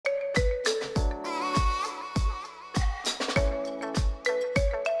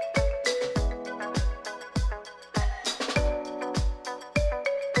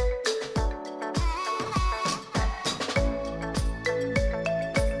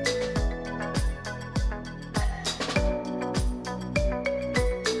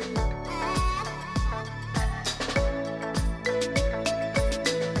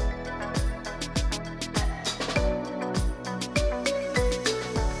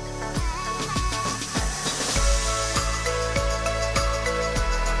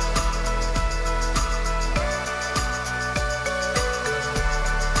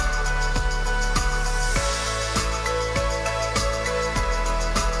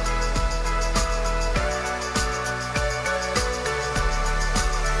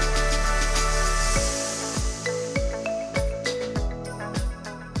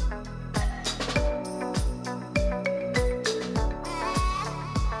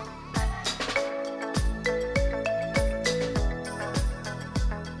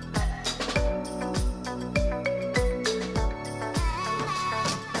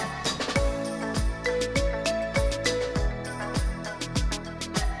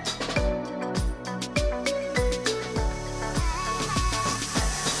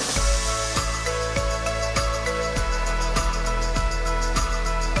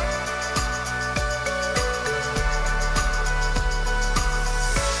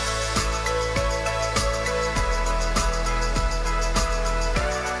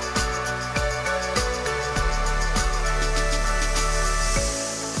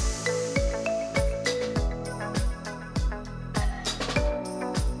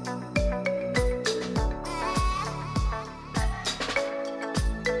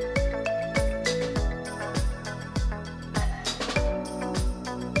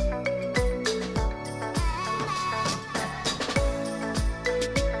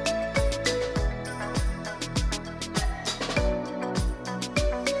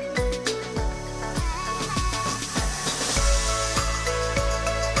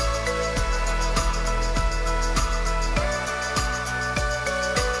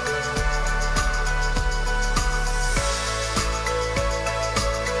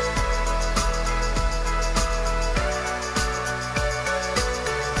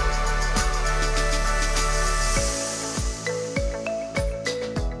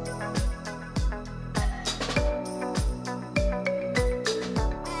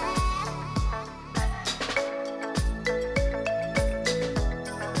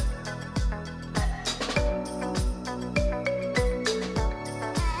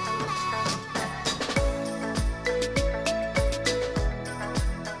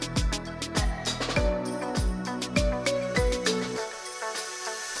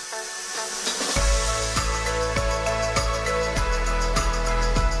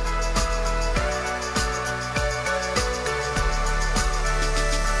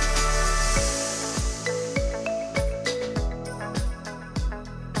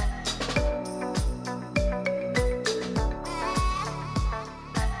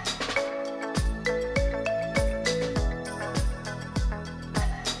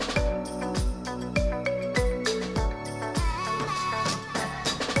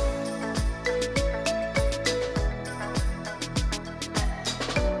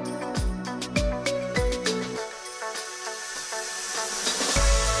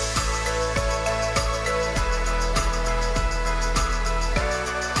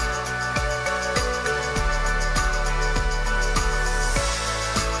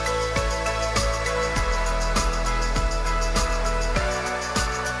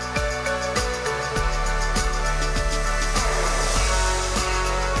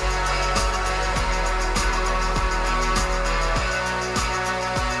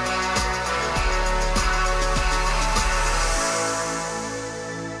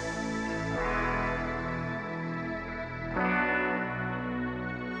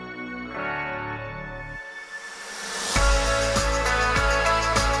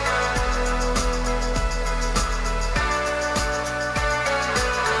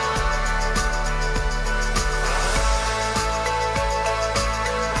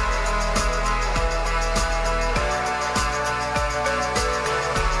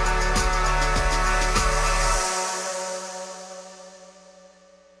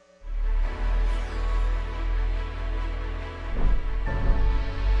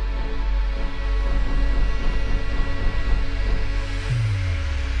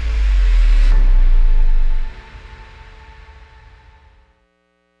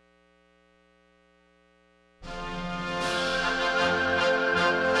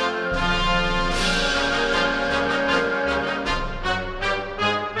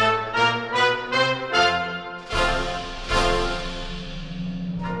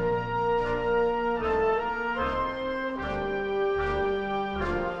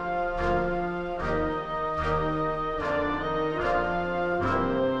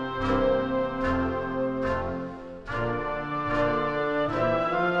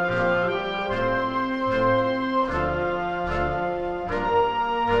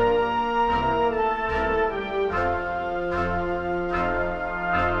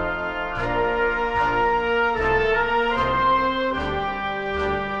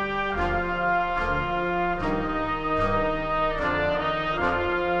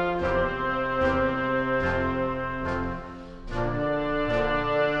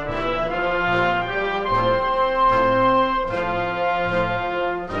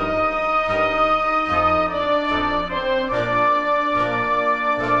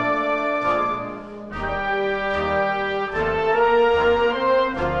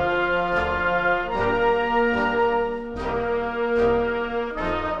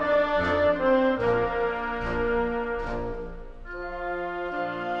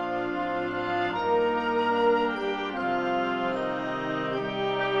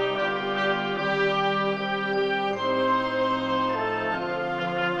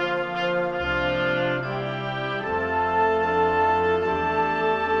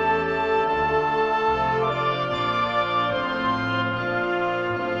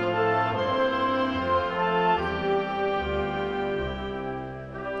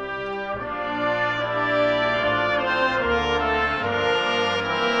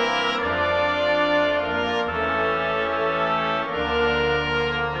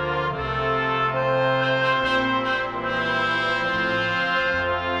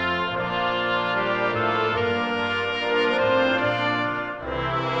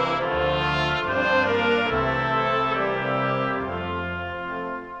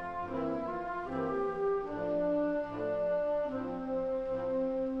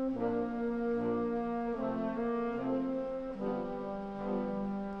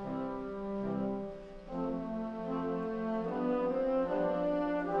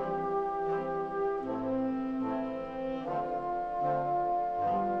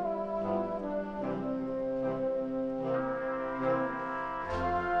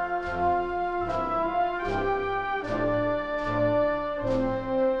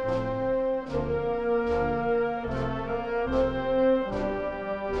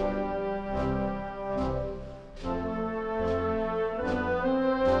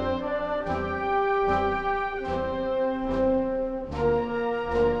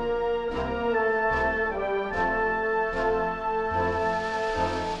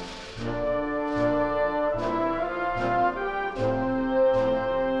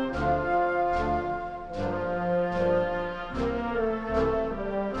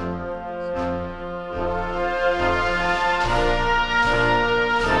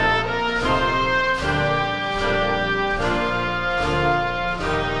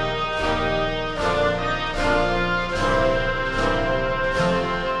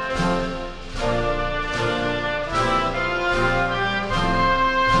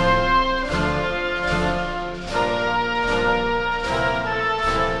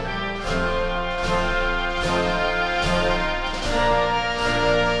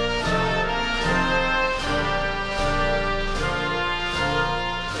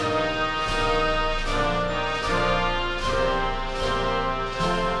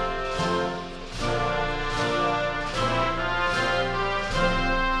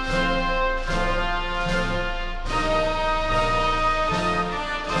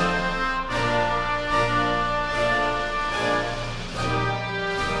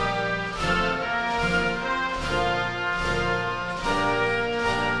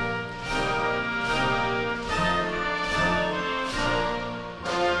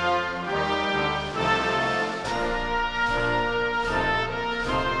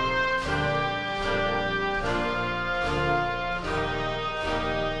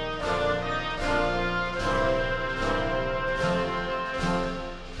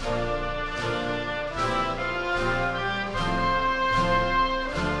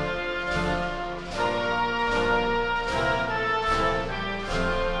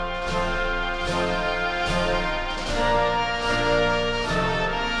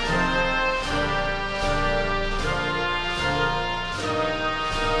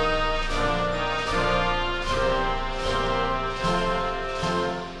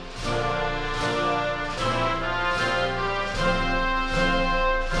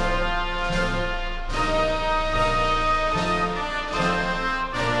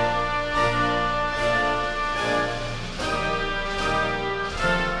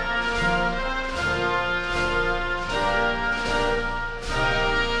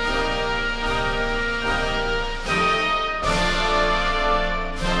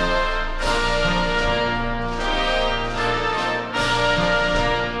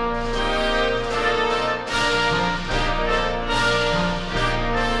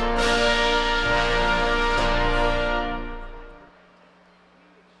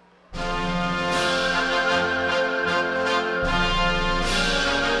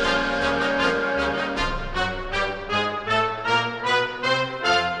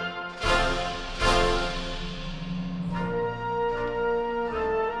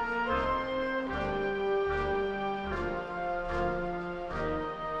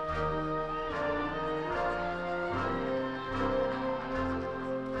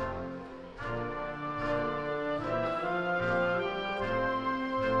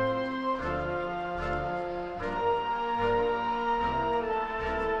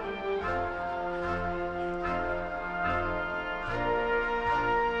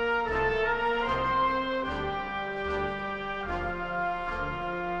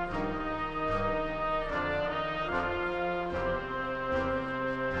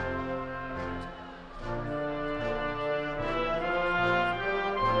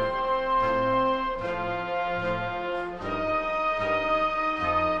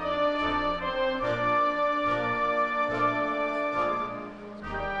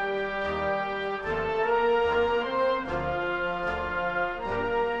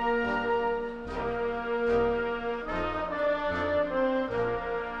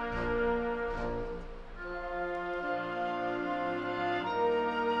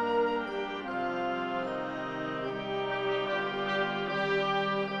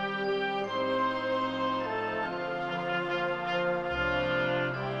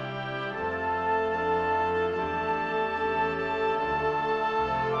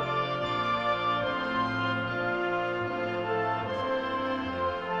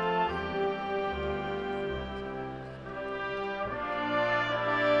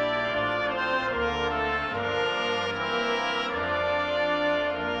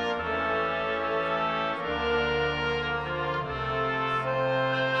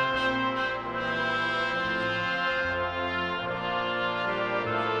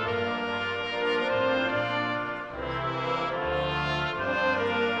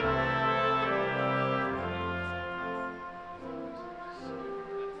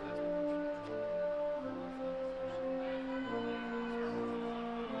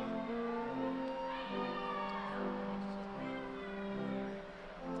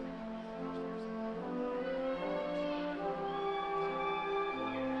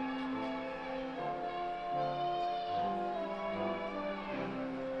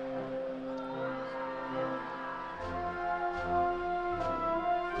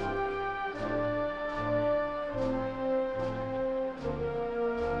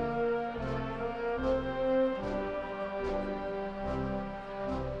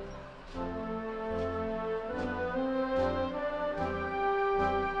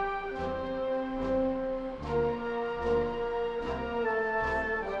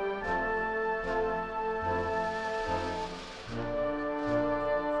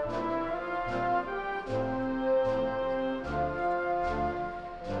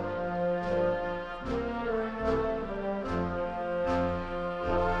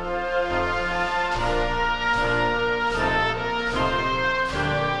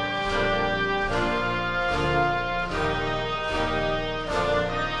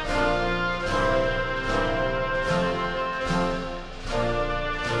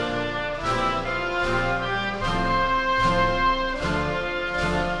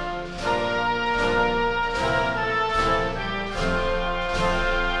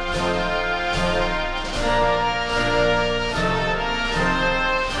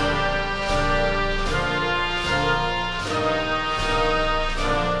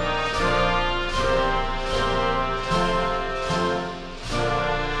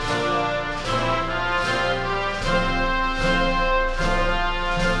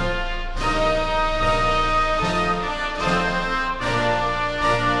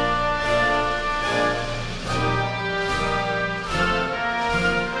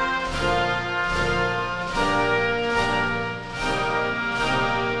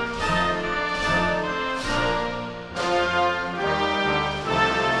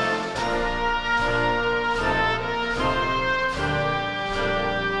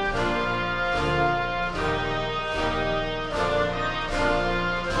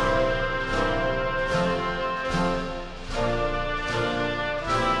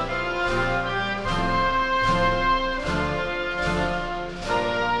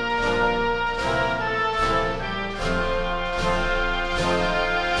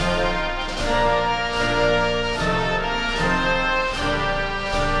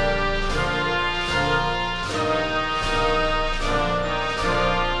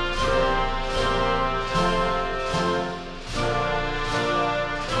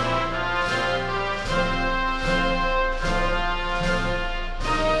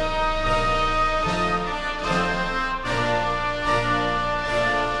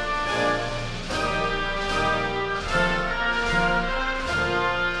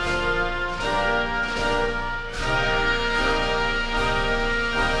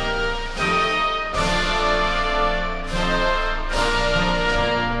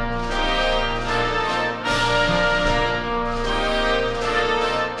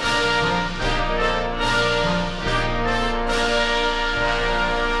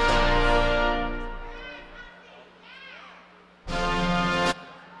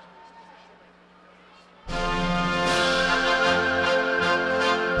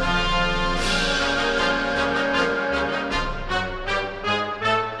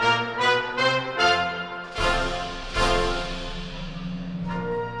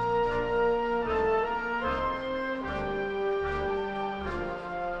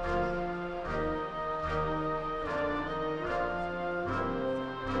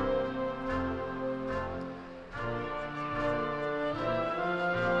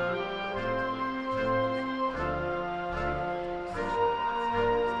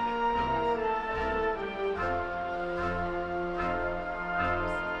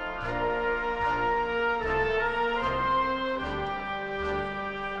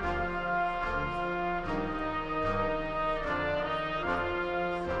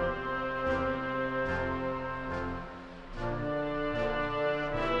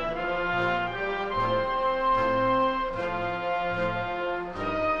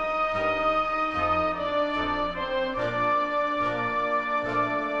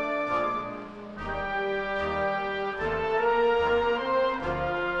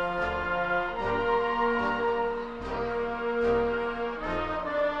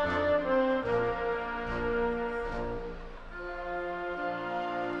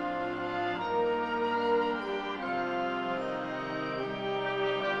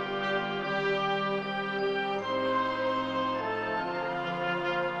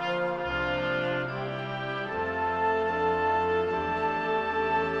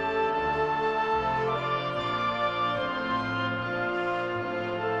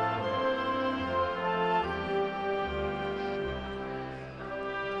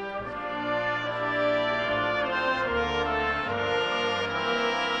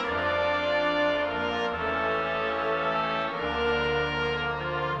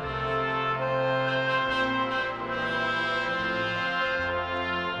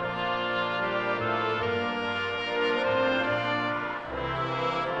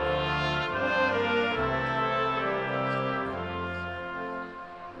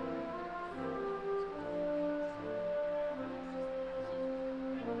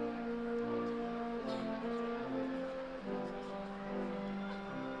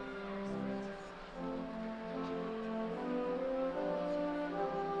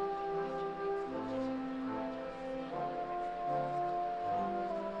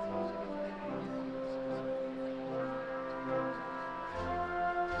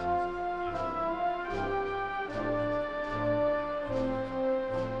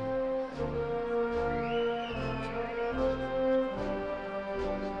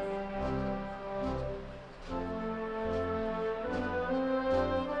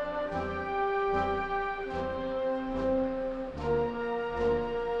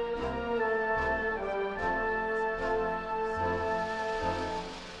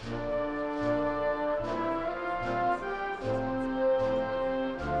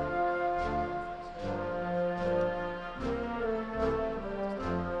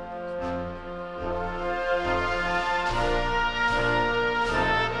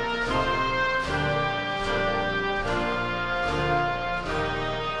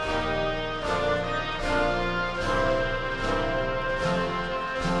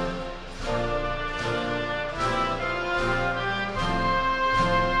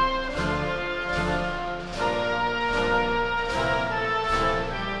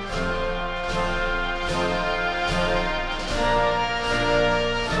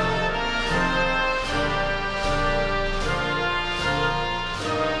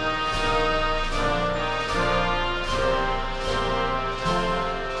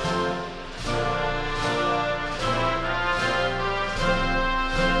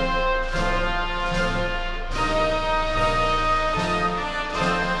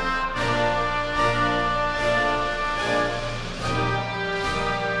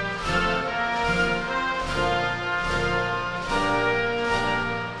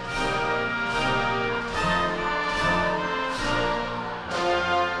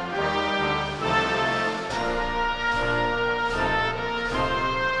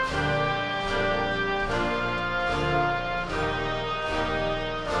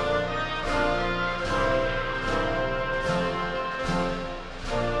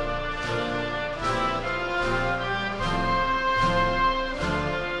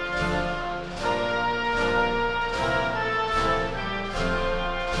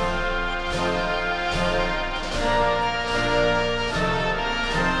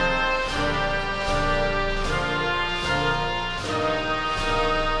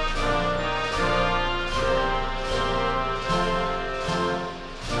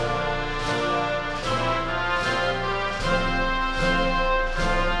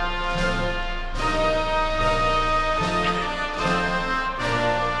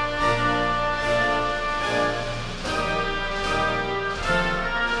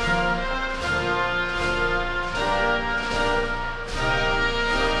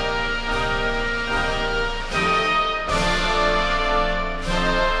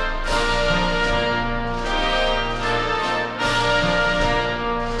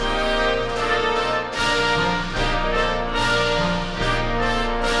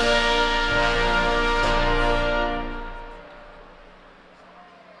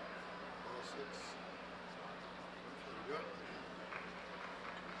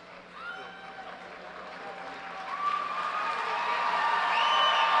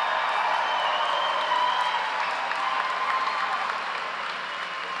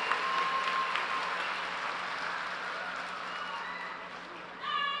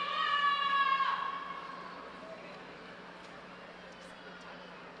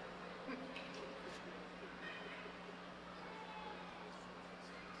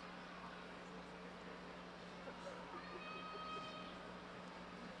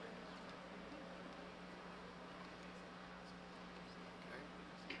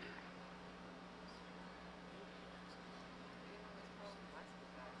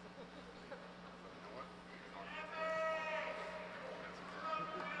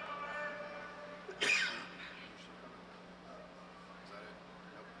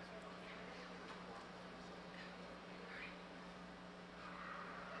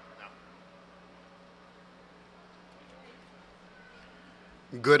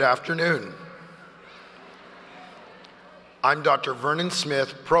Good afternoon. I'm Dr. Vernon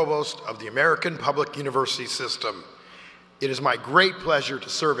Smith, Provost of the American Public University System. It is my great pleasure to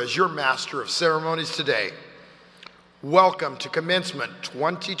serve as your Master of Ceremonies today. Welcome to Commencement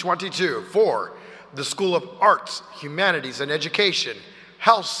 2022 for the School of Arts, Humanities and Education,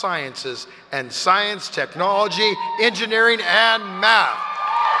 Health Sciences, and Science, Technology, Engineering, and Math.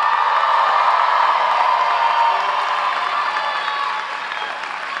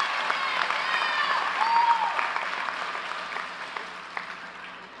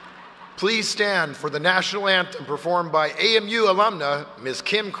 Please stand for the national anthem performed by AMU alumna, Ms.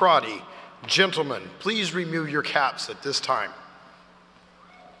 Kim Crotty. Gentlemen, please remove your caps at this time.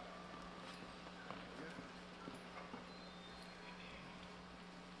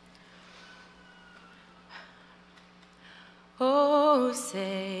 Oh,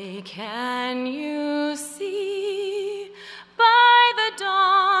 say, can you see by the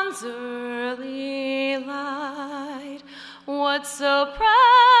dawn's early light what so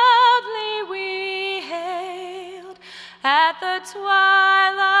proudly we hailed at the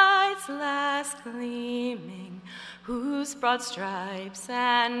twilight's last gleaming, whose broad stripes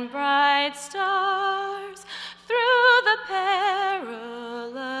and bright stars through the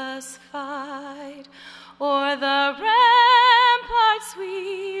perilous fight o'er the ramparts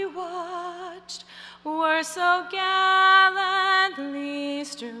we watched were so gallantly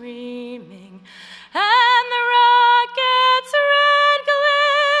streaming, and the rocket's red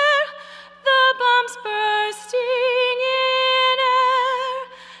glare, the bombs bursting in air,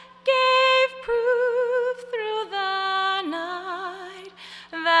 gave proof through the night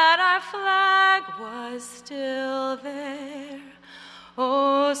that our flag was still there.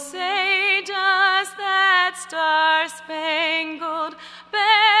 Oh, say, does that star-spangled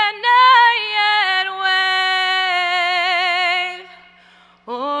banner yet wave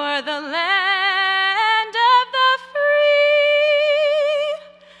o'er the land of the free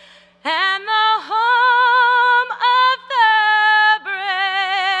and the home of the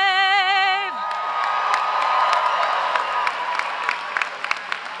brave?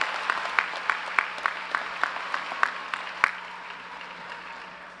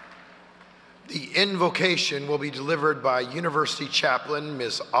 The invocation will be delivered by University Chaplain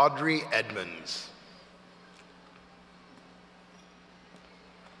Ms. Audrey Edmonds.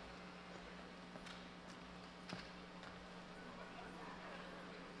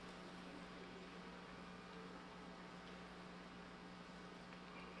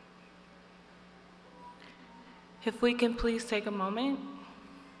 If we can please take a moment.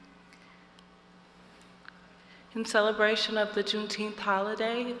 In celebration of the Juneteenth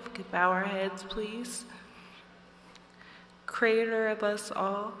holiday, if we could bow our heads, please. Creator of us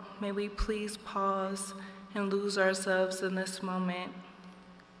all, may we please pause and lose ourselves in this moment.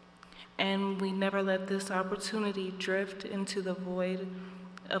 And we never let this opportunity drift into the void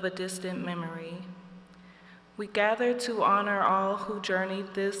of a distant memory. We gather to honor all who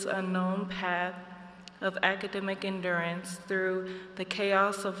journeyed this unknown path of academic endurance through the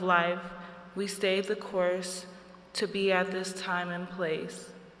chaos of life. We stayed the course to be at this time and place.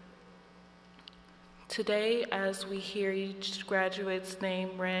 Today, as we hear each graduate's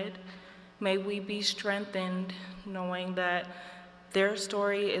name read, may we be strengthened knowing that their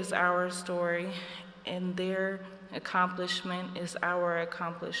story is our story and their accomplishment is our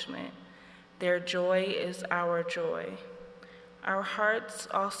accomplishment. Their joy is our joy. Our hearts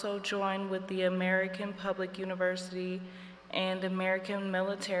also join with the American Public University and American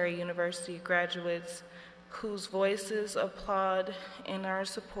Military University graduates whose voices applaud in our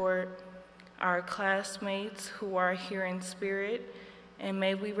support, our classmates who are here in spirit, and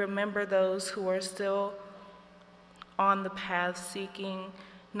may we remember those who are still on the path seeking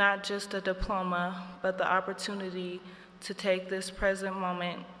not just a diploma, but the opportunity to take this present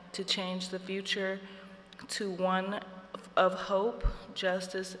moment to change the future to one of hope,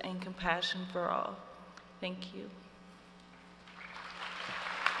 justice, and compassion for all. Thank you.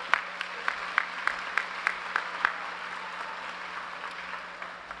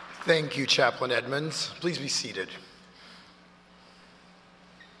 Thank you, Chaplain Edmonds. Please be seated.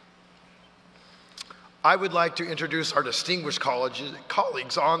 I would like to introduce our distinguished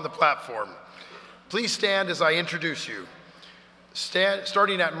colleagues on the platform. Please stand as I introduce you.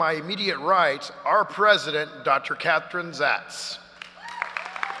 Starting at my immediate right, our president, Dr. Catherine Zatz.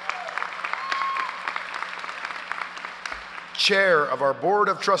 Chair of our Board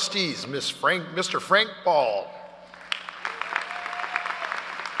of Trustees, Mr. Frank Ball.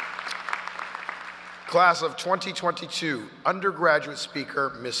 Class of 2022, undergraduate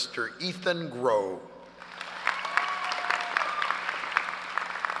speaker, Mr. Ethan Groh.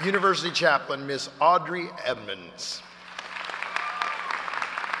 University Chaplain, Ms. Audrey Edmonds.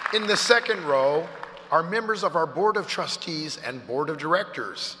 In the second row are members of our Board of Trustees and Board of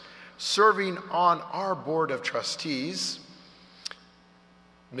Directors. Serving on our Board of Trustees,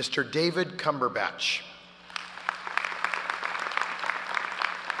 Mr. David Cumberbatch.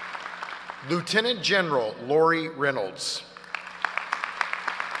 Lieutenant General Lori Reynolds.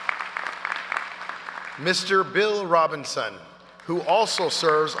 Mr. Bill Robinson, who also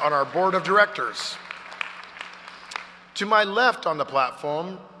serves on our Board of Directors. To my left on the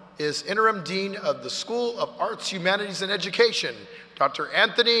platform is Interim Dean of the School of Arts, Humanities, and Education, Dr.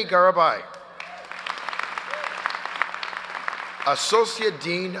 Anthony Garibay. Associate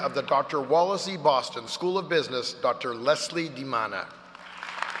Dean of the Dr. Wallace E. Boston School of Business, Dr. Leslie DiMana.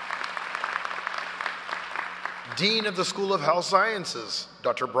 Dean of the School of Health Sciences,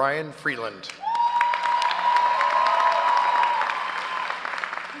 Dr. Brian Freeland.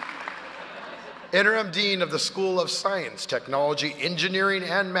 Interim Dean of the School of Science, Technology, Engineering,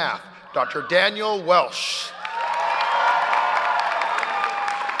 and Math, Dr. Daniel Welsh.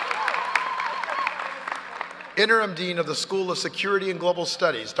 Interim Dean of the School of Security and Global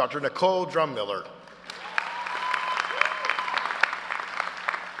Studies, Dr. Nicole Drummiller.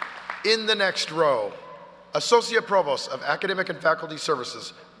 In the next row, Associate Provost of Academic and Faculty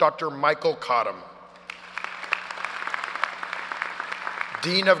Services, Dr. Michael Cottom.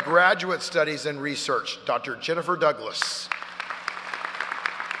 Dean of Graduate Studies and Research, Dr. Jennifer Douglas.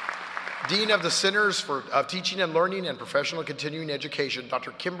 Dean of the Centers of Teaching and Learning and Professional Continuing Education, Dr.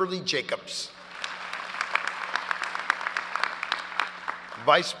 Kimberly Jacobs.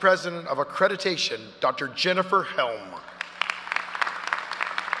 Vice President of Accreditation, Dr. Jennifer Helm.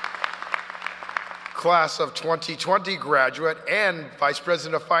 Class of 2020 graduate and Vice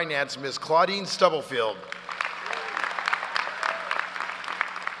President of Finance, Ms. Claudine Stubblefield.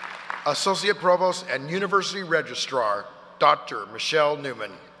 Associate Provost and University Registrar, Dr. Michelle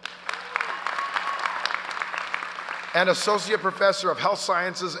Newman. And Associate Professor of Health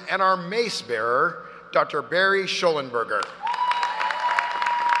Sciences and our mace bearer, Dr. Barry Schollenberger.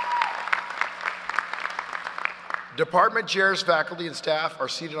 Department chairs, faculty, and staff are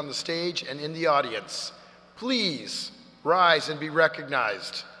seated on the stage and in the audience. Please rise and be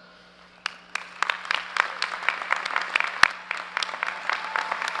recognized.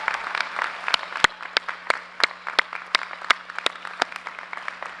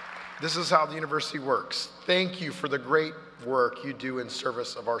 This is how the university works. Thank you for the great work you do in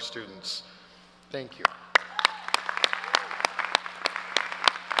service of our students. Thank you.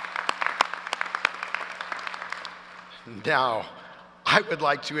 Now, I would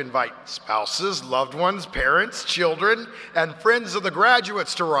like to invite spouses, loved ones, parents, children, and friends of the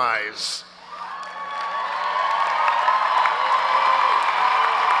graduates to rise.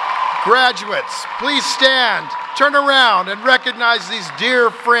 Graduates, please stand, turn around, and recognize these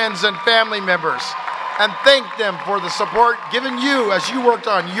dear friends and family members, and thank them for the support given you as you worked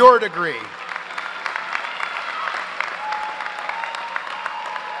on your degree.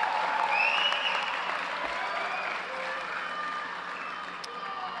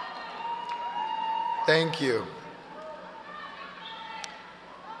 Thank you.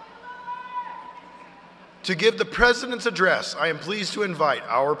 To give the President's address, I am pleased to invite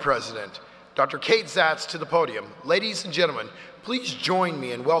our President, Dr. Kate Zatz, to the podium. Ladies and gentlemen, please join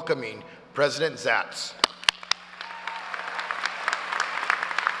me in welcoming President Zatz.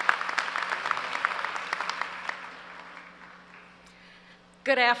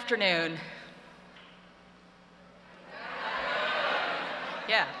 Good afternoon.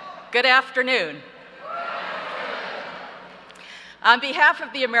 Yeah, good afternoon. On behalf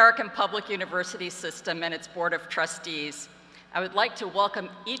of the American Public University System and its Board of Trustees, I would like to welcome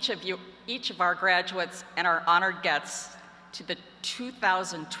each of our graduates and our honored guests to the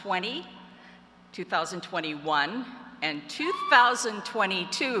 2020, 2021, and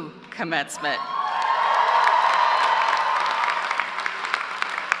 2022 commencement.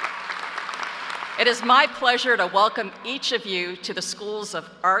 It is my pleasure to welcome each of you to the Schools of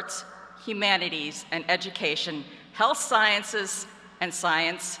Arts, Humanities, and Education, Health Sciences and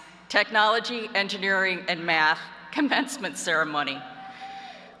Science, Technology, Engineering, and Math commencement ceremony.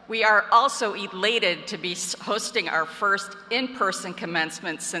 We are also elated to be hosting our first in-person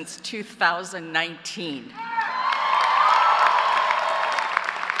commencement since 2019.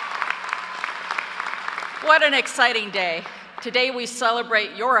 What an exciting day. Today we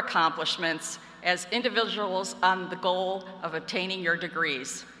celebrate your accomplishments as individuals on the goal of obtaining your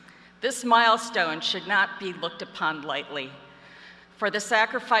degrees. This milestone should not be looked upon lightly, for the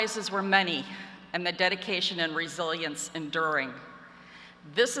sacrifices were many and the dedication and resilience enduring.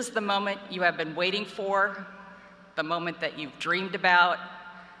 This is the moment you have been waiting for, the moment that you've dreamed about,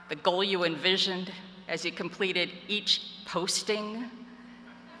 the goal you envisioned as you completed each posting,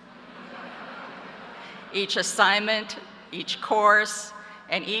 each assignment, each course,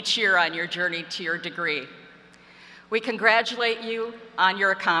 and each year on your journey to your degree. We congratulate you on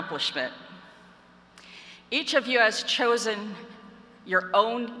your accomplishment. Each of you has chosen your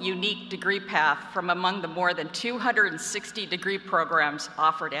own unique degree path from among the more than 260 degree programs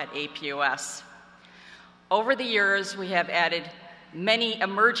offered at APUS. Over the years, we have added many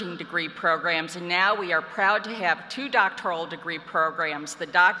emerging degree programs, and now we are proud to have 2 doctoral degree programs, the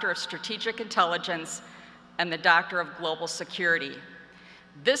Doctor of Strategic Intelligence and the Doctor of Global Security.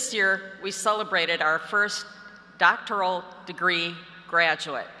 This year, we celebrated our first doctoral degree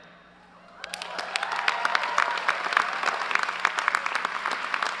graduate.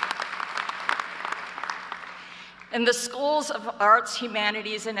 In the schools of arts,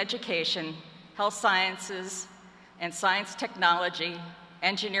 humanities, and education, health sciences, and science technology,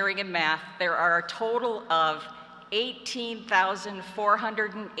 engineering, and math, there are a total of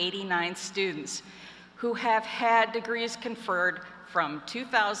 18,489 students who have had degrees conferred from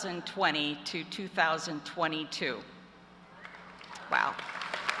 2020 to 2022. Wow.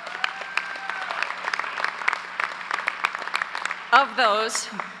 Of those,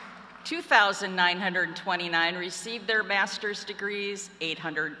 2,929 received their master's degrees,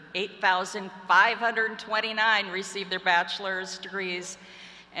 8,529 received their bachelor's degrees,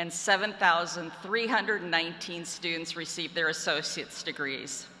 and 7,319 students received their associate's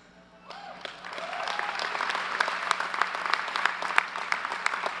degrees.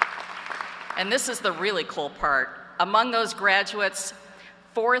 And this is the really cool part. Among those graduates,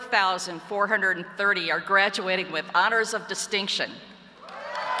 4,430 are graduating with honors of distinction.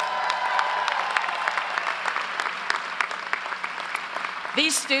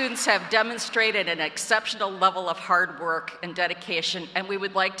 These students have demonstrated an exceptional level of hard work and dedication, and we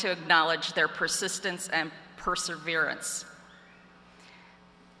would like to acknowledge their persistence and perseverance.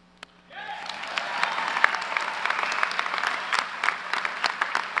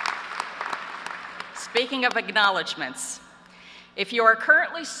 Speaking of acknowledgments, if you are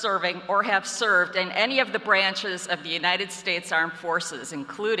currently serving or have served in any of the branches of the United States Armed Forces,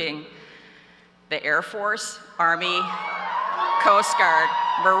 including the Air Force, Army, Coast Guard,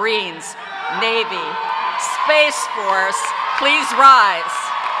 Marines, Navy, Space Force, please rise.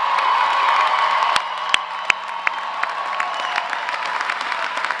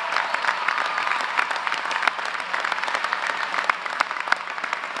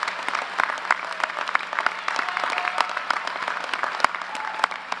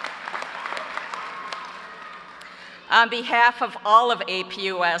 On behalf of all of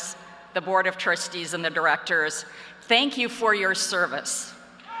APUS, the Board of Trustees and the directors, thank you for your service.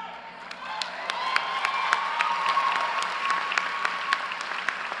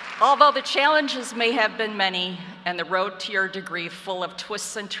 Although the challenges may have been many and the road to your degree full of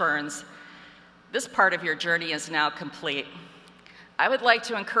twists and turns, this part of your journey is now complete. I would like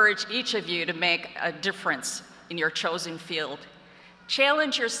to encourage each of you to make a difference in your chosen field.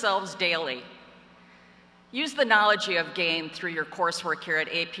 Challenge yourselves daily. Use the knowledge you have gained through your coursework here at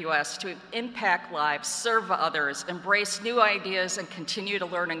APUS to impact lives, serve others, embrace new ideas, and continue to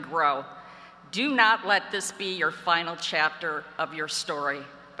learn and grow. Do not let this be your final chapter of your story,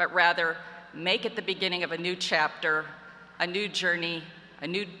 but rather make it the beginning of a new chapter, a new journey, a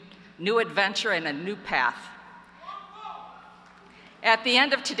new adventure, and a new path. At the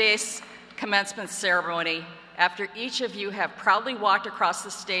end of today's commencement ceremony, after each of you have proudly walked across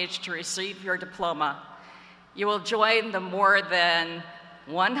the stage to receive your diploma, you will join the more than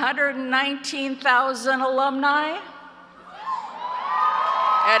 119,000 alumni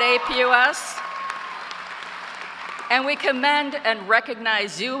at APUS, and we commend and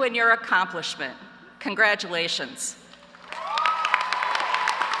recognize you and your accomplishment. Congratulations.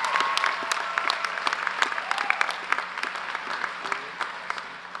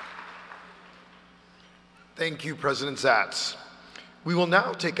 Thank you, President Zatz. We will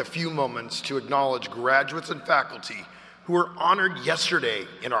now take a few moments to acknowledge graduates and faculty who were honored yesterday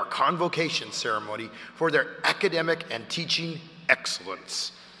in our convocation ceremony for their academic and teaching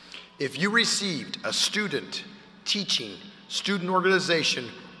excellence. If you received a student, teaching, student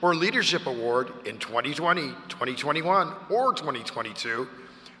organization, or leadership award in 2020, 2021, or 2022,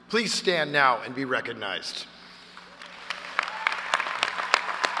 please stand now and be recognized.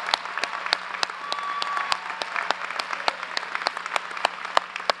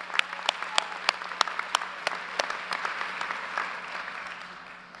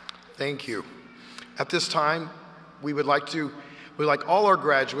 Thank you. At this time, we would like to we'd like all our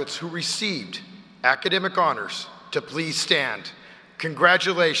graduates who received academic honors to please stand.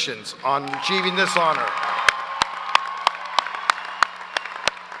 Congratulations on achieving this honor.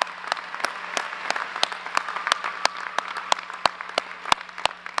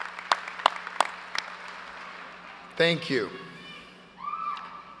 Thank you.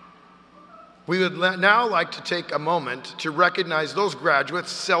 We would now like to take a moment to recognize those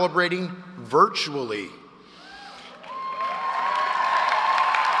graduates celebrating virtually.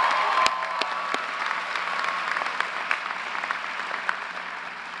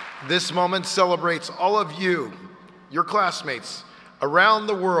 This moment celebrates all of you, your classmates around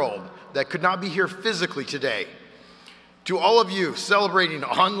the world that could not be here physically today. To all of you celebrating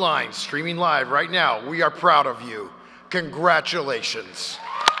online, streaming live right now, we are proud of you. Congratulations.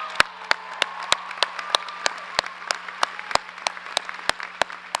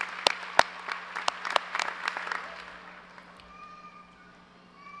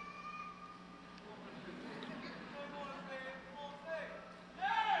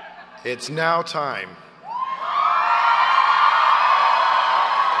 It's now time.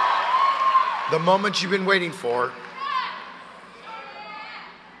 The moment you've been waiting for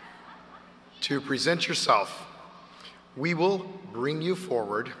to present yourself. We will bring you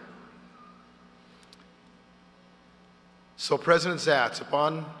forward. So President Zatz,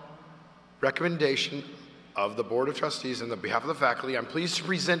 upon recommendation of the Board of Trustees and on behalf of the faculty, I'm pleased to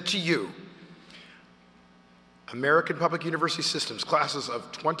present to you American Public University Systems classes of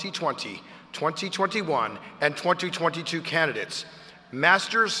 2020, 2021, and 2022 candidates.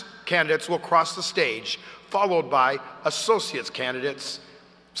 Master's candidates will cross the stage, followed by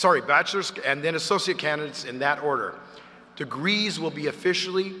bachelor's and then associate candidates in that order. Degrees will be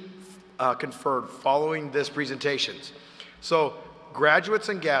officially conferred following this presentations. So graduates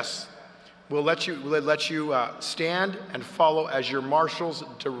and guests, we'll let you stand and follow as your marshals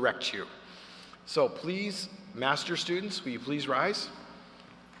direct you. So please, master students, will you please rise?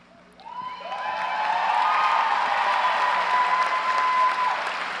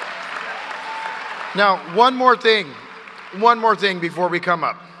 Now, one more thing before we come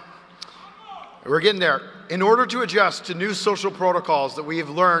up. We're getting there. In order to adjust to new social protocols that we have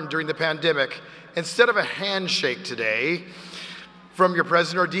learned during the pandemic, instead of a handshake today from your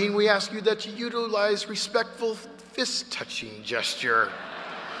president or dean, we ask you that you utilize respectful fist-touching gesture.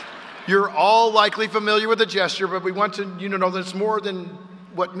 You're all likely familiar with the gesture, but we want you to know that it's more than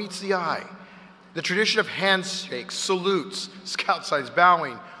what meets the eye. The tradition of handshakes, salutes, scout signs,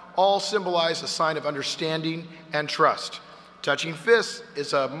 bowing, all symbolize a sign of understanding and trust. Touching fists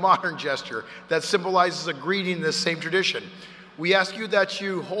is a modern gesture that symbolizes a greeting in this same tradition. We ask you that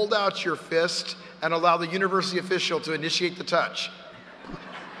you hold out your fist and allow the university official to initiate the touch.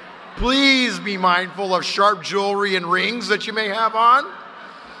 Please be mindful of sharp jewelry and rings that you may have on.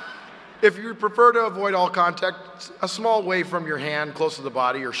 If you prefer to avoid all contact, a small wave from your hand close to the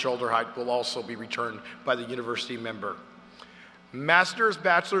body or shoulder height will also be returned by the university member. Master's,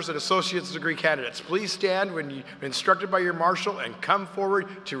 bachelor's, and associate's degree candidates, please stand when you're instructed by your marshal and come forward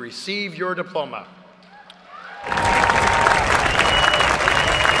to receive your diploma.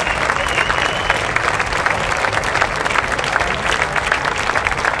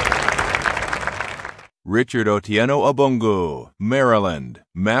 Richard Otieno Abongu, Maryland,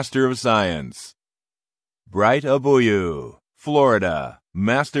 Master of Science. Bright Abuyu, Florida,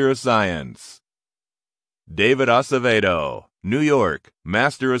 Master of Science. David Acevedo, New York,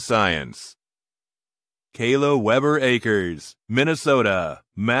 Master of Science. Kayla Weber Akers, Minnesota,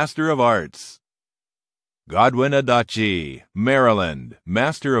 Master of Arts. Godwin Adachi, Maryland,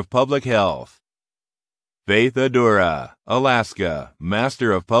 Master of Public Health. Faith Adura, Alaska,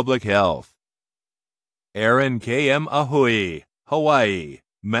 Master of Public Health. Aaron K.M. Ahui, Hawaii,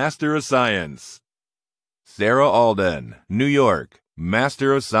 Master of Science. Sarah Alden, New York,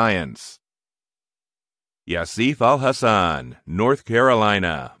 Master of Science. Yasif Al-Hassan, North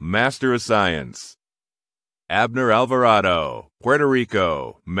Carolina, Master of Science. Abner Alvarado, Puerto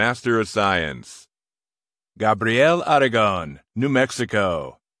Rico, Master of Science. Gabriel Aragon, New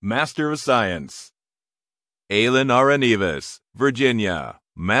Mexico, Master of Science. Aylin Aranivas, Virginia,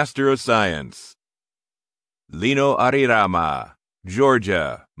 Master of Science. Lino Arirama,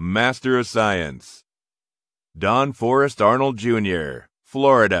 Georgia, Master of Science. Don Forrest Arnold Jr.,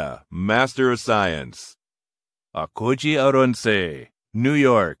 Florida, Master of Science. Akuji Aronse, New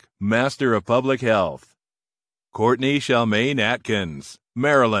York, Master of Public Health. Courtney Shalmaine Atkins,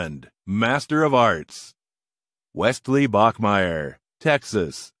 Maryland, Master of Arts. Wesley Bachmeyer,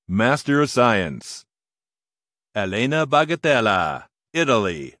 Texas, Master of Science. Elena Bagatella,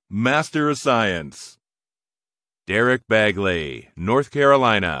 Italy, Master of Science. Derek Bagley, North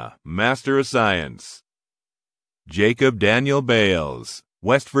Carolina, Master of Science. Jacob Daniel Bales,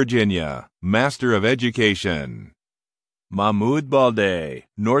 West Virginia, Master of Education. Mahmoud Balde,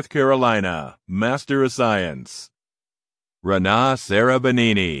 North Carolina, Master of Science. Rana Sarah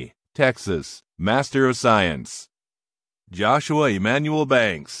Benini, Texas, Master of Science. Joshua Emmanuel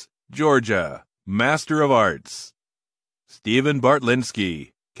Banks, Georgia, Master of Arts. Stephen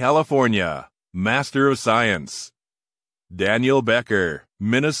Bartlinski, California, Master of Science. Daniel Becker,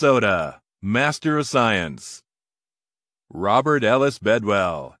 Minnesota, Master of Science. Robert Ellis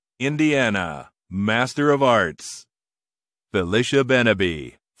Bedwell, Indiana, Master of Arts. Felicia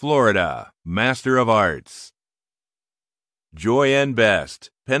Benaby, Florida, Master of Arts. Joyanne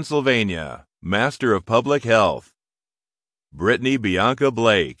Best, Pennsylvania, Master of Public Health. Brittany Bianca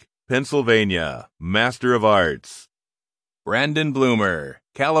Blake, Pennsylvania, Master of Arts. Brandon Bloomer,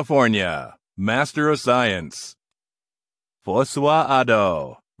 California, Master of Science. Fosua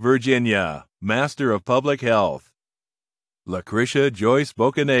Ado, Virginia, Master of Public Health. Lucretia Joyce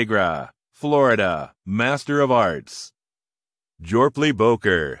Bocanegra, Florida, Master of Arts. Jorpli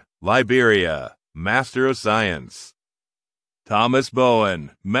Boker, Liberia, Master of Science. Thomas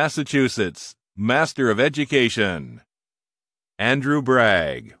Bowen, Massachusetts, Master of Education. Andrew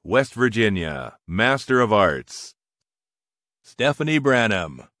Bragg, West Virginia, Master of Arts. Stephanie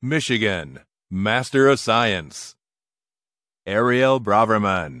Branham, Michigan, Master of Science. Ariel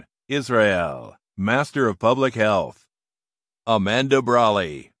Braverman, Israel, Master of Public Health. Amanda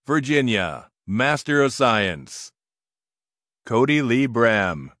Brawley, Virginia, Master of Science. Cody Lee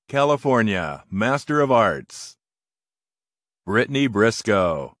Bram, California, Master of Arts. Brittany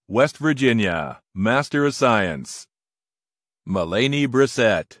Briscoe, West Virginia, Master of Science. Mulaney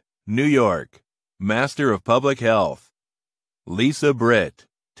Brissett, New York, Master of Public Health. Lisa Britt,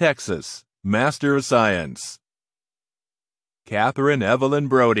 Texas, Master of Science. Catherine Evelyn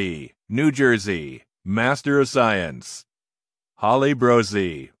Brody, New Jersey, Master of Science. Holly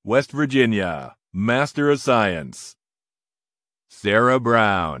Brosey, West Virginia, Master of Science. Sarah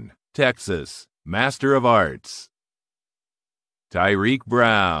Brown, Texas, Master of Arts. Tyreek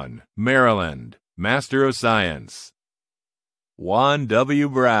Brown, Maryland, Master of Science. Juan W.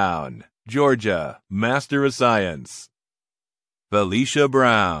 Brown, Georgia, Master of Science. Felicia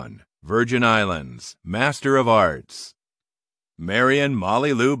Brown, Virgin Islands, Master of Arts. Marion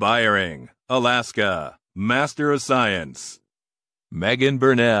Molly Lou Byring, Alaska, Master of Science. Megan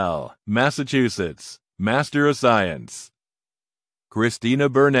Burnell, Massachusetts, Master of Science. Christina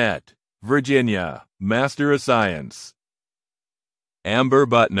Burnett, Virginia, Master of Science. Amber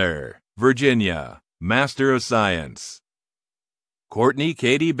Butner, Virginia, Master of Science. Courtney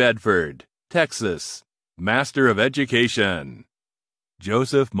Katie Bedford, Texas, Master of Education.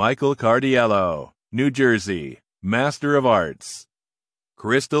 Joseph Michael Cardiello, New Jersey, Master of Arts.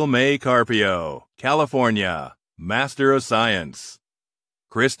 Crystal May Carpio, California, Master of Science.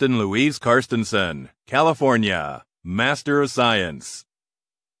 Kristen Louise Karstensen, California, Master of Science.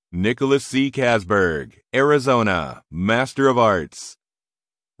 Nicholas C. Casberg, Arizona, Master of Arts.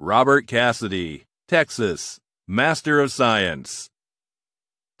 Robert Cassidy, Texas, Master of Science.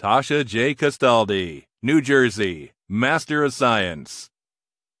 Tasha J. Castaldi, New Jersey, Master of Science.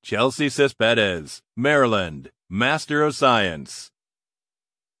 Chelsea Cespedes, Maryland, Master of Science.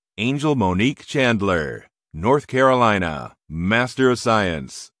 Angel Monique Chandler, North Carolina, Master of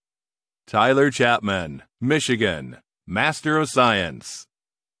Science. Tyler Chapman, Michigan, Master of Science.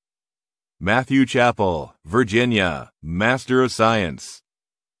 Matthew Chappell, Virginia, Master of Science.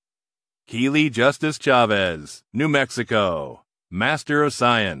 Keely Justice Chavez, New Mexico, Master of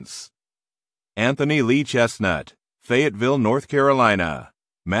Science. Anthony Lee Chestnut, Fayetteville, North Carolina,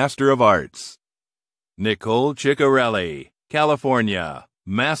 Master of Arts. Nicole Ciccarelli, California,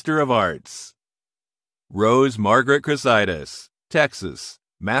 Master of Arts. Rose Margaret Chrysaitis, Texas,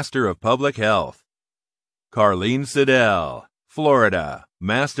 Master of Public Health. Carlene Siddell, Florida,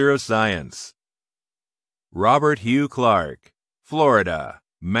 Master of Science. Robert Hugh Clark, Florida,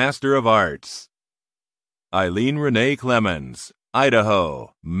 Master of Arts. Eileen Renee Clemens,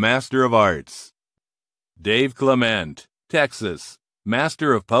 Idaho, Master of Arts. Dave Clement, Texas,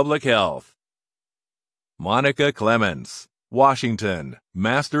 Master of Public Health. Monica Clements, Washington,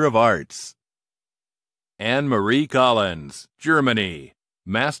 Master of Arts. Anne-Marie Collins, Germany,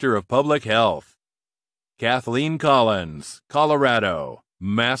 Master of Public Health. Kathleen Collins, Colorado,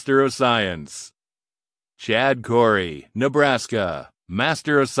 Master of Science. Chad Corey, Nebraska,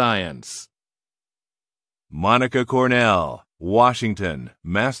 Master of Science. Monica Cornell, Washington,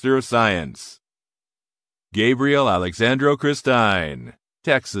 Master of Science. Gabriel Alexandro Christine,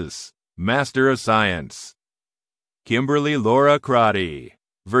 Texas, Master of Science. Kimberly Laura Crotty,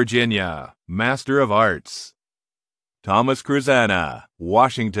 Virginia, Master of Arts. Thomas Cruzana,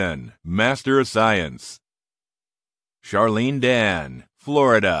 Washington, Master of Science. Charlene Dan,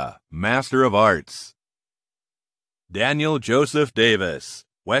 Florida, Master of Arts. Daniel Joseph Davis,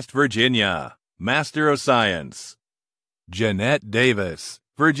 West Virginia, Master of Science. Jeanette Davis,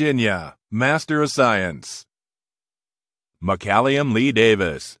 Virginia, Master of Science. McCallium Lee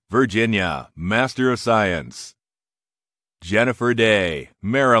Davis, Virginia, Master of Science. Jennifer Day,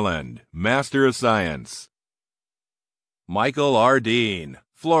 Maryland, Master of Science. Michael R. Dean,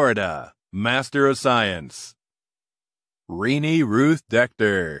 Florida, Master of Science. Renee Ruth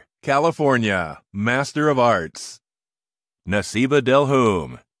Decter, California, Master of Arts. Nasiba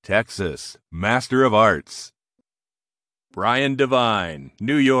Delhoum, Texas, Master of Arts. Brian Devine,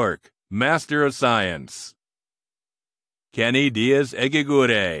 New York, Master of Science. Kenny Diaz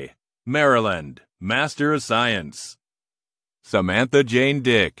Egigure, Maryland, Master of Science. Samantha Jane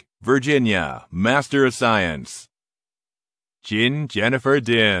Dick, Virginia, Master of Science. Jin Jennifer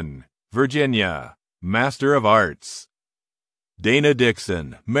Din, Virginia, Master of Arts. Dana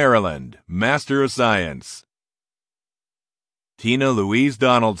Dixon, Maryland, Master of Science. Tina Louise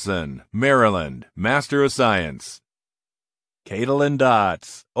Donaldson, Maryland, Master of Science. Caitlin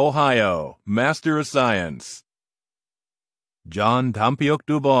Dotz, Ohio, Master of Science. John Tampiok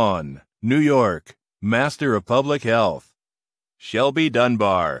Dubon, New York, Master of Public Health. Shelby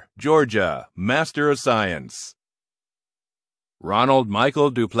Dunbar, Georgia, Master of Science. Ronald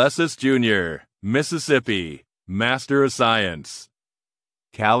Michael Duplessis, Jr., Mississippi, Master of Science.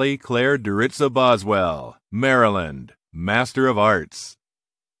 Callie Claire Duritza Boswell, Maryland, Master of Arts.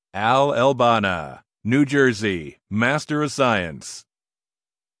 Al Elbana, New Jersey, Master of Science.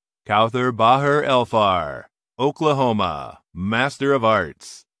 Kauthar Bahar Elfar, Oklahoma, Master of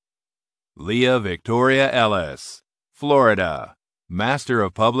Arts. Leah Victoria Ellis, Florida, Master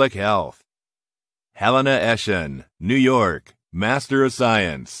of Public Health. Helena Eschen, New York, Master of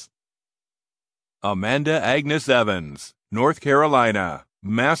Science. Amanda Agnes Evans, North Carolina,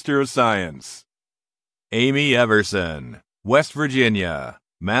 Master of Science. Amy Everson, West Virginia,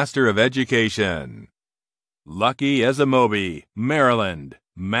 Master of Education. Lucky Ezamobi, Maryland,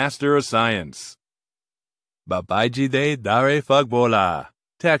 Master of Science. Babajide Dare Fagbola,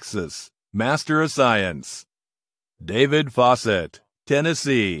 Texas, Master of Science. David Fawcett,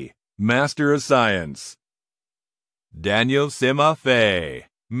 Tennessee, Master of Science. Daniel Sima Fay,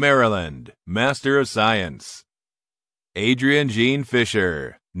 Maryland, Master of Science. Adrian Jean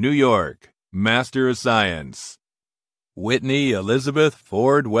Fisher, New York, Master of Science. Whitney Elizabeth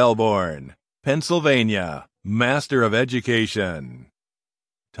Ford Wellborn, Pennsylvania, Master of Education.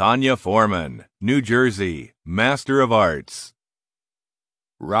 Tanya Foreman, New Jersey, Master of Arts.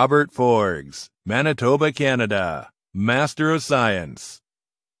 Robert Forgs, Manitoba, Canada, Master of Science.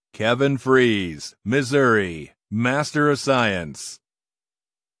 Kevin Fries, Missouri, Master of Science.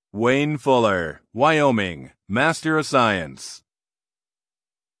 Wayne Fuller, Wyoming, Master of Science.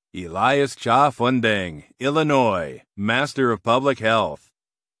 Elias Cha Fundeng, Illinois, Master of Public Health.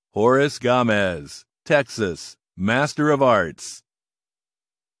 Horace Gomez, Texas, Master of Arts.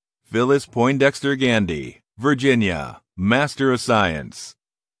 Phyllis Poindexter Gandy, Virginia, Master of Science.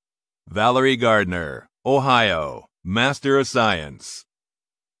 Valerie Gardner, Ohio, Master of Science.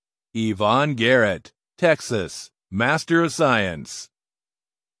 Yvonne Garrett, Texas, Master of Science.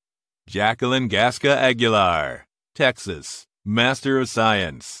 Jacqueline Gasca Aguilar, Texas, Master of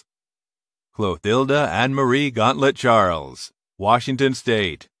Science. Clothilda Anne-Marie Gauntlet Charles, Washington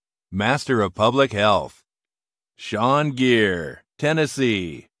State, Master of Public Health. Sean Gear,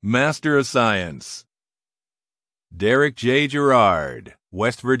 Tennessee, Master of Science. Derek J. Gerard,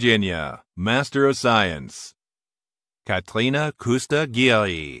 West Virginia, Master of Science. Katrina Custa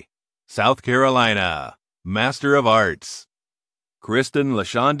Giali, South Carolina, Master of Arts. Kristen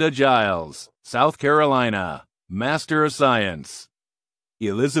LaShonda Giles, South Carolina, Master of Science.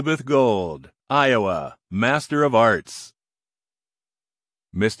 Elizabeth Gold, Iowa, Master of Arts.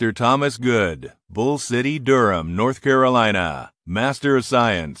 Mr. Thomas Good, Bull City, Durham, North Carolina, Master of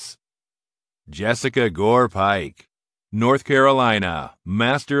Science. Jessica Gore Pike, North Carolina,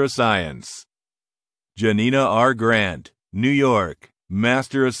 Master of Science. Janina R. Grant, New York,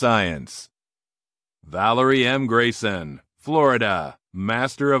 Master of Science. Valerie M. Grayson, Florida,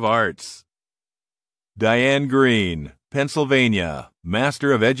 Master of Arts. Diane Green, Pennsylvania,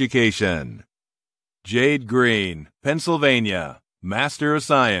 Master of Education. Jade Green, Pennsylvania, Master of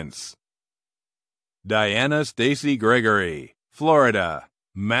Science. Diana Stacy Gregory, Florida,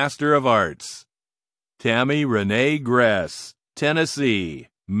 Master of Arts. Tammy Renee Gress, Tennessee,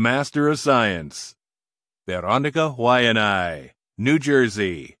 Master of Science. Veronica Huayanai, New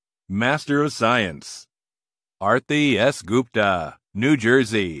Jersey, Master of Science. Arthi S. Gupta, New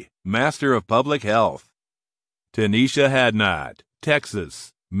Jersey, Master of Public Health. Tanisha Hadnot,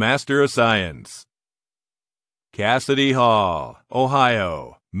 Texas, Master of Science. Cassidy Hall,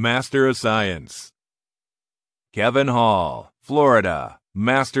 Ohio, Master of Science. Kevin Hall, Florida,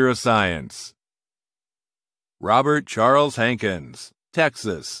 Master of Science. Robert Charles Hankins,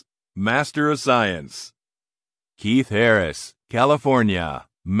 Texas, Master of Science. Keith Harris, California,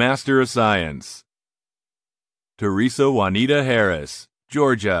 Master of Science. Teresa Juanita Harris,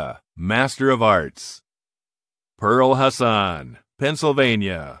 Georgia, Master of Arts. Pearl Hassan,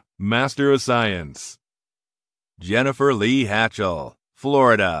 Pennsylvania, Master of Science. Jennifer Lee Hatchell,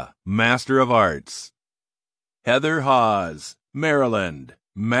 Florida, Master of Arts. Heather Hawes, Maryland,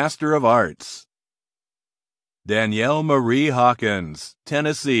 Master of Arts. Danielle Marie Hawkins,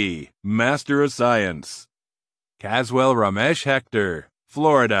 Tennessee, Master of Science. Caswell Ramesh Hector,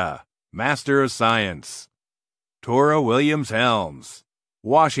 Florida, Master of Science. Tora Williams Helms,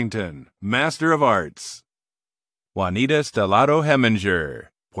 Washington, Master of Arts. Juanita Stellato Heminger,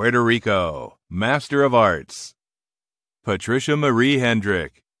 Puerto Rico, Master of Arts. Patricia Marie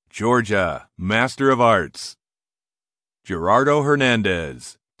Hendrick, Georgia, Master of Arts. Gerardo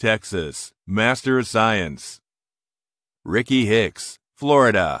Hernandez, Texas, Master of Science. Ricky Hicks,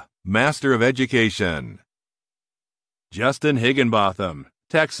 Florida, Master of Education. Justin Higginbotham,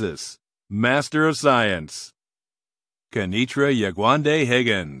 Texas, Master of Science. Kenitra Yaguande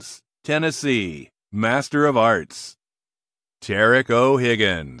Higgins, Tennessee, Master of Arts. Tarek O.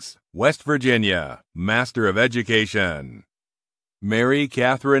 Higgins, West Virginia, Master of Education. Mary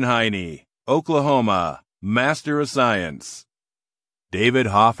Catherine Heine, Oklahoma, Master of Science. David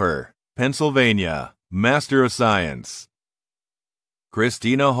Hoffer, Pennsylvania, Master of Science.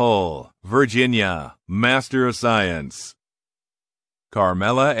 Christina Hull, Virginia, Master of Science.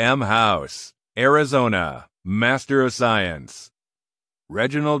 Carmela M. House, Arizona, Master of Science.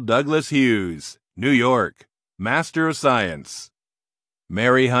 Reginald Douglas Hughes, New York, Master of Science.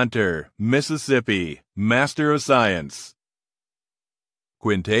 Mary Hunter, Mississippi, Master of Science.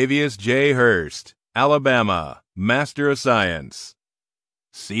 Quintavious J. Hurst, Alabama, Master of Science.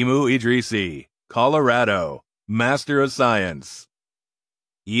 Simu Idrisi, Colorado, Master of Science.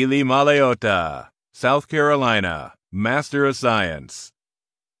 Eli Maleota, South Carolina, Master of Science.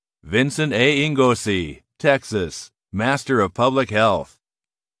 Vincent A. Ingosi, Texas, Master of Public Health.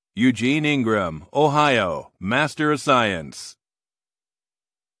 Eugene Ingram, Ohio, Master of Science.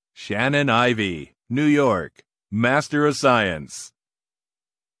 Shannon Ivy, New York, Master of Science.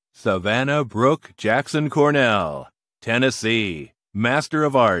 Savannah Brooke Jackson Cornell, Tennessee, Master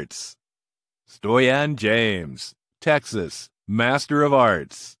of Arts. Stoyan James, Texas, Master of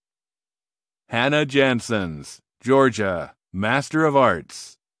Arts. Hannah Jansens, Georgia, Master of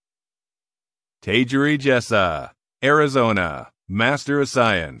Arts. Tajiri Jessa, Arizona, Master of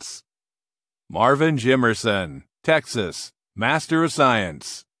Science. Marvin Jimerson, Texas, Master of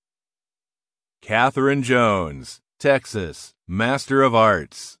Science. Catherine Jones, Texas, Master of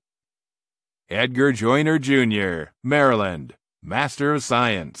Arts. Edgar Joyner Jr., Maryland, Master of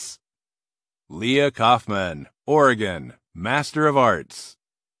Science. Leah Kaufman, Oregon, Master of Arts.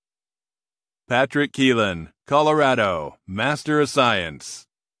 Patrick Keelan, Colorado, Master of Science.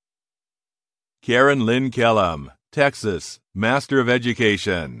 Karen Lynn Kellum, Texas, Master of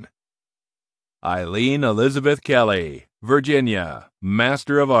Education. Eileen Elizabeth Kelly, Virginia,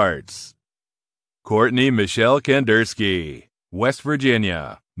 Master of Arts. Courtney Michelle Kendersky, West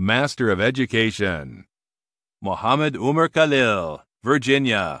Virginia, Master of Education. Mohammed Umar Khalil,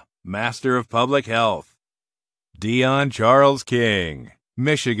 Virginia, Master of Public Health. Dion Charles King,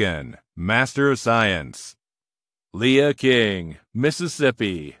 Michigan, Master of Science. Leah King,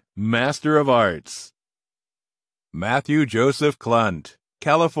 Mississippi, Master of Arts. Matthew Joseph Clunt,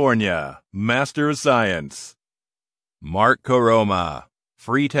 California, Master of Science. Mark Koroma,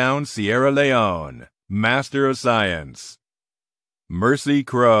 Freetown, Sierra Leone, Master of Science. Mercy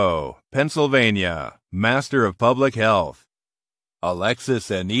Crow, Pennsylvania, Master of Public Health.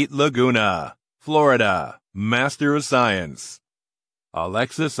 Alexis Anit Laguna, Florida, Master of Science.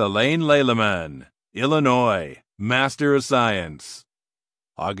 Alexis Elaine Leleman, Illinois, Master of Science.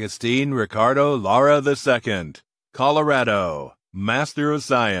 Augustine Ricardo Lara II, Colorado, Master of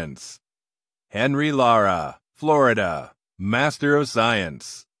Science. Henry Lara, Florida, Master of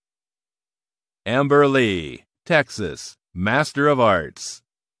Science. Amber Lee, Texas, Master of Arts.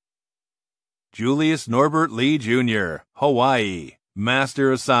 Julius Norbert Lee Jr., Hawaii,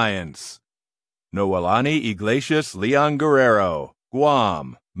 Master of Science. Noelani Iglesias Leon Guerrero,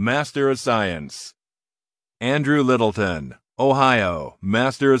 Guam, Master of Science. Andrew Littleton, Ohio,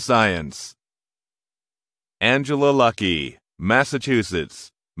 Master of Science. Angela Lucky,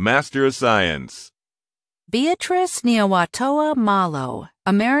 Massachusetts, Master of Science. Beatrice Niawatoa Malo,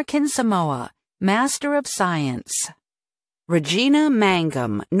 American Samoa, Master of Science. Regina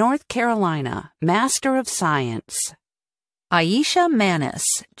Mangum, North Carolina, Master of Science. Aisha Manis,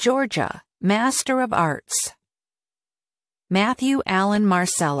 Georgia, Master of Arts. Matthew Allen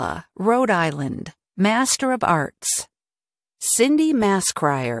Marcella, Rhode Island, Master of Arts. Cindy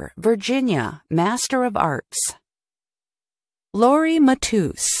Mascrier, Virginia, Master of Arts. Lori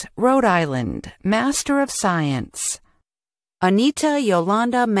Matus, Rhode Island, Master of Science. Anita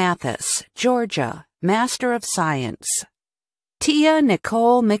Yolanda Mathis, Georgia, Master of Science. Tia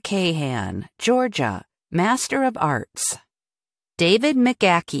Nicole McCahan, Georgia, Master of Arts. David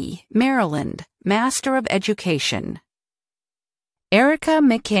McGackey, Maryland, Master of Education. Erica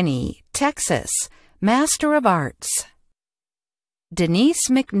McKinney, Texas, Master of Arts. Denise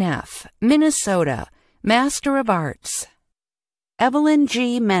McNeff, Minnesota, Master of Arts. Evelyn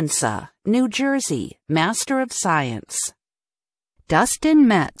G. Mensa, New Jersey, Master of Science. Dustin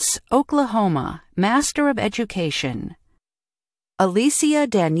Metz, Oklahoma, Master of Education. Alicia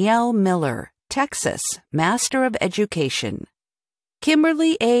Danielle Miller, Texas, Master of Education.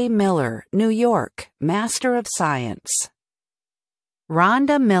 Kimberly A. Miller, New York, Master of Science.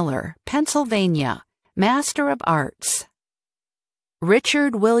 Rhonda Miller, Pennsylvania, Master of Arts.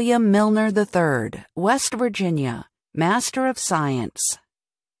 Richard William Milner III, West Virginia, Master of Science.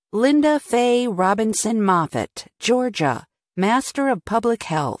 Linda Faye Robinson Moffett, Georgia, Master of Public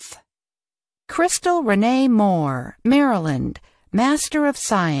Health. Crystal Renee Moore, Maryland, Master of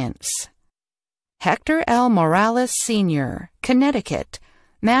Science. Hector L. Morales Sr., Connecticut,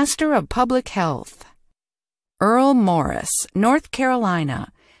 Master of Public Health. Earl Morris, North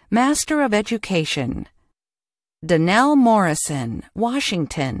Carolina, Master of Education. Danelle Morrison,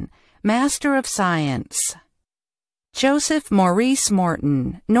 Washington, Master of Science. Joseph Maurice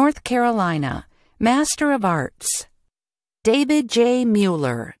Morton, North Carolina, Master of Arts. David J.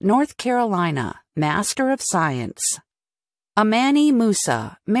 Mueller, North Carolina, Master of Science. Amani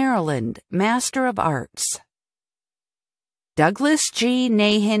Musa, Maryland, Master of Arts. Douglas G.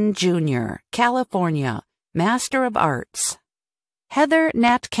 Nahin, Jr., California, Master of Arts. Heather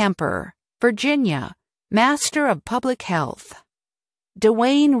Nat Kemper, Virginia, Master of Public Health.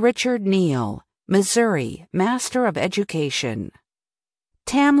 Dwayne Richard Neal, Missouri, Master of Education.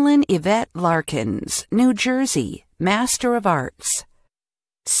 Tamlin Yvette Larkins, New Jersey, Master of Arts.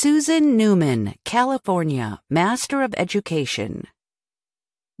 Susan Newman, California, Master of Education.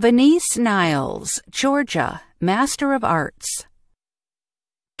 Venice Niles, Georgia, Master of Arts.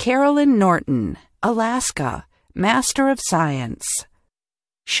 Carolyn Norton, Alaska, Master of Science.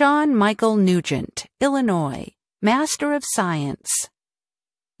 Sean Michael Nugent, Illinois, Master of Science.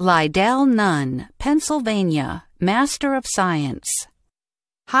 Lydell Nunn, Pennsylvania, Master of Science.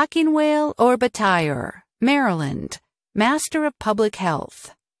 Hockenwale Orbitire, Maryland, Master of Public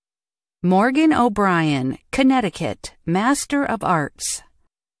Health. Morgan O'Brien, Connecticut, Master of Arts.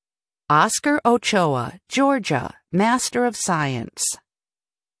 Oscar Ochoa, Georgia, Master of Science.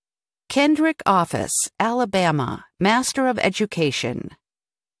 Kendrick Office, Alabama, Master of Education.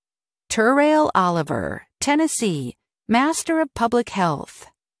 Terrell Oliver, Tennessee, Master of Public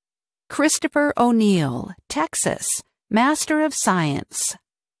Health. Christopher O'Neill, Texas, Master of Science.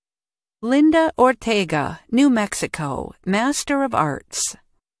 Linda Ortega, New Mexico, Master of Arts.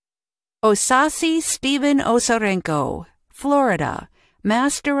 Osasi Stephen Osarenko, Florida,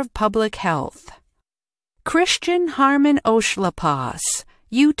 Master of Public Health. Christian Harmon Oshlapas,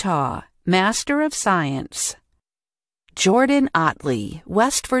 Utah, Master of Science. Jordan Otley,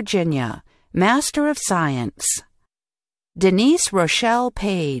 West Virginia, Master of Science. Denise Rochelle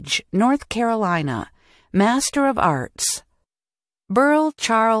Page, North Carolina, Master of Arts. Burl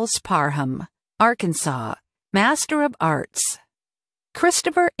Charles Parham, Arkansas, Master of Arts.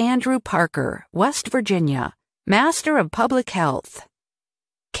 Christopher Andrew Parker, West Virginia, Master of Public Health.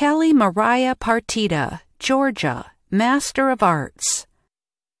 Kelly Mariah Partita, Georgia, Master of Arts.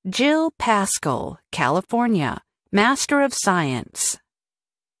 Jill Pascal, California, Master of Science.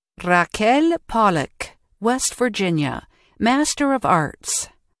 Raquel Pollock, West Virginia, Master of Arts.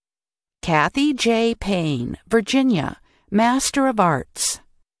 Kathy J. Payne, Virginia, Master of Arts.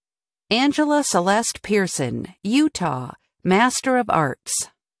 Angela Celeste Pearson, Utah, Master of Arts.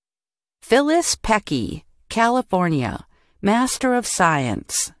 Phyllis Pecky, California, Master of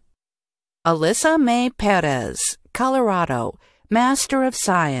Science. Alyssa May Perez, Colorado, Master of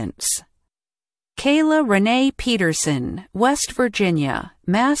Science. Kayla Renee Peterson, West Virginia,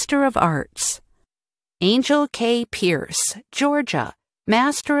 Master of Arts. Angel K. Pierce, Georgia,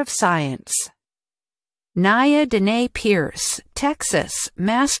 Master of Science. Naya Danae Pierce, Texas,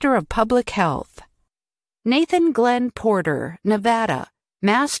 Master of Public Health. Nathan Glenn Porter, Nevada,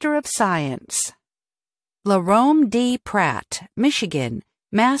 Master of Science. Larome D. Pratt, Michigan,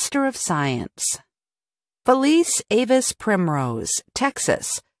 Master of Science. Felice Avis Primrose,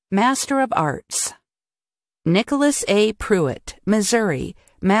 Texas, Master of Arts. Nicholas A. Pruitt, Missouri,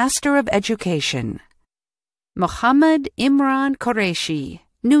 Master of Education. Mohammed Imran Qureshi,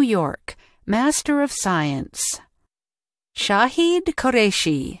 New York, Master of Science. Shahid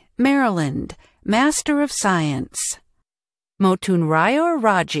Qureshi, Maryland, Master of Science. Motunrayor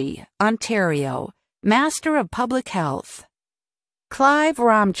Raji, Ontario, Master of Public Health. Clive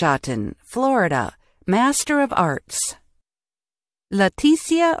Ramjatan, Florida, Master of Arts.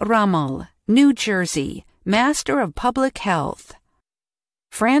 Leticia Ramal, New Jersey, Master of Public Health.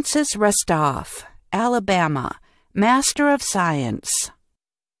 Francis Restoff, Alabama, Master of Science.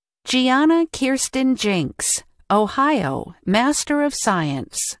 Gianna Kirsten Jenks, Ohio, Master of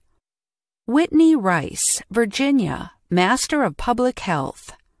Science. Whitney Rice, Virginia, Master of Public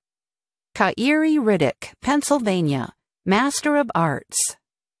Health. Kairi Riddick, Pennsylvania, Master of Arts.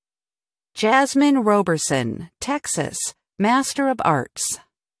 Jasmine Roberson, Texas, Master of Arts.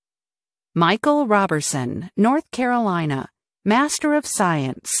 Michael Robertson, North Carolina, Master of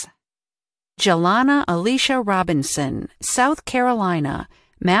Science. Jelana Alicia Robinson, South Carolina,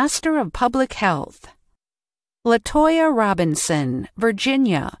 Master of Public Health. Latoya Robinson,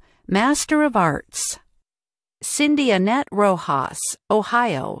 Virginia, Master of Arts. Cindy Annette Rojas,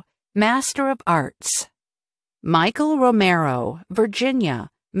 Ohio, Master of Arts. Michael Romero, Virginia,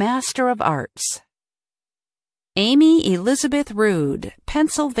 Master of Arts. Amy Elizabeth Rood,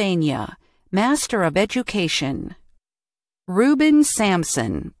 Pennsylvania, Master of Education. Reuben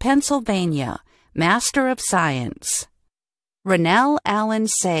Sampson, Pennsylvania, Master of Science. Renelle Allen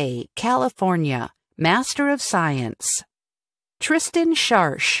Say, California, Master of Science. Tristan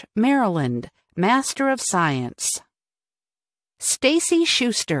Sharsh, Maryland, Master of Science. Stacy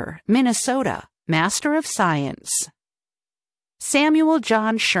Schuster, Minnesota, Master of Science. Samuel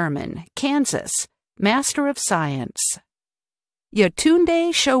John Sherman, Kansas, Master of Science.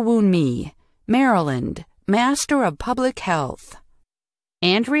 Yatunde Showunmi, Maryland, Master of Public Health.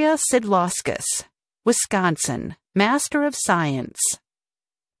 Andrea Sidlauskas, Wisconsin, Master of Science.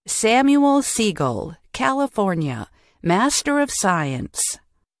 Samuel Siegel, California, Master of Science.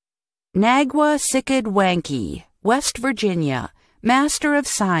 Nagwa Sikid Wanke, West Virginia, Master of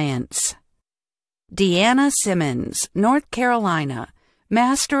Science. Deanna Simmons, North Carolina,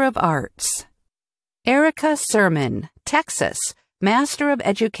 Master of Arts. Erica Sermon, Texas, Master of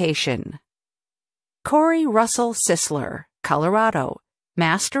Education. Corey Russell Sisler, Colorado,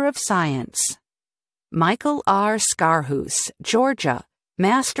 Master of Science. Michael R. Scarhouse, Georgia,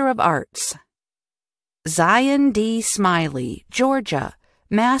 Master of Arts. Zion D. Smiley, Georgia,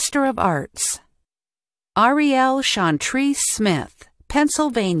 Master of Arts. Ariel Chantrice Smith,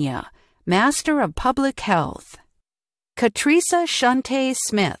 Pennsylvania, Master of Public Health. Katrisa Shante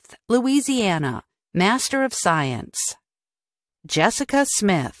Smith, Louisiana, Master of Science. Jessica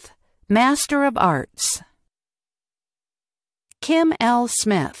Smith, Master of Arts. Kim L.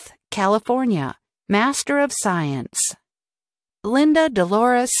 Smith, California, Master of Science. Linda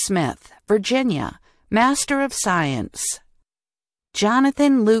Dolores Smith, Virginia, Master of Science.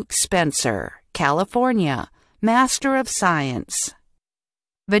 Jonathan Luke Spencer, California, Master of Science.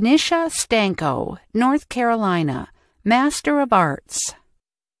 Venetia Stanko, North Carolina, Master of Arts.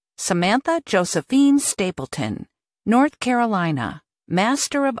 Samantha Josephine Stapleton, North Carolina,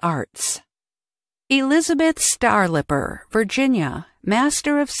 Master of Arts. Elizabeth Starlipper, Virginia,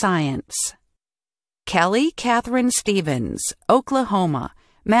 Master of Science. Kelly Catherine Stevens, Oklahoma,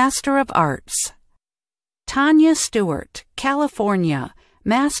 Master of Arts. Tanya Stewart, California,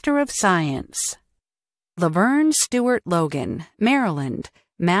 Master of Science. Laverne Stewart Logan, Maryland,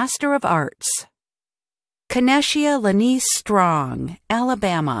 Master of Arts. Kaneshia Lanice Strong,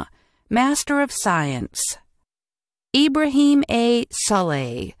 Alabama, Master of Science. Ibrahim A.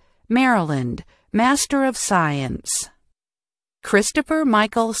 Saleh, Maryland, Master of Science. Christopher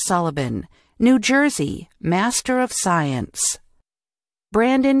Michael Sullivan, New Jersey, Master of Science.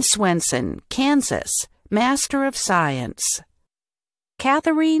 Brandon Swenson, Kansas, Master of Science.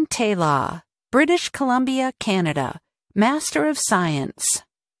 Catherine Taylor, British Columbia, Canada, Master of Science.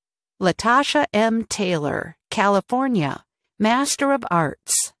 Latasha M. Taylor, California, Master of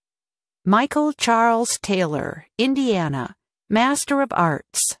Arts. Michael Charles Taylor, Indiana, Master of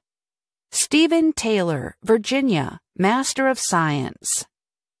Arts. Stephen Taylor, Virginia, Master of Science.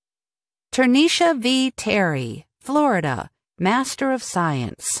 Ternisha V. Terry, Florida, Master of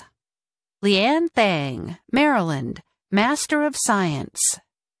Science. Leanne Thang, Maryland, Master of Science.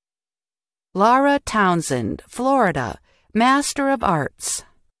 Laura Townsend, Florida, Master of Arts.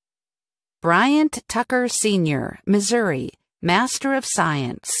 Bryant Tucker Sr., Missouri, Master of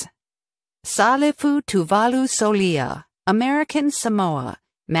Science. Salifu Tuvalu Solia, American Samoa,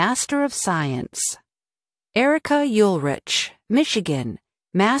 Master of Science. Erica Ulrich, Michigan,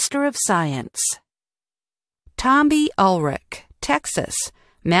 Master of Science. Tomby Ulrich, Texas,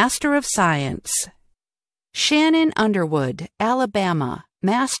 Master of Science. Shannon Underwood, Alabama,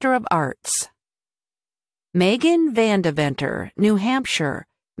 Master of Arts. Megan Vandeventer, New Hampshire,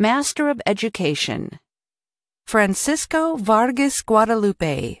 Master of Education. Francisco Vargas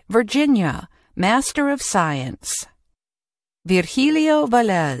Guadalupe, Virginia, Master of Science. Virgilio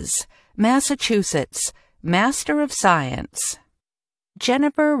Velez, Massachusetts, Master of Science.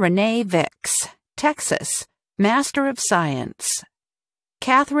 Jennifer Renee Vicks, Texas, Master of Science.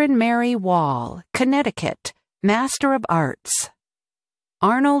 Catherine Mary Wall, Connecticut, Master of Arts.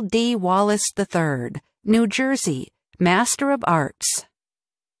 Arnold D. Wallace III, New Jersey, Master of Arts.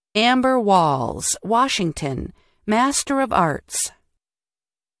 Amber Walls, Washington, Master of Arts.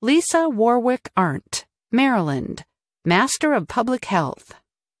 Lisa Warwick Arndt, Maryland, Master of Public Health.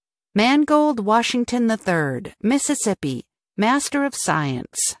 Mangold Washington III, Mississippi, Master of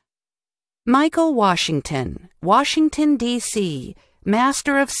Science. Michael Washington, Washington, D.C.,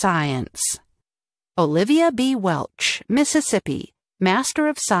 Master of Science. Olivia B. Welch, Mississippi, Master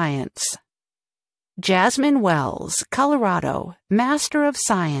of Science. Jasmine Wells, Colorado, Master of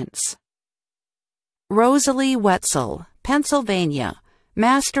Science. Rosalie Wetzel, Pennsylvania,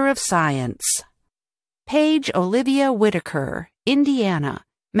 Master of Science. Paige Olivia Whitaker, Indiana,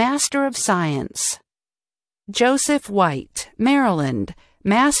 Master of Science. Joseph White, Maryland,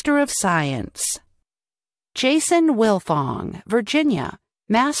 Master of Science. Jason Wilfong, Virginia,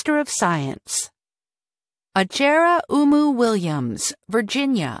 Master of Science. Ajera Umu Williams,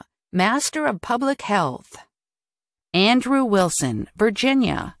 Virginia, Master of Public Health. Andrew Wilson,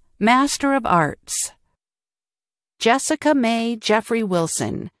 Virginia, Master of Arts. Jessica May Jeffrey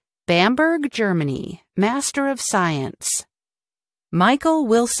Wilson, Bamberg, Germany, Master of Science. Michael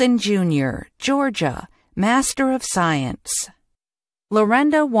Wilson, Jr., Georgia, Master of Science.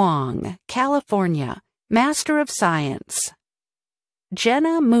 Lorenda Wong, California, Master of Science.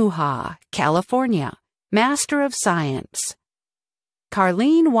 Jenna Muha, California, Master of Science.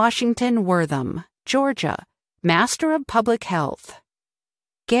 Carlene Washington Wortham, Georgia, Master of Public Health.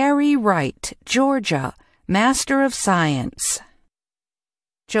 Gary Wright, Georgia, Master of Science.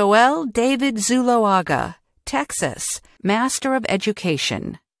 Joel David Zuloaga, Texas, Master of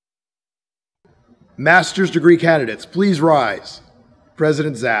Education. Master's degree candidates, please rise.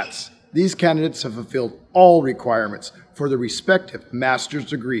 President Zatz, these candidates have fulfilled all requirements for their respective master's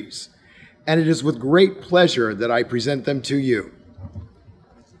degrees, and it is with great pleasure that I present them to you.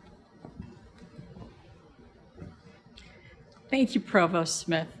 Thank you, Provost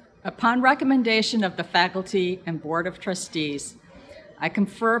Smith. Upon recommendation of the faculty and Board of Trustees, I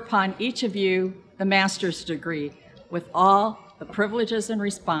confer upon each of you the master's degree with all the privileges and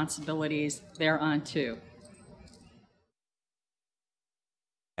responsibilities thereunto.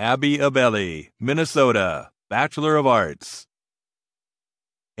 Abby Abelli, Minnesota, Bachelor of Arts.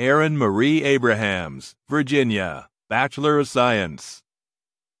 Erin Marie Abrahams, Virginia, Bachelor of Science.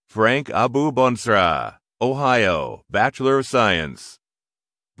 Frank Abu Bonsra, Ohio, Bachelor of Science.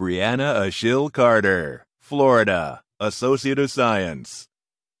 Brianna Achille Carter, Florida, Associate of Science.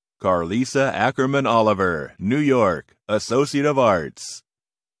 Carlisa Ackerman Oliver, New York, Associate of Arts.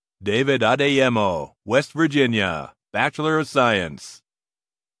 David Adeyemo, West Virginia, Bachelor of Science.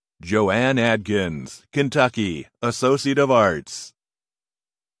 Joanne Adkins, Kentucky, Associate of Arts.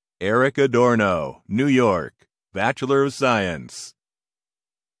 Eric Adorno, New York, Bachelor of Science.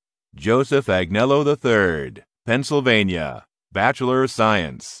 Joseph Agnello III, Pennsylvania, Bachelor of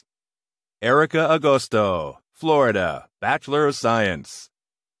Science. Erica Agosto, Florida, Bachelor of Science.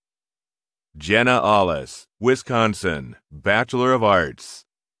 Jenna Ollis, Wisconsin, Bachelor of Arts.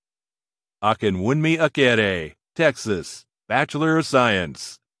 Akinwunmi Akere, Texas, Bachelor of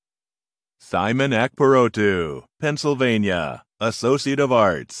Science. Simon Akporotu, Pennsylvania, Associate of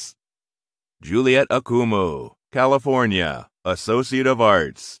Arts. Juliet Akumu, California, Associate of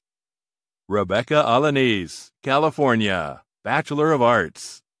Arts. Rebecca Alanis, California, Bachelor of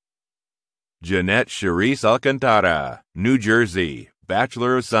Arts. Jeanette Cherise Alcantara, New Jersey,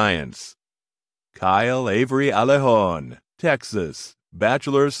 Bachelor of Science. Kyle Avery Alejon, Texas,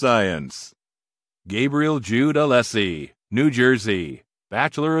 Bachelor of Science. Gabriel Jude Alessi, New Jersey,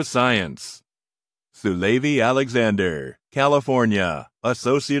 Bachelor of Science. Sulevi Alexander, California,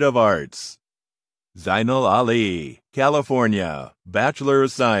 Associate of Arts. Zainal Ali, California, Bachelor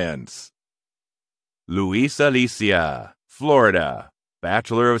of Science. Luis Alicia, Florida,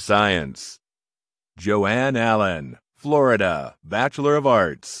 Bachelor of Science. Joanne Allen, Florida, Bachelor of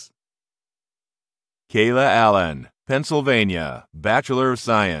Arts. Kayla Allen, Pennsylvania, Bachelor of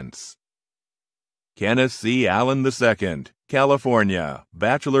Science. Kenneth C. Allen II, California,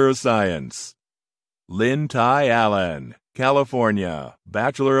 Bachelor of Science. Lynn Ty Allen, California,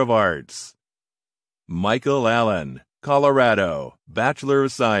 Bachelor of Arts. Michael Allen, Colorado, Bachelor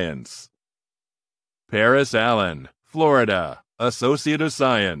of Science. Paris Allen, Florida, Associate of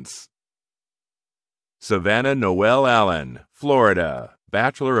Science. Savannah Noel Allen, Florida,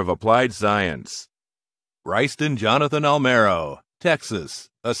 Bachelor of Applied Science. Ryston Jonathan Almero, Texas,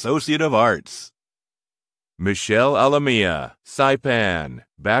 Associate of Arts. Michelle Alamia, Saipan,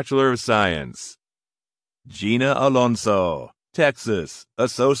 Bachelor of Science. Gina Alonso, Texas,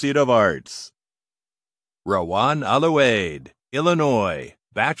 Associate of Arts. Rawan Alouaid, Illinois,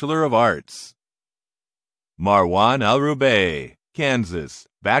 Bachelor of Arts. Marwan Al-Rubay, Kansas,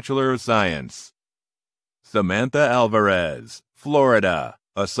 Bachelor of Science. Samantha Alvarez, Florida,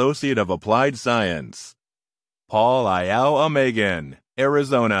 Associate of Applied Science. Paul Ayao Amegan,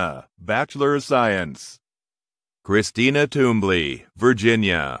 Arizona, Bachelor of Science. Christina Toombley,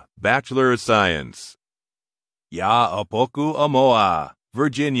 Virginia, Bachelor of Science. Ya Apoku Amoa,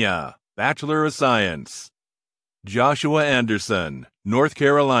 Virginia, Bachelor of Science. Joshua Anderson, North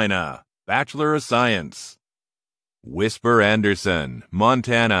Carolina, Bachelor of Science. Whisper Anderson,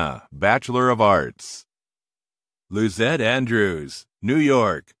 Montana, Bachelor of Arts. Luzette Andrews, New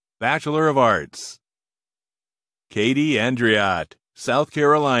York, Bachelor of Arts. Katie Andriot, South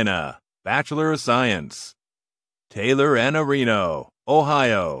Carolina, Bachelor of Science. Taylor Anna Reno,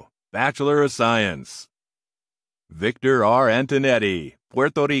 Ohio, Bachelor of Science. Victor R. Antonetti,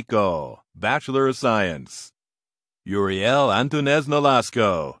 Puerto Rico, Bachelor of Science. Uriel Antunez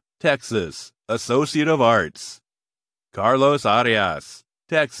Nolasco, Texas, Associate of Arts. Carlos Arias,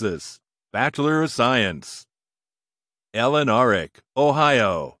 Texas, Bachelor of Science. Ellen Arick,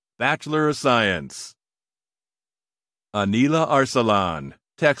 Ohio, Bachelor of Science. Anila Arsalan,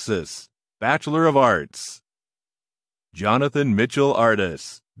 Texas, Bachelor of Arts. Jonathan Mitchell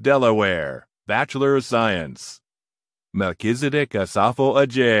Artis, Delaware, Bachelor of Science. Melchizedek Asafo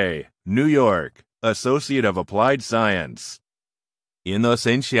Ajay, New York, Associate of Applied Science.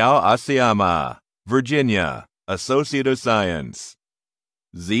 Inocenciao Asiama, Virginia, Associate of Science.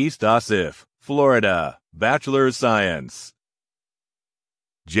 Z. Stasif, Florida, Bachelor of Science.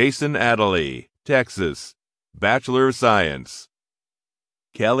 Jason Adderley, Texas, Bachelor of Science.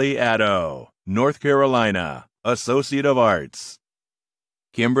 Kelly Addo, North Carolina, Associate of Arts.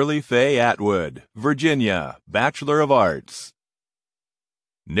 Kimberly Faye Atwood, Virginia, Bachelor of Arts.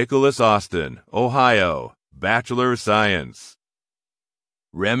 Nicholas Austin, Ohio, Bachelor of Science.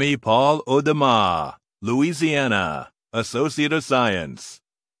 Remy Paul Odema, Louisiana, Associate of Science.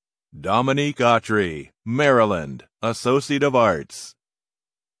 Dominique Autry, Maryland, Associate of Arts.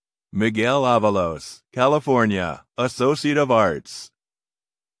 Miguel Avalos, California, Associate of Arts.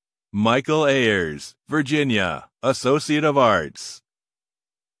 Michael Ayers, Virginia, Associate of Arts.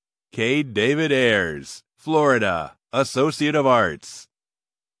 Cade David Ayers, Florida, Associate of Arts.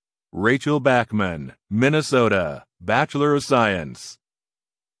 Rachel Backman, Minnesota, Bachelor of Science.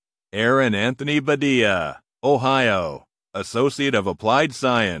 Aaron Anthony Badia, Ohio, Associate of Applied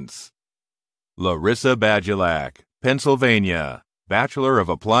Science. Larissa Badulak, Pennsylvania, Bachelor of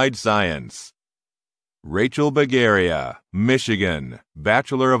Applied Science. Rachel Bagaria, Michigan,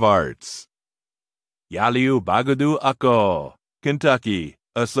 Bachelor of Arts. Yaliu Bagadu Ako, Kentucky,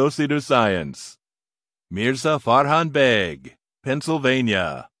 Associate of Science. Mirza Farhan Beg,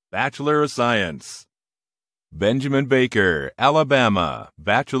 Pennsylvania, Bachelor of Science. Benjamin Baker, Alabama,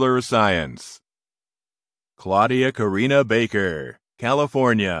 Bachelor of Science. Claudia Karina Baker,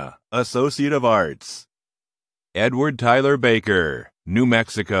 California, Associate of Arts. Edward Tyler Baker, New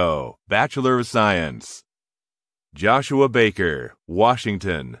Mexico, Bachelor of Science. Joshua Baker,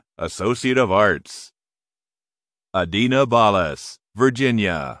 Washington, Associate of Arts. Adina Ballas,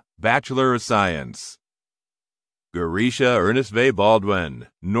 Virginia, Bachelor of Science. Garisha Ernest V. Baldwin,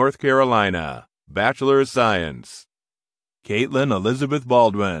 North Carolina, Bachelor of Science. Caitlin Elizabeth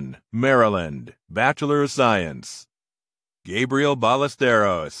Baldwin, Maryland, Bachelor of Science. Gabriel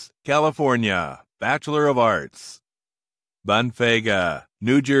Ballesteros, California, Bachelor of Arts. Banfega,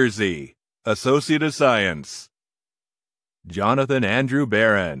 New Jersey, Associate of Science. Jonathan Andrew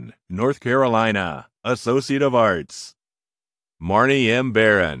Barron, North Carolina, Associate of Arts. Marnie M.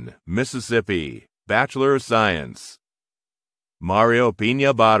 Barron, Mississippi, Bachelor of Science. Mario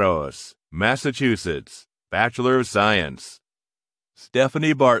Pina Barros, Massachusetts, Bachelor of Science.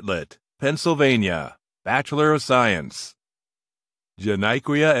 Stephanie Bartlett, Pennsylvania, Bachelor of Science.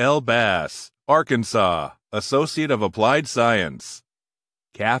 Janiquia L. Bass, Arkansas, Associate of Applied Science.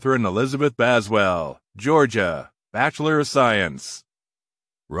 Catherine Elizabeth Baswell, Georgia, Bachelor of Science.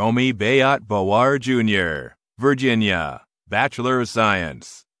 Romy Bayat Bawar Jr., Virginia, Bachelor of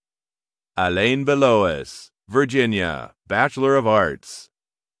Science. Alain Belois, Virginia, Bachelor of Arts.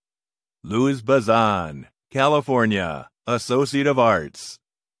 Luz Bazan, California, Associate of Arts.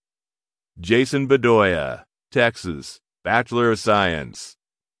 Jason Bedoya, Texas, Bachelor of Science.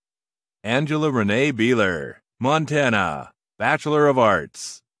 Angela Renee Beeler, Montana, Bachelor of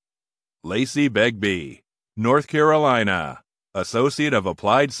Arts. Lacey Begbie, North Carolina, Associate of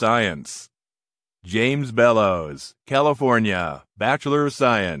Applied Science. James Bellows, California, Bachelor of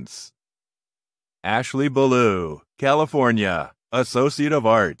Science. Ashley Ballou, California, Associate of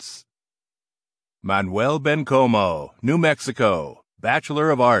Arts. Manuel Bencomo, New Mexico, Bachelor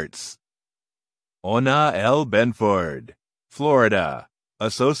of Arts. Ona L. Benford, Florida,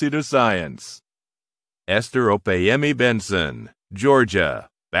 Associate of Science. Esther Opeyemi Benson, Georgia,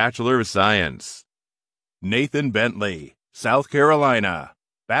 Bachelor of Science. Nathan Bentley, South Carolina,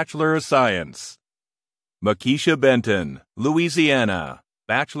 Bachelor of Science. Makisha Benton, Louisiana,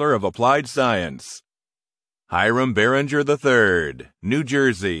 Bachelor of Applied Science. Hiram Behringer III, New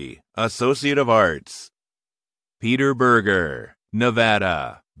Jersey, Associate of Arts. Peter Berger,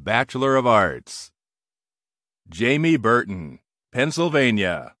 Nevada, Bachelor of Arts. Jamie Burton,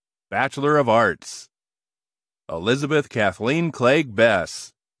 Pennsylvania, Bachelor of Arts. Elizabeth Kathleen Clegg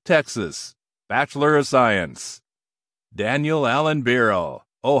Bess, Texas, Bachelor of Science. Daniel Allen Birrell,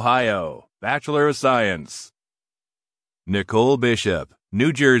 Ohio, Bachelor of Science. Nicole Bishop,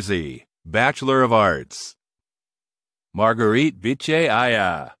 New Jersey, Bachelor of Arts. Marguerite Biche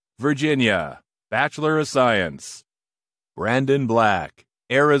Aya, Virginia, Bachelor of Science. Brandon Black,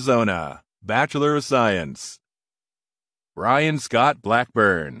 Arizona, Bachelor of Science. Brian Scott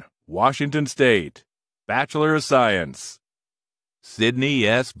Blackburn, Washington State, Bachelor of Science. Sydney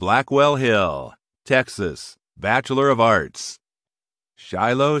S. Blackwell Hill, Texas, Bachelor of Arts.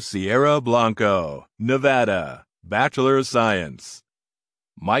 Shiloh Sierra Blanco, Nevada, Bachelor of Science.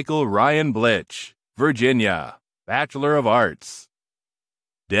 Michael Ryan Blitch, Virginia, Bachelor of Arts.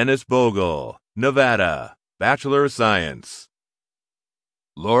 Dennis Bogle, Nevada, Bachelor of Science.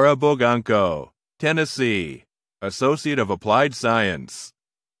 Laura Boganco, Tennessee, Associate of Applied Science.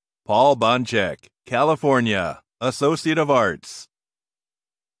 Paul Bonchek, California, Associate of Arts.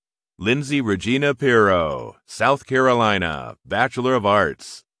 Lindsay Regina Pirro, South Carolina, Bachelor of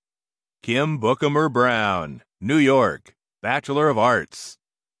Arts. Kim Bookamer Brown, New York, Bachelor of Arts.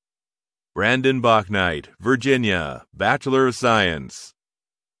 Brandon Bachnight, Virginia, Bachelor of Science.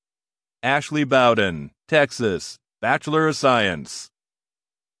 Ashley Bowden, Texas, Bachelor of Science.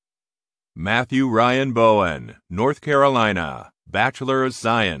 Matthew Ryan Bowen, North Carolina, Bachelor of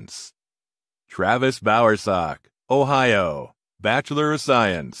Science. Travis Bowersock, Ohio, Bachelor of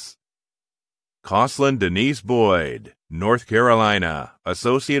Science. Coslin Denise Boyd, North Carolina,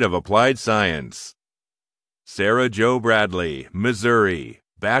 Associate of Applied Science. Sarah Jo Bradley, Missouri,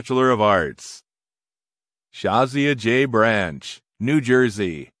 Bachelor of Arts. Shazia J. Branch, New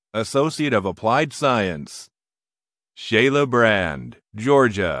Jersey, Associate of Applied Science. Shayla Brand,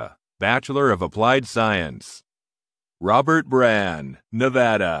 Georgia, Bachelor of Applied Science. Robert Brand,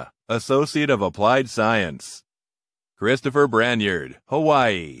 Nevada, Associate of Applied Science. Christopher Branyard,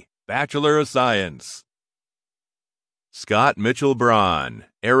 Hawaii, Bachelor of Science. Scott Mitchell Braun,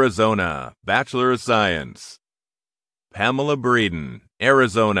 Arizona, Bachelor of Science. Pamela Breeden,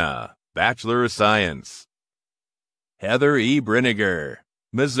 Arizona, Bachelor of Science. Heather E. Briniger,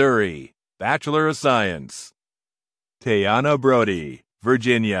 Missouri, Bachelor of Science. Tayana Brody,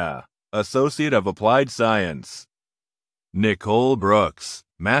 Virginia, Associate of Applied Science. Nicole Brooks,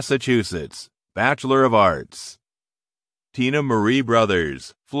 Massachusetts, Bachelor of Arts. Tina Marie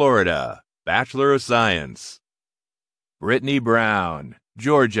Brothers, Florida, Bachelor of Science. Brittany Brown,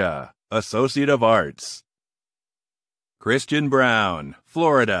 Georgia, Associate of Arts. Christian Brown,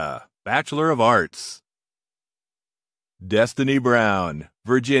 Florida, Bachelor of Arts. Destiny Brown,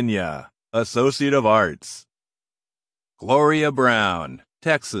 Virginia, Associate of Arts. Gloria Brown,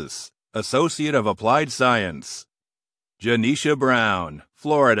 Texas, Associate of Applied Science. Janisha Brown,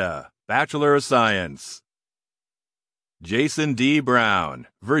 Florida, Bachelor of Science. Jason D. Brown,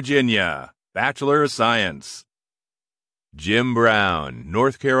 Virginia, Bachelor of Science. Jim Brown,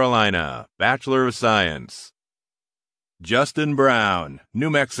 North Carolina, Bachelor of Science. Justin Brown,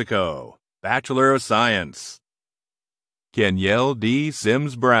 New Mexico, Bachelor of Science. Kenyel D.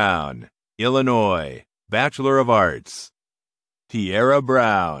 Sims Brown, Illinois, Bachelor of Arts. Tierra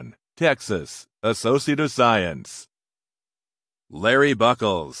Brown, Texas, Associate of Science. Larry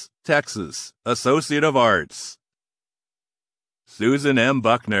Buckles, Texas, Associate of Arts. Susan M.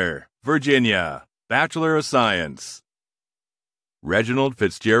 Buckner, Virginia, Bachelor of Science. Reginald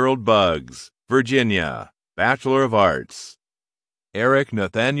Fitzgerald Buggs, Virginia, Bachelor of Arts. Eric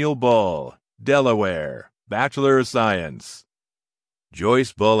Nathaniel Bull, Delaware, Bachelor of Science.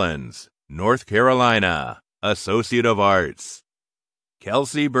 Joyce Bullens, North Carolina, Associate of Arts.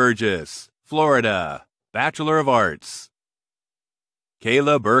 Kelsey Burgess, Florida, Bachelor of Arts.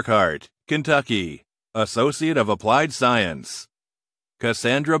 Kayla Burkhart, Kentucky, Associate of Applied Science.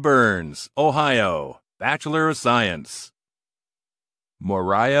 Cassandra Burns, Ohio, Bachelor of Science.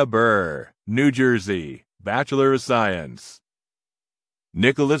 Moriah Burr, New Jersey, Bachelor of Science.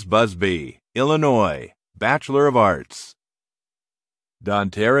 Nicholas Busby, Illinois, Bachelor of Arts.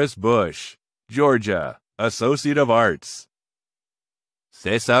 Donteris Bush, Georgia, Associate of Arts.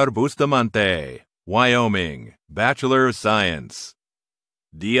 Cesar Bustamante, Wyoming, Bachelor of Science.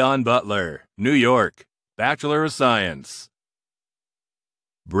 Dion Butler, New York, Bachelor of Science.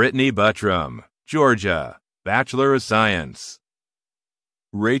 Brittany Buttram, Georgia, Bachelor of Science.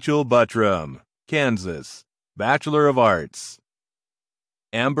 Rachel Buttram, Kansas, Bachelor of Arts.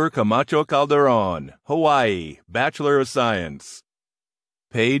 Amber Camacho Calderon, Hawaii, Bachelor of Science.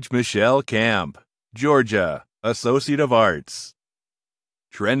 Paige Michelle Camp, Georgia, Associate of Arts.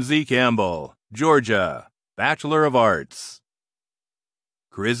 Trenzy Campbell, Georgia, Bachelor of Arts.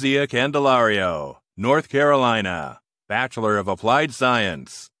 Chrysia Candelario, North Carolina, Bachelor of Applied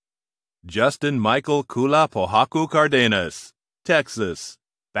Science. Justin Michael Kula Pohaku Cardenas, Texas,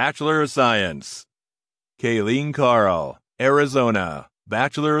 Bachelor of Science. Kayleen Carl, Arizona,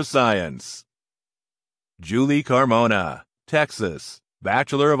 Bachelor of Science. Julie Carmona, Texas,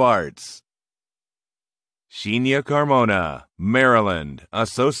 Bachelor of Arts. Shinya Carmona, Maryland,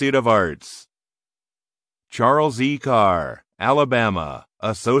 Associate of Arts. Charles E. Carr, Alabama,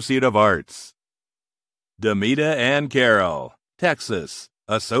 Associate of Arts. Demita Ann Carroll, Texas,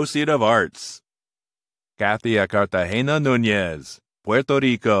 Associate of Arts. Kathia Cartagena Nunez, Puerto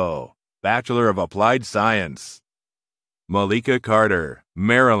Rico, Bachelor of Applied Science. Malika Carter,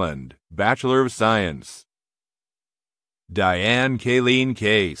 Maryland, Bachelor of Science. Diane Kayleen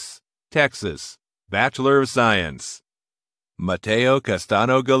Case, Texas, Bachelor of Science. Mateo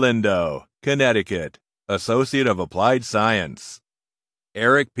Castano Galindo, Connecticut, Associate of Applied Science.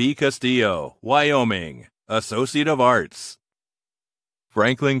 Eric P. Castillo, Wyoming, Associate of Arts.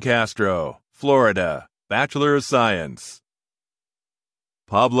 Franklin Castro, Florida, Bachelor of Science.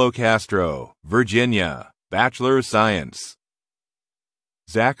 Pablo Castro, Virginia, Bachelor of Science.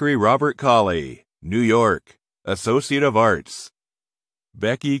 Zachary Robert Colley, New York, Associate of Arts.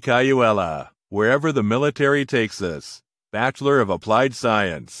 Becky Cayuela, Wherever the Military Takes Us, Bachelor of Applied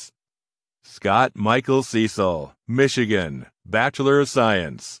Science. Scott Michael Cecil, Michigan, Bachelor of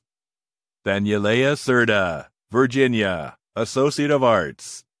Science. Danielea Serda, Virginia, Associate of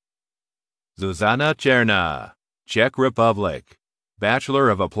Arts. Zuzana Cherna, Czech Republic, Bachelor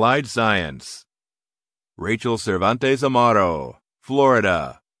of Applied Science. Rachel Cervantes Amaro,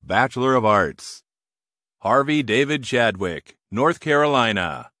 Florida, Bachelor of Arts. Harvey David Chadwick, North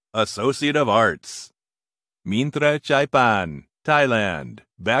Carolina, Associate of Arts. Mintra Chaipan, Thailand,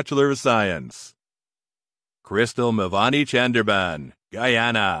 Bachelor of Science. Crystal Mavani Chanderban,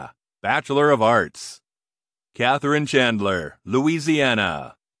 Guyana, Bachelor of Arts. Catherine Chandler,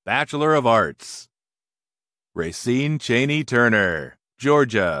 Louisiana, Bachelor of Arts. Racine Cheney Turner,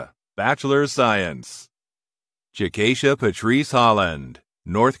 Georgia, Bachelor of Science. Chikesha Patrice Holland,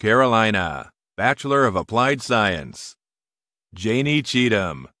 North Carolina, Bachelor of Applied Science. Janie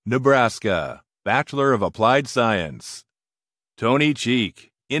Cheatham, Nebraska, Bachelor of Applied Science. Tony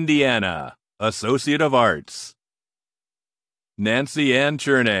Cheek, Indiana, Associate of Arts. Nancy Ann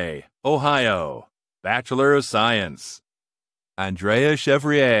Cherney, Ohio, Bachelor of Science. Andrea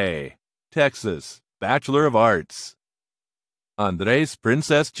Chevrier, Texas, Bachelor of Arts. Andres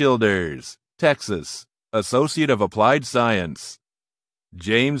Princess Childers, Texas, Associate of Applied Science.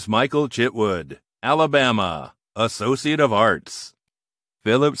 James Michael Chitwood, Alabama, Associate of Arts.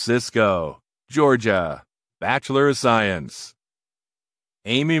 Philip Cisco, Georgia, Bachelor of Science.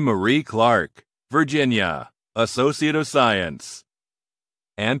 Amy Marie Clark, Virginia, Associate of Science.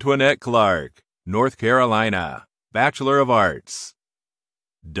 Antoinette Clark, North Carolina, Bachelor of Arts.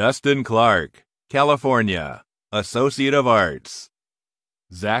 Dustin Clark, California, Associate of Arts.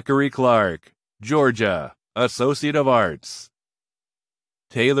 Zachary Clark, Georgia, Associate of Arts.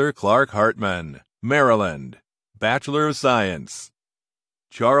 Taylor Clark Hartman, Maryland, Bachelor of Science.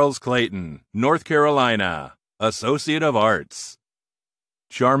 Charles Clayton, North Carolina, Associate of Arts.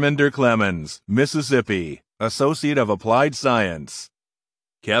 Charmander Clemens, Mississippi, Associate of Applied Science.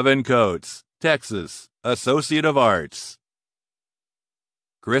 Kevin Coates, Texas, Associate of Arts.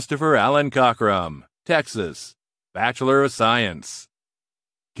 Christopher Allen Cockrum, Texas, Bachelor of Science.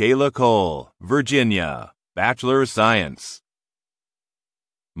 Kayla Cole, Virginia, Bachelor of Science.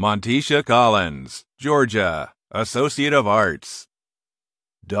 Montisha Collins, Georgia, Associate of Arts.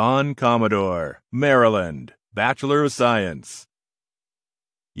 Dawn Commodore, Maryland, Bachelor of Science.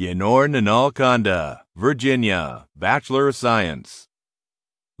 Yenor Nanal Kanda, Virginia, Bachelor of Science.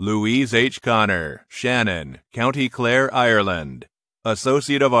 Louise H. Connor, Shannon, County Clare, Ireland,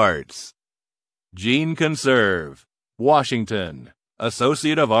 Associate of Arts. Jean Conserve, Washington,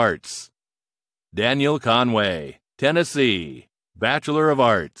 Associate of Arts. Daniel Conway, Tennessee, Bachelor of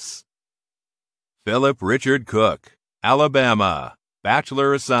Arts. Philip Richard Cook, Alabama,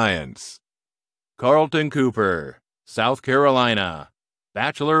 Bachelor of Science. Carlton Cooper, South Carolina,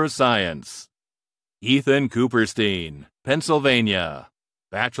 Bachelor of Science. Ethan Cooperstein, Pennsylvania,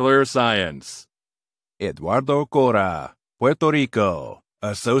 Bachelor of Science. Eduardo Cora, Puerto Rico,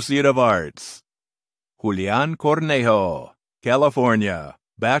 Associate of Arts. Julian Cornejo, California,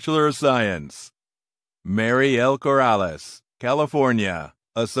 Bachelor of Science. Mary L. Corrales, California,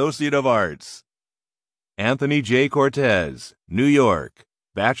 Associate of Arts. Anthony J. Cortez, New York,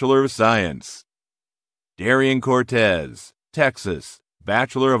 Bachelor of Science. Darian Cortez, Texas,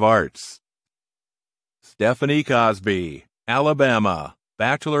 Bachelor of Arts. Stephanie Cosby, Alabama,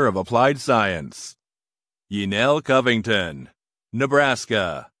 Bachelor of Applied Science. Yinel Covington,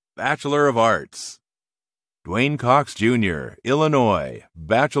 Nebraska, Bachelor of Arts. Dwayne Cox Jr., Illinois,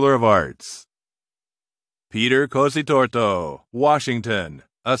 Bachelor of Arts. Peter Cositorto, Washington,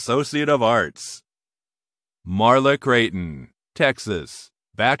 Associate of Arts. Marla Creighton, Texas,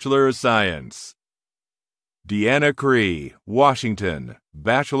 Bachelor of Science. Deanna Cree, Washington,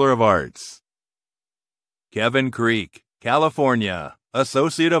 Bachelor of Arts. Kevin Creek, California,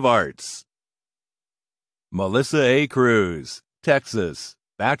 Associate of Arts. Melissa A. Cruz, Texas,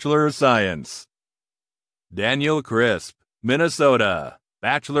 Bachelor of Science. Daniel Crisp, Minnesota,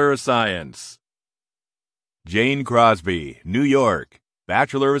 Bachelor of Science. Jane Crosby, New York,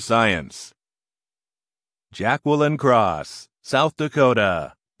 Bachelor of Science. Jacqueline Cross, South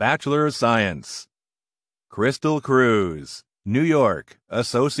Dakota, Bachelor of Science. Crystal Cruz, New York,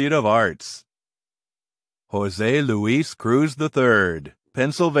 Associate of Arts. Jose Luis Cruz III,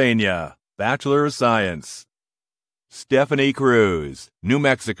 Pennsylvania, Bachelor of Science. Stephanie Cruz, New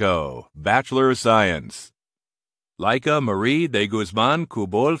Mexico, Bachelor of Science. Laika Marie de Guzman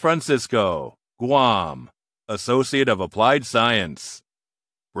Cubol Francisco, Guam, Associate of Applied Science.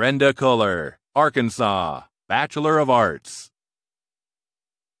 Brenda Culler, Arkansas, Bachelor of Arts.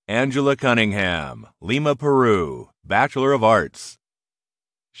 Angela Cunningham, Lima, Peru, Bachelor of Arts.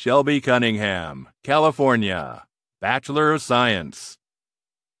 Shelby Cunningham, California, Bachelor of Science.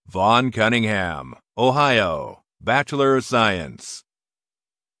 Vaughn Cunningham, Ohio, Bachelor of Science.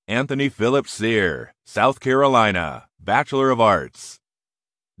 Anthony Philip Sear, South Carolina, Bachelor of Arts.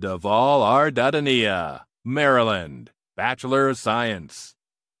 Deval R. Dadania, Maryland, Bachelor of Science.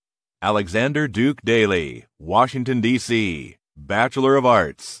 Alexander Duke Daly, Washington, D.C., Bachelor of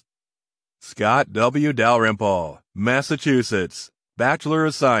Arts. Scott W. Dalrymple, Massachusetts, Bachelor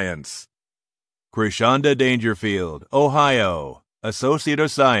of Science. Krishanda Dangerfield, Ohio, Associate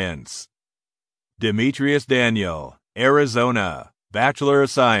of Science. Demetrius Daniel, Arizona, Bachelor of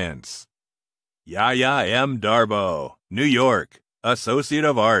Science. Yaya M. Darbo, New York, Associate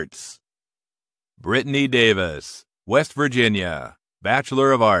of Arts. Brittany Davis, West Virginia,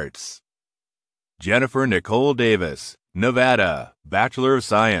 Bachelor of Arts. Jennifer Nicole Davis, Nevada, Bachelor of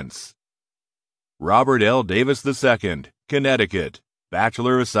Science. Robert L. Davis II, Connecticut,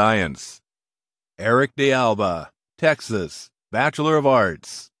 Bachelor of Science. Eric De Alba, Texas, Bachelor of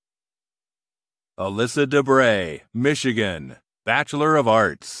Arts. Alyssa DeBray, Michigan, Bachelor of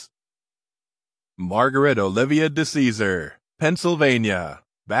Arts. Margaret Olivia DeCesar, Pennsylvania,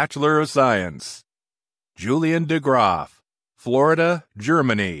 Bachelor of Science. Julian DeGroff, Florida,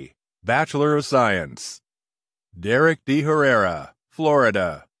 Germany, Bachelor of Science. Derek D. Herrera,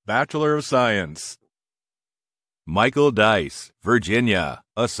 Florida, Bachelor of Science. Michael Dice, Virginia,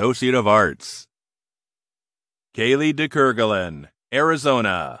 Associate of Arts. Kaylee DeKergelen,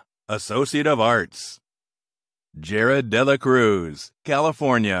 Arizona, Associate of Arts. Jared De La Cruz,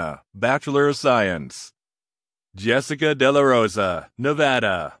 California, Bachelor of Science. Jessica De La Rosa,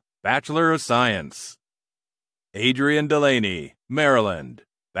 Nevada, Bachelor of Science. Adrian Delaney, Maryland,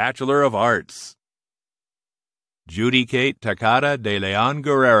 Bachelor of Arts. Judy Kate Takada de Leon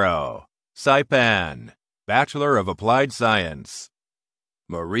Guerrero, Saipan, Bachelor of Applied Science.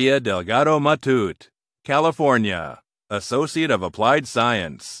 Maria Delgado Matute, California, Associate of Applied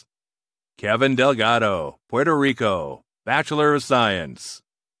Science. Kevin Delgado, Puerto Rico, Bachelor of Science.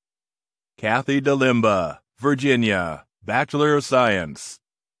 Kathy DeLimba, Virginia, Bachelor of Science.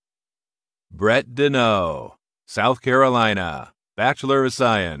 Brett Deneau, South Carolina, Bachelor of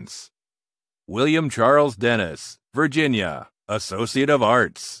Science. William Charles Dennis, Virginia, Associate of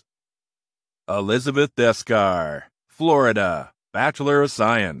Arts. Elizabeth Descar, Florida, Bachelor of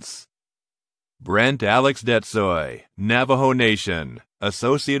Science. Brent Alex Detsoy, Navajo Nation,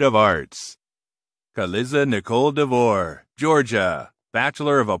 Associate of Arts. Kaliza Nicole DeVore, Georgia,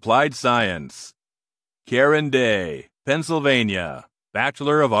 Bachelor of Applied Science. Karen Day, Pennsylvania,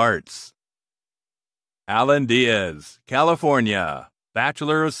 Bachelor of Arts. Alan Diaz, California,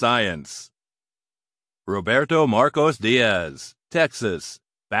 Bachelor of Science. Roberto Marcos Diaz, Texas,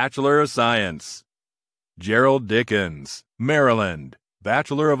 Bachelor of Science. Gerald Dickens, Maryland,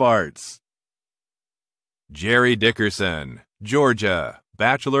 Bachelor of Arts. Jerry Dickerson, Georgia,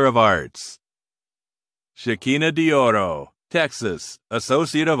 Bachelor of Arts. Shakina Dioro, Texas,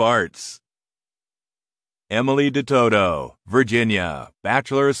 Associate of Arts. Emily DeToto, Virginia,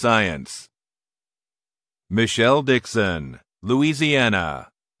 Bachelor of Science. Michelle Dixon, Louisiana,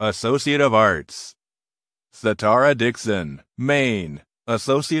 Associate of Arts. Satara Dixon, Maine,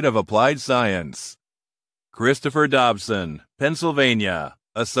 Associate of Applied Science. Christopher Dobson, Pennsylvania,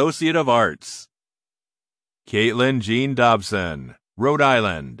 Associate of Arts. Caitlin Jean Dobson, Rhode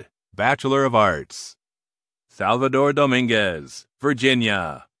Island, Bachelor of Arts. Salvador Dominguez,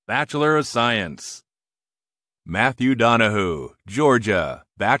 Virginia, Bachelor of Science. Matthew Donahue, Georgia,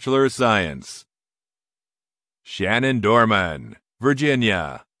 Bachelor of Science. Shannon Dorman,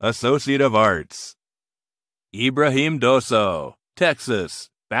 Virginia, Associate of Arts. Ibrahim Doso, Texas,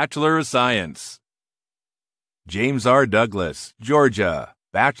 Bachelor of Science. James R. Douglas, Georgia,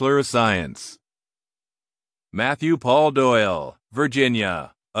 Bachelor of Science. Matthew Paul Doyle,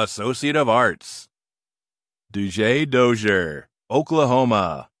 Virginia, Associate of Arts. Dujay Dozier,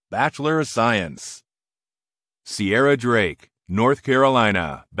 Oklahoma, Bachelor of Science. Sierra Drake, North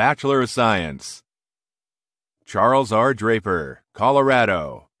Carolina, Bachelor of Science. Charles R. Draper,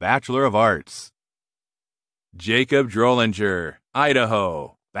 Colorado, Bachelor of Arts. Jacob Drollinger,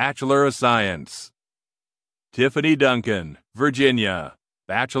 Idaho, Bachelor of Science. Tiffany Duncan, Virginia,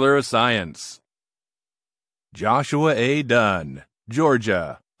 Bachelor of Science. Joshua A. Dunn,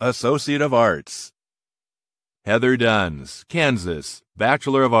 Georgia, Associate of Arts. Heather Duns, Kansas,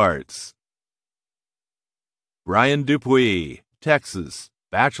 Bachelor of Arts. Brian Dupuis, Texas,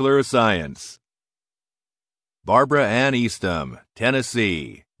 Bachelor of Science. Barbara Ann Eastham,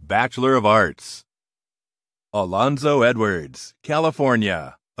 Tennessee, Bachelor of Arts. Alonzo Edwards,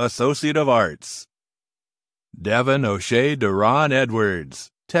 California, Associate of Arts. Devin O'Shea Duran Edwards,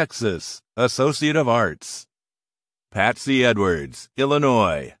 Texas, Associate of Arts. Patsy Edwards,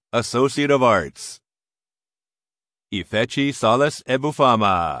 Illinois, Associate of Arts. Ifechi Salas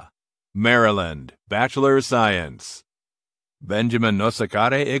Ebufama, Maryland, Bachelor of Science. Benjamin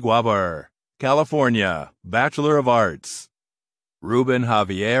Nosakare Iguabar, California, Bachelor of Arts. Ruben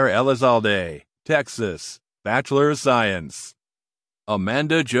Javier Elizalde, Texas, Bachelor of Science.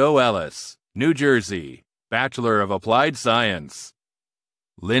 Amanda Jo Ellis, New Jersey, Bachelor of Applied Science.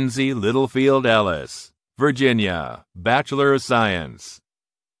 Lindsay Littlefield Ellis, Virginia, Bachelor of Science.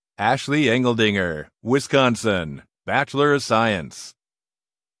 Ashley Engeldinger, Wisconsin, Bachelor of Science.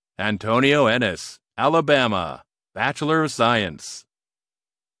 Antonio Ennis, Alabama, Bachelor of Science.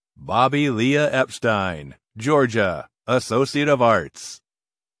 Bobby Leah Epstein, Georgia, Associate of Arts.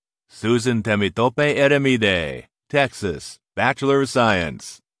 Susan Temitope Eremide, Texas, Bachelor of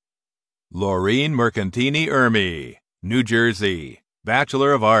Science. Laureen Mercantini Ermi, New Jersey,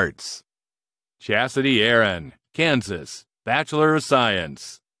 Bachelor of Arts. Chastity Aaron, Kansas, Bachelor of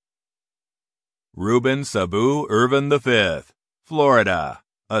Science. Ruben Sabu Irvin V, Florida,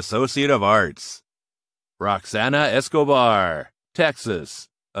 Associate of Arts. Roxana Escobar, Texas,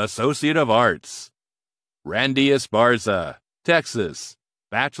 Associate of Arts. Randy Esparza, Texas,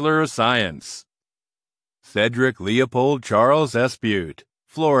 Bachelor of Science. Cedric Leopold Charles Espute,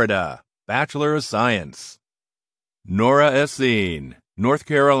 Florida, Bachelor of Science. Nora Essene, North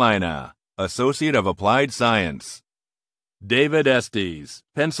Carolina, Associate of Applied Science. David Estes,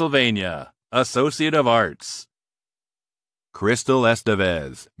 Pennsylvania, Associate of Arts. Crystal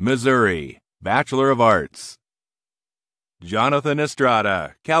Estevez, Missouri, Bachelor of Arts. Jonathan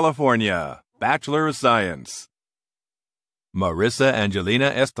Estrada, California, Bachelor of Science. Marissa Angelina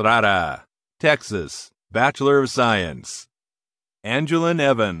Estrada, Texas, Bachelor of Science. Angelin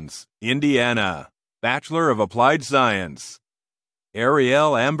Evans, Indiana, Bachelor of Applied Science.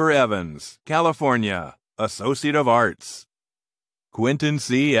 Ariel Amber Evans, California, Associate of Arts. Quentin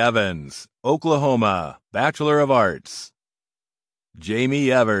C. Evans, Oklahoma, Bachelor of Arts.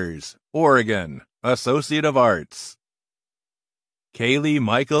 Jamie Evers, Oregon, Associate of Arts. Kaylee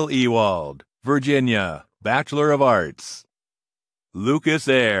Michael Ewald, Virginia, Bachelor of Arts. Lucas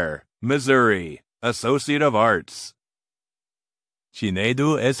Eyre, Missouri, Associate of Arts.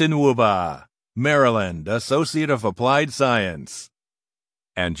 Chinedu Esenwuba, Maryland, Associate of Applied Science.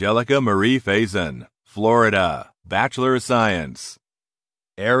 Angelica Marie Faison, Florida, Bachelor of Science.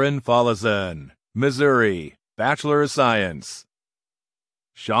 Aaron Follison, Missouri, Bachelor of Science.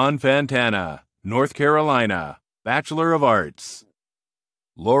 Sean Fantana, North Carolina, Bachelor of Arts.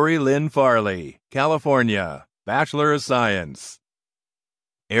 Lori Lynn Farley, California, Bachelor of Science.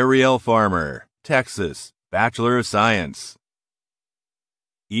 Ariel Farmer, Texas, Bachelor of Science.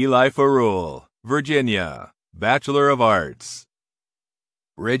 Eli Farul, Virginia, Bachelor of Arts.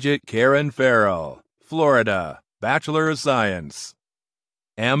 Bridget Karen Farrell, Florida, Bachelor of Science.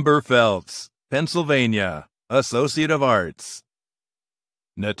 Amber Feltz, Pennsylvania, Associate of Arts.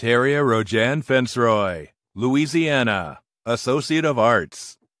 Nataria Rojan Fensroy, Louisiana, Associate of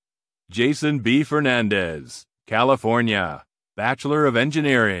Arts. Jason B. Fernandez, California, Bachelor of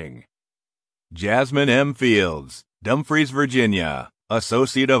Engineering. Jasmine M. Fields, Dumfries, Virginia,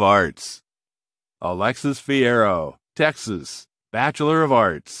 Associate of Arts. Alexis Fierro, Texas, Bachelor of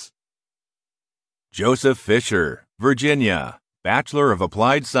Arts. Joseph Fisher, Virginia, Bachelor of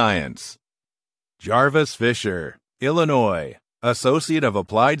Applied Science. Jarvis Fisher, Illinois, Associate of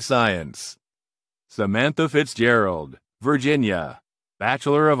Applied Science. Samantha Fitzgerald, Virginia,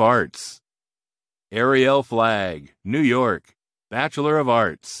 Bachelor of Arts. Ariel Flagg, New York, Bachelor of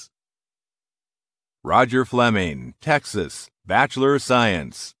Arts. Roger Fleming, Texas, Bachelor of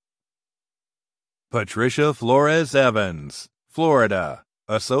Science. Patricia Flores Evans, Florida,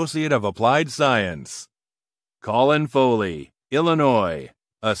 Associate of Applied Science. Colin Foley, Illinois,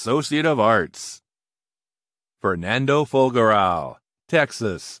 Associate of Arts. Fernando Folgarao,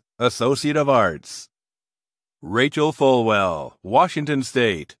 Texas, Associate of Arts. Rachel Folwell, Washington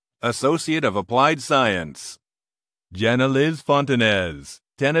State, Associate of Applied Science. Jenna Liz Fontanez,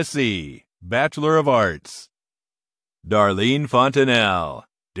 Tennessee, Bachelor of Arts. Darlene Fontanelle,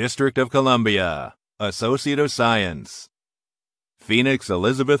 District of Columbia, Associate of Science. Phoenix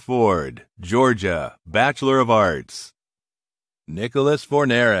Elizabeth Ford, Georgia, Bachelor of Arts. Nicholas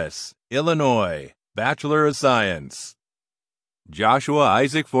Forneris, Illinois, Bachelor of Science. Joshua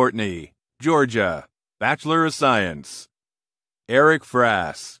Isaac Fortney, Georgia, Bachelor of Science. Eric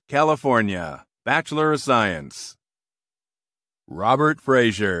Frass, California, Bachelor of Science. Robert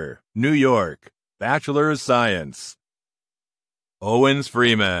Frazier, New York, Bachelor of Science. Owens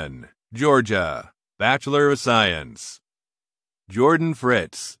Freeman, Georgia, Bachelor of Science. Jordan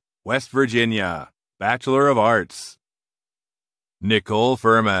Fritz, West Virginia, Bachelor of Arts. Nicole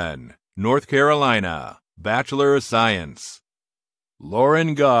Furman, North Carolina, Bachelor of Science.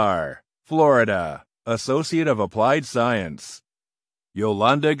 Lauren Garr, Florida, Associate of Applied Science.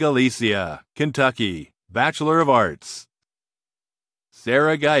 Yolanda Galicia, Kentucky, Bachelor of Arts.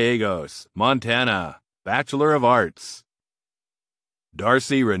 Sarah Gallegos, Montana, Bachelor of Arts.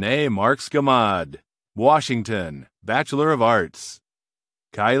 Darcy Renee Marks Gamad, Washington, Bachelor of Arts.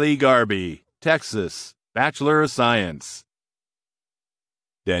 Kylie Garby, Texas, Bachelor of Science.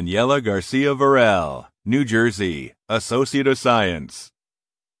 Daniela Garcia Varel, New Jersey, Associate of Science.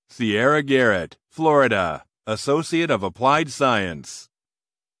 Sierra Garrett, Florida, Associate of Applied Science.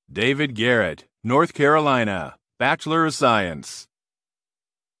 David Garrett, North Carolina, Bachelor of Science.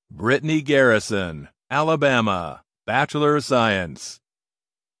 Brittany Garrison, Alabama, Bachelor of Science.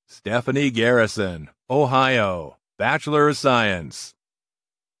 Stephanie Garrison, Ohio, Bachelor of Science.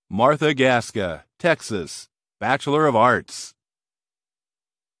 Martha Gasca, Texas, Bachelor of Arts.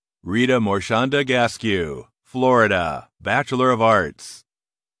 Rita Morshanda Gaskew, Florida, Bachelor of Arts.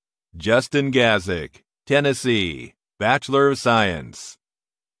 Justin Gazik, Tennessee, Bachelor of Science.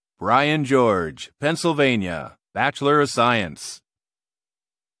 Brian George, Pennsylvania, Bachelor of Science.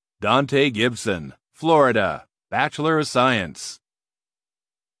 Dante Gibson, Florida, Bachelor of Science.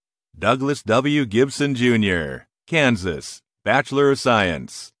 Douglas W. Gibson, Jr., Kansas, Bachelor of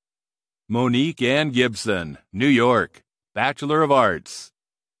Science. Monique Ann Gibson, New York, Bachelor of Arts.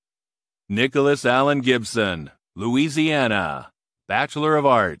 Nicholas Allen Gibson, Louisiana, Bachelor of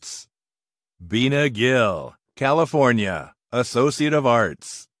Arts. Bina Gill, California, Associate of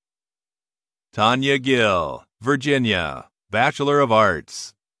Arts. Tanya Gill, Virginia, Bachelor of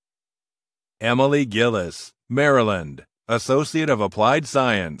Arts. Emily Gillis, Maryland, Associate of Applied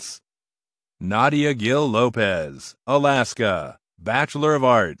Science. Nadia Gil Lopez, Alaska, Bachelor of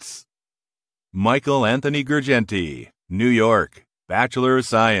Arts. Michael Anthony Gurgenti, New York, Bachelor of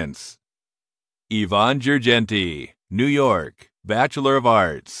Science. Yvonne Gurgenti, New York, Bachelor of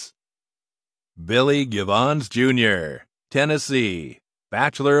Arts. Billy Givons Jr., Tennessee,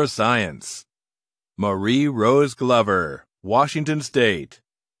 Bachelor of Science. Marie Rose Glover, Washington State,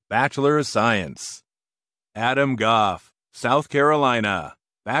 Bachelor of Science. Adam Goff, South Carolina,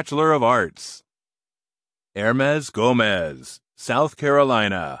 Bachelor of Arts. Hermes Gomez, South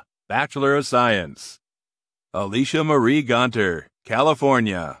Carolina, Bachelor of Science. Alicia Marie Gonter,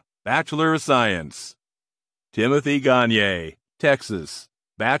 California, Bachelor of Science. Timothy Gagne, Texas,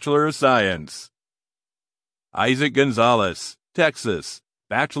 Bachelor of Science. Isaac Gonzalez, Texas,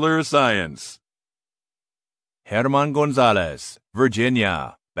 Bachelor of Science. Herman Gonzalez,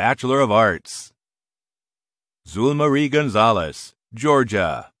 Virginia, Bachelor of Arts. Zulmarie Gonzalez,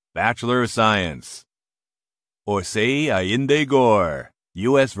 Georgia, Bachelor of Science. Osei Ayinde Gore,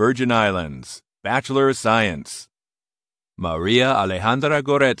 U.S. Virgin Islands, Bachelor of Science. Maria Alejandra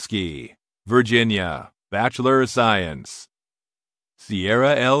Goretsky, Virginia, Bachelor of Science.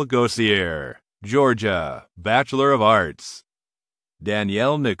 Sierra L. Gossier, Georgia, Bachelor of Arts.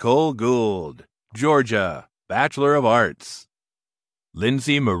 Danielle Nicole Gould, Georgia, Bachelor of Arts.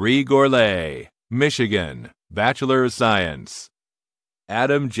 Lindsay Marie Gourlay, Michigan, Bachelor of Science.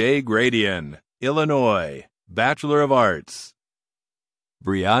 Adam J. Gradian, Illinois, Bachelor of Arts.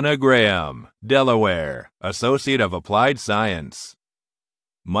 Brianna Graham, Delaware, Associate of Applied Science.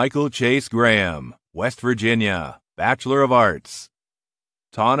 Michael Chase Graham, West Virginia, Bachelor of Arts.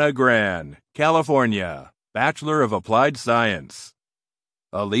 Tana Gran, California, Bachelor of Applied Science.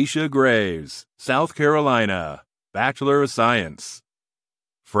 Alicia Graves, South Carolina, Bachelor of Science.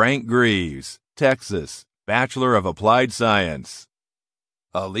 Frank Greaves, Texas, Bachelor of Applied Science.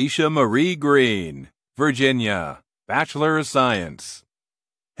 Alicia Marie Green, Virginia, Bachelor of Science.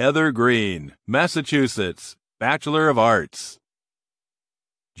 Heather Green, Massachusetts, Bachelor of Arts.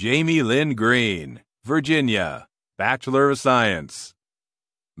 Jamie Lynn Green, Virginia, Bachelor of Science.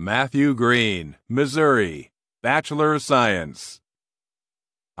 Matthew Green, Missouri, Bachelor of Science.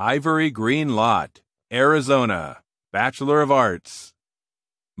 Ivory Green Lott, Arizona, Bachelor of Arts.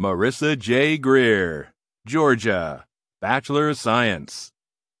 Marissa J. Greer, Georgia, Bachelor of Science.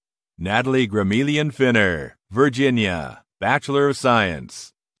 Natalie Gramelian Finner, Virginia, Bachelor of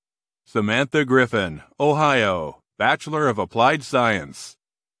Science. Samantha Griffin, Ohio, Bachelor of Applied Science.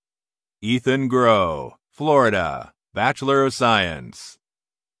 Ethan Groh, Florida, Bachelor of Science.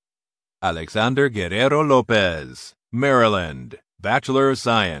 Alexander Guerrero Lopez, Maryland, Bachelor of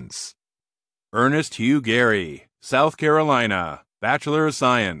Science. Ernest Hugh Gary, South Carolina, Bachelor of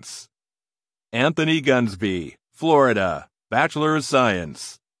Science. Anthony Gunsby, Florida, Bachelor of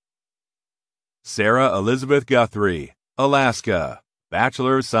Science. Sarah Elizabeth Guthrie, Alaska,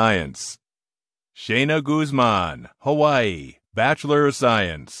 Bachelor of Science. Shayna Guzman, Hawaii, Bachelor of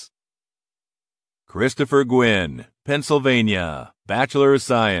Science. Christopher Gwynn, Pennsylvania, Bachelor of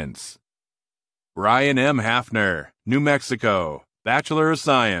Science. Ryan M. Hafner, New Mexico, Bachelor of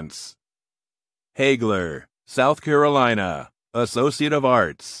Science. Hagler, South Carolina, Associate of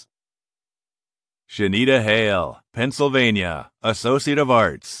Arts. Shanita Hale, Pennsylvania, Associate of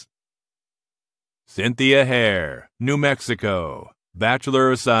Arts. Cynthia Hare, New Mexico,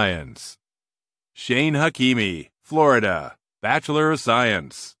 Bachelor of Science. Shane Hakimi, Florida, Bachelor of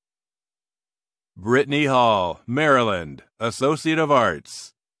Science. Brittany Hall, Maryland, Associate of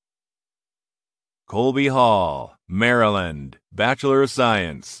Arts. Colby Hall, Maryland, Bachelor of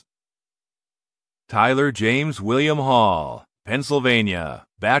Science. Tyler James William Hall, Pennsylvania,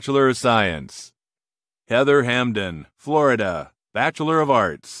 Bachelor of Science. Heather Hamden, Florida, Bachelor of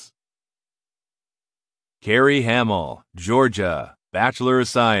Arts. Carrie Hamill, Georgia, Bachelor of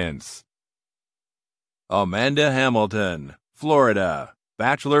Science. Amanda Hamilton, Florida,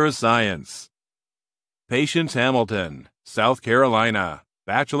 Bachelor of Science. Patience Hamilton, South Carolina,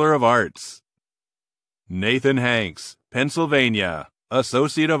 Bachelor of Arts. Nathan Hanks, Pennsylvania,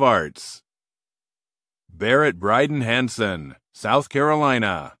 Associate of Arts. Barrett Bryden Hansen, South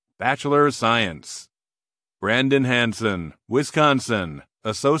Carolina, Bachelor of Science. Brandon Hansen, Wisconsin,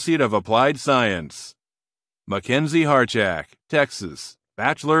 Associate of Applied Science. Mackenzie Harchak, Texas,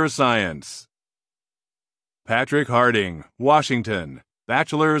 Bachelor of Science. Patrick Harding, Washington,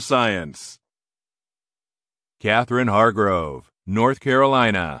 Bachelor of Science. Catherine Hargrove, North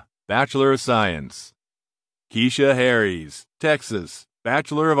Carolina, Bachelor of Science. Keisha Harries, Texas,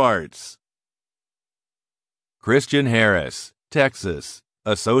 Bachelor of Arts. Christian Harris, Texas,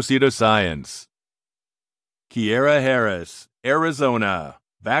 Associate of Science. Kiera Harris, Arizona,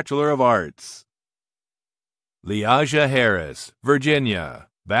 Bachelor of Arts. Leaja Harris, Virginia,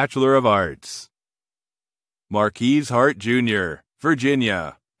 Bachelor of Arts. Marquise Hart Jr.,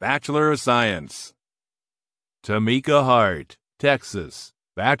 Virginia, Bachelor of Science. Tamika Hart, Texas,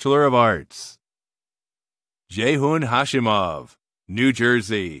 Bachelor of Arts. Jehun Hashimov, New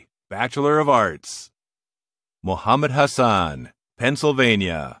Jersey, Bachelor of Arts. Mohammed Hassan,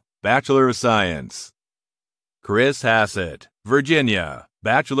 Pennsylvania, Bachelor of Science. Chris Hassett, Virginia,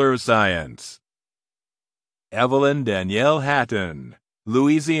 Bachelor of Science. Evelyn Danielle Hatton,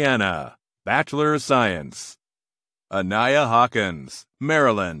 Louisiana, Bachelor of Science. Anaya Hawkins,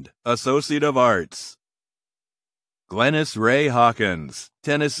 Maryland, Associate of Arts. Glennis Ray Hawkins,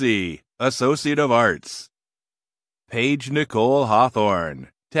 Tennessee, Associate of Arts. Paige Nicole Hawthorne,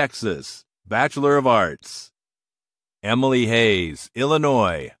 Texas, Bachelor of Arts. Emily Hayes,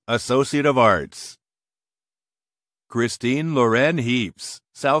 Illinois, Associate of Arts. Christine Loren Heaps,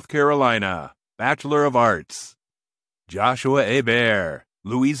 South Carolina, Bachelor of Arts. Joshua Hebert,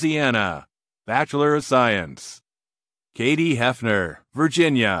 Louisiana, Bachelor of Science. Katie Hefner,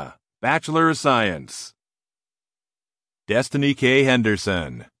 Virginia, Bachelor of Science. Destiny K.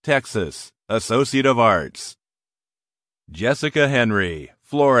 Henderson, Texas, Associate of Arts. Jessica Henry,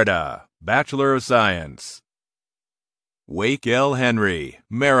 Florida, Bachelor of Science. Wake L. Henry,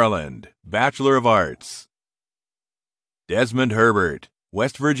 Maryland, Bachelor of Arts. Desmond Herbert,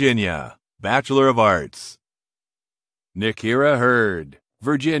 West Virginia, Bachelor of Arts. Nikira Hurd,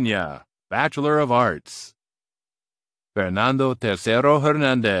 Virginia, Bachelor of Arts. Fernando Tercero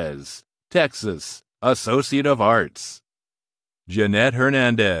Hernandez, Texas, Associate of Arts. Jeanette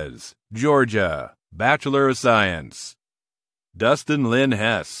Hernandez, Georgia, Bachelor of Science. Dustin Lynn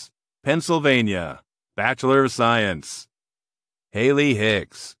Hess, Pennsylvania, Bachelor of Science. Haley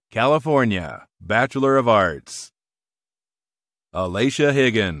Hicks, California, Bachelor of Arts. Alacia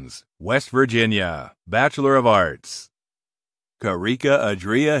Higgins, West Virginia, Bachelor of Arts. Karika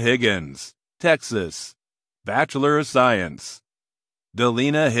Adria Higgins, Texas, Bachelor of Science.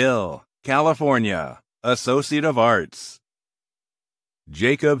 Delina Hill, California, Associate of Arts.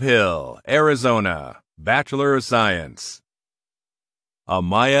 Jacob Hill, Arizona, Bachelor of Science.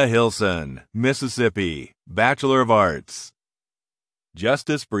 Amaya Hilson, Mississippi, Bachelor of Arts.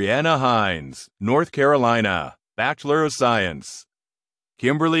 Justice Brianna Hines, North Carolina, Bachelor of Science.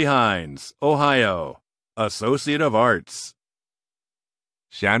 Kimberly Hines, Ohio, Associate of Arts.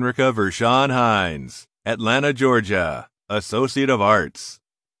 Shanrika Vershawn Hines, Atlanta, Georgia, Associate of Arts.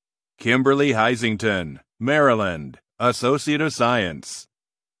 Kimberly Heisington, Maryland, Associate of Science.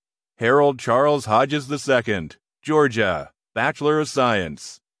 Harold Charles Hodges II, Georgia, Bachelor of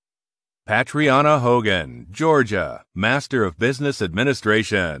Science. Patriana Hogan, Georgia, Master of Business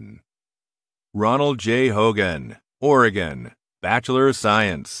Administration. Ronald J. Hogan, Oregon, Bachelor of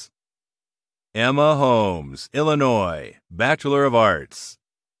Science. Emma Holmes, Illinois, Bachelor of Arts.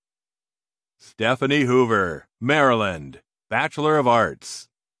 Stephanie Hoover, Maryland, Bachelor of Arts.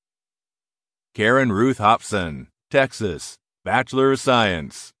 Karen Ruth Hobson, Texas, Bachelor of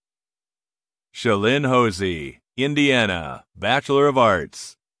Science. Shalyn Hosey, Indiana, Bachelor of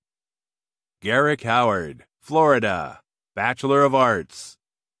Arts. Garrick Howard, Florida, Bachelor of Arts.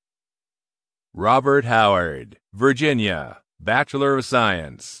 Robert Howard, Virginia, Bachelor of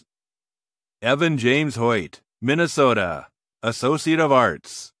Science. Evan James Hoyt, Minnesota, Associate of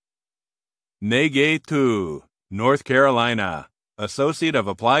Arts. Nege Tu, North Carolina, Associate of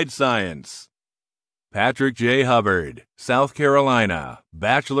Applied Science. Patrick J. Hubbard, South Carolina,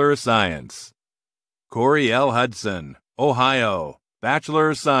 Bachelor of Science. Corey L. Hudson, Ohio,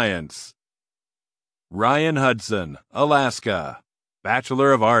 Bachelor of Science. Ryan Hudson, Alaska,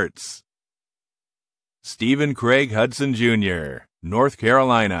 Bachelor of Arts. Stephen Craig Hudson, Jr., North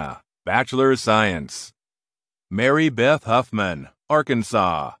Carolina, Bachelor of Science. Mary Beth Huffman,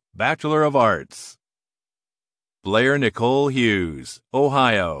 Arkansas, Bachelor of Arts. Blair Nicole Hughes,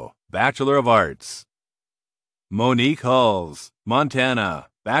 Ohio, Bachelor of Arts. Monique Hulls, Montana,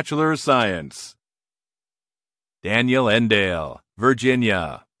 Bachelor of Science. Daniel Endale,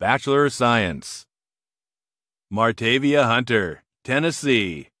 Virginia, Bachelor of Science. Martavia Hunter,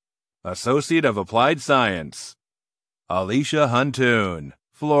 Tennessee, Associate of Applied Science. Alicia Huntoon,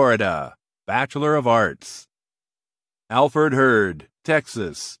 Florida, Bachelor of Arts. Alfred Hurd,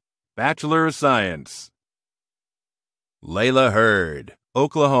 Texas, Bachelor of Science. Layla Hurd,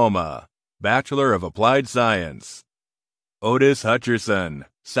 Oklahoma, Bachelor of Applied Science. Otis Hutcherson,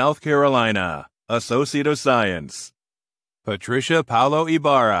 South Carolina, Associate of Science. Patricia Paulo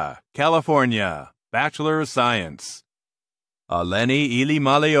Ibarra, California, Bachelor of Science. Aleni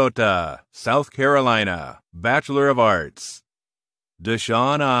Ilimaleota, South Carolina, Bachelor of Arts.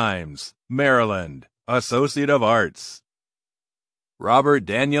 Deshaun Imes, Maryland, Associate of Arts. Robert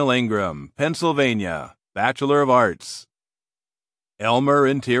Daniel Ingram, Pennsylvania, Bachelor of Arts. Elmer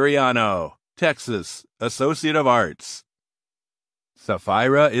Interiano, Texas, Associate of Arts.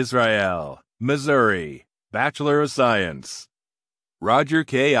 Sapphira Israel, Missouri, Bachelor of Science. Roger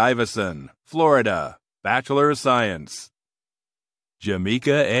K. Iveson, Florida, Bachelor of Science.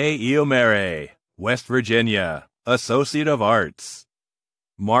 Jamaica A. Iomere, West Virginia, Associate of Arts.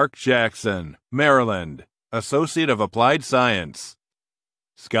 Mark Jackson, Maryland, Associate of Applied Science.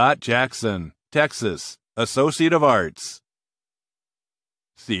 Scott Jackson, Texas, Associate of Arts.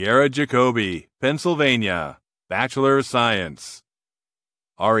 Sierra Jacoby, Pennsylvania, Bachelor of Science.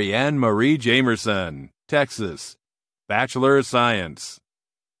 Ariane Marie Jamerson, Texas, Bachelor of Science.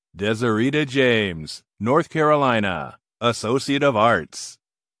 Deserita James, North Carolina, Associate of Arts.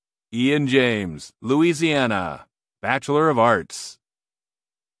 Ian James, Louisiana, Bachelor of Arts.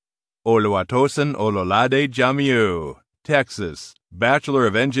 Oluwatosin Ololade Jamiu, Texas, Bachelor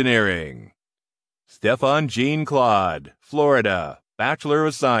of Engineering. Stefan Jean Claude, Florida, Bachelor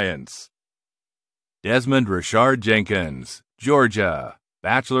of Science. Desmond Richard Jenkins, Georgia,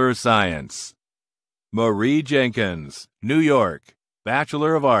 Bachelor of Science. Marie Jenkins, New York,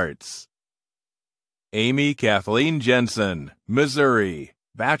 Bachelor of Arts. Amy Kathleen Jensen, Missouri,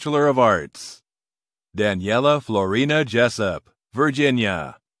 Bachelor of Arts. Daniela Florina Jessup,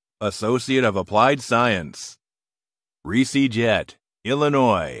 Virginia, Associate of Applied Science. Reese Jett,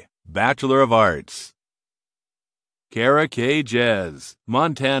 Illinois, Bachelor of Arts. Kara K. Jez,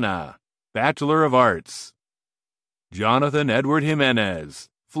 Montana, Bachelor of Arts. Jonathan Edward Jimenez,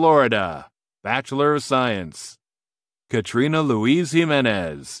 Florida, Bachelor of Science. Katrina Louise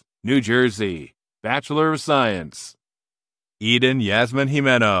Jimenez, New Jersey, Bachelor of Science. Eden Yasmin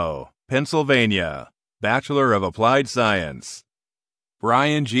Jimeno, Pennsylvania, Bachelor of Applied Science.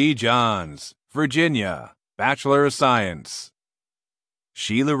 Brian G. Johns, Virginia, Bachelor of Science.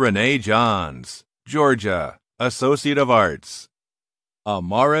 Sheila Renee Johns, Georgia, Associate of Arts.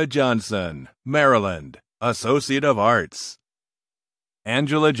 Amara Johnson, Maryland, Associate of Arts.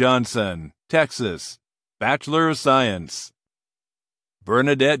 Angela Johnson, Texas, Bachelor of Science.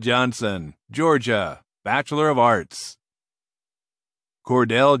 Bernadette Johnson, Georgia, Bachelor of Arts.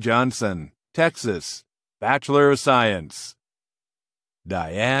 Cordell Johnson, Texas, Bachelor of Science.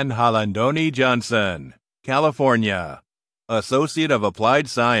 Diane Halandoni Johnson, California, Associate of Applied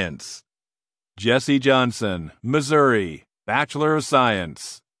Science. Jesse Johnson, Missouri, Bachelor of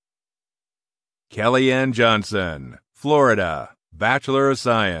Science. Kellyanne Johnson, Florida, Bachelor of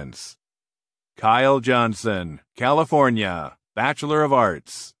Science. Kyle Johnson, California, Bachelor of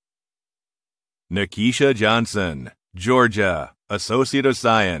Arts. Nikisha Johnson, Georgia, Associate of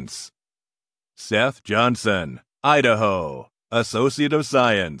Science. Seth Johnson, Idaho, Associate of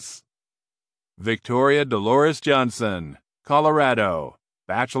Science. Victoria Dolores Johnson, Colorado,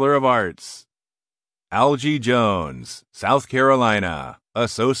 Bachelor of Arts. Algie Jones, South Carolina,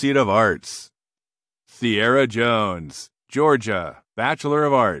 Associate of Arts. Sierra Jones, Georgia, Bachelor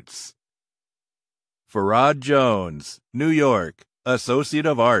of Arts. Farad Jones, New York, Associate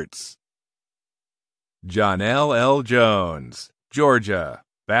of Arts. Janelle L. Jones, Georgia,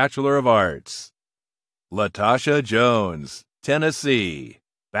 Bachelor of Arts. Latasha Jones, Tennessee,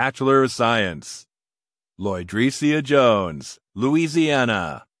 Bachelor of Science. Lloydrecia Jones,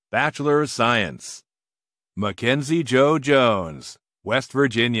 Louisiana, Bachelor of Science. Mackenzie Joe Jones, West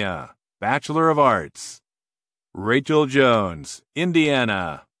Virginia, Bachelor of Arts. Rachel Jones,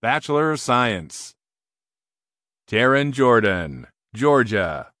 Indiana, Bachelor of Science. Taryn Jordan,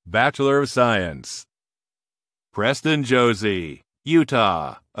 Georgia, Bachelor of Science. Preston Josie,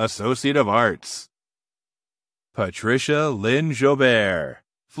 Utah, Associate of Arts. Patricia Lynn Jobert,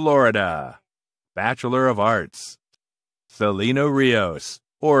 Florida, Bachelor of Arts. Selena Rios,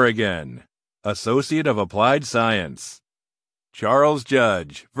 Oregon, Associate of Applied Science. Charles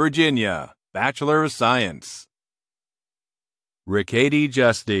Judge, Virginia, Bachelor of Science. Rickety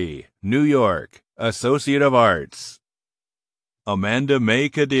Justy, New York, Associate of Arts. Amanda May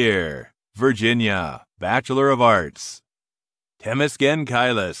Kadir, Virginia, Bachelor of Arts. Temesgen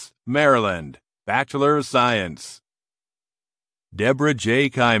Kailas, Maryland, Bachelor of Science. Deborah J.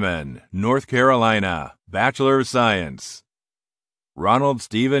 Kyman, North Carolina, Bachelor of Science. Ronald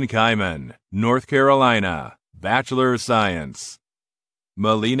Stephen Kyman, North Carolina, Bachelor of Science.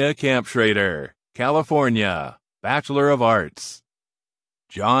 Melina Campschrader, California, Bachelor of Arts.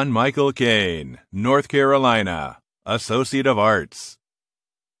 John Michael Kane, North Carolina, Associate of Arts.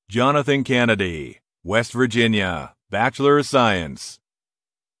 Jonathan Kennedy, West Virginia, Bachelor of Science.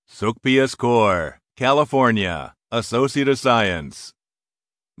 Sukpius Kaur, California, Associate of Science.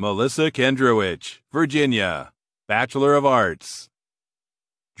 Melissa Kendrowich, Virginia, Bachelor of Arts.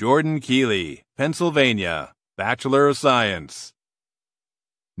 Jordan Keeley, Pennsylvania, Bachelor of Science.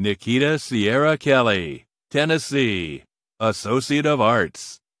 Nikita Sierra Kelly, Tennessee, Associate of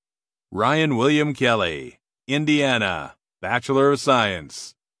Arts. Ryan William Kelly, Indiana, Bachelor of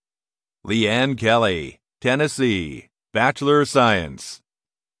Science. Leanne Kelly, Tennessee, Bachelor of Science.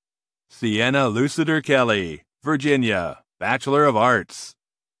 Sienna Lucider Kelly, Virginia, Bachelor of Arts.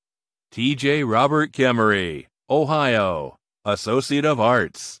 T.J. Robert Kemery, Ohio, Associate of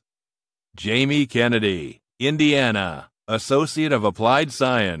Arts. Jamie Kennedy, Indiana, Associate of Applied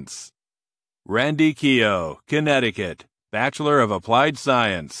Science. Randy Keogh, Connecticut, Bachelor of Applied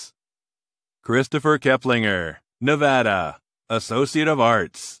Science. Christopher Keplinger, Nevada, Associate of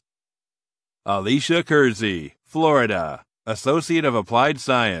Arts. Alicia Kersey, Florida, Associate of Applied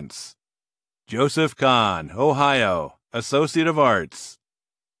Science. Joseph Kahn, Ohio, Associate of Arts.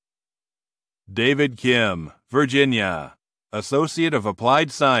 David Kim, Virginia, Associate of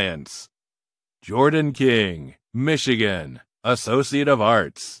Applied Science. Jordan King, Michigan, Associate of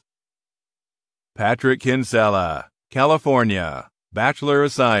Arts. Patrick Kinsella, California, Bachelor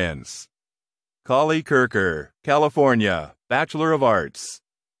of Science. Collie Kirker, California, Bachelor of Arts.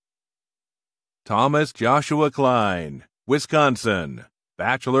 Thomas Joshua Klein, Wisconsin,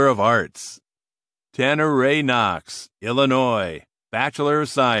 Bachelor of Arts. Tanner Ray Knox, Illinois, Bachelor of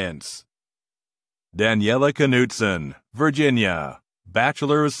Science. Daniela Knutson, Virginia,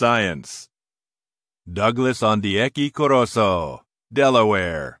 Bachelor of Science. Douglas Ondieki Corozo,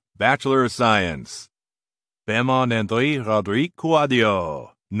 Delaware, Bachelor of Science. Bemon Anthony Rodrigue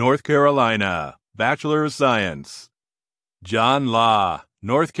Cuadio, North Carolina, Bachelor of Science. John Law,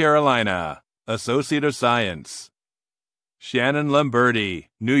 North Carolina, Associate of Science. Shannon Lamberti,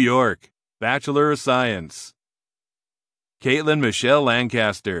 New York, Bachelor of Science. Caitlin Michelle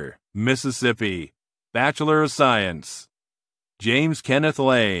Lancaster, Mississippi, Bachelor of Science. James Kenneth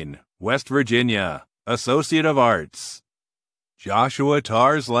Lane, West Virginia, Associate of Arts. Joshua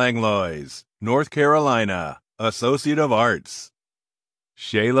Tars Langlois, North Carolina, Associate of Arts.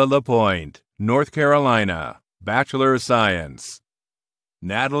 Shayla LaPointe, North Carolina, Bachelor of Science.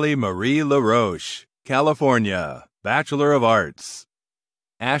 Natalie Marie LaRoche, California, Bachelor of Arts.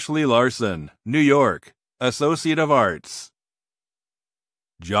 Ashley Larson, New York, Associate of Arts.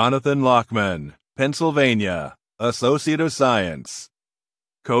 Jonathan Lockman, Pennsylvania, Associate of Science.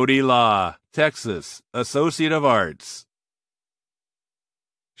 Cody Law, Texas, Associate of Arts.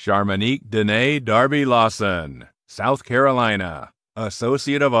 Charmonique Danae Darby Lawson, South Carolina,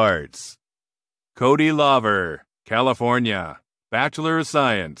 Associate of Arts. Cody Laver, California, Bachelor of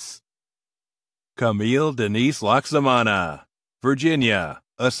Science. Camille Denise Laxamana, Virginia,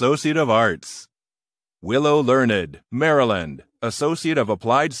 Associate of Arts. Willow Learned, Maryland, Associate of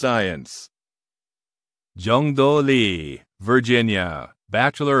Applied Science. Jungdo Lee, Virginia,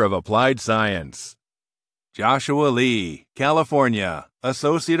 Bachelor of Applied Science. Joshua Lee, California,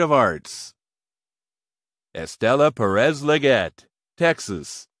 Associate of Arts. Estela Perez Leggett,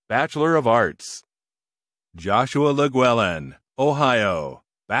 Texas, Bachelor of Arts. Joshua Llewellyn, Ohio,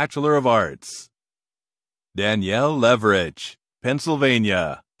 Bachelor of Arts. Danielle Leverich,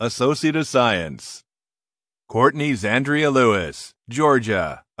 Pennsylvania, Associate of Science. Courtney Zandria Lewis,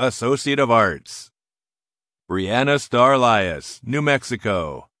 Georgia, Associate of Arts. Brianna Starlias, New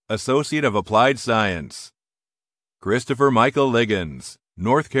Mexico, Associate of Applied Science. Christopher Michael Liggins,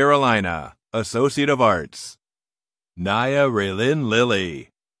 North Carolina, Associate of Arts. Naya Raylin Lilly,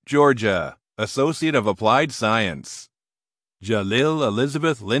 Georgia, Associate of Applied Science. Jalil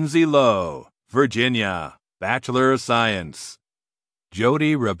Elizabeth Lindsay Lowe, Virginia, Bachelor of Science.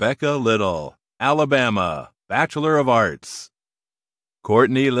 Jody Rebecca Little, Alabama, Bachelor of Arts.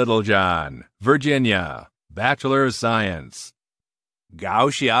 Courtney Littlejohn, Virginia, Bachelor of Science.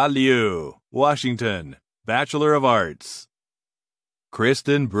 Gaoxia Liu, Washington, Bachelor of Arts.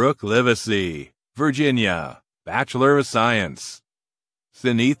 Kristen Brooke Livesey, Virginia, Bachelor of Science.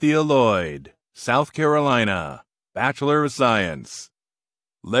 Synethia Lloyd, South Carolina, Bachelor of Science.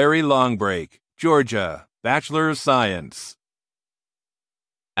 Larry Longbreak, Georgia, Bachelor of Science.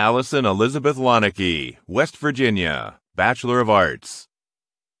 Allison Elizabeth Lonicky, West Virginia, Bachelor of Arts.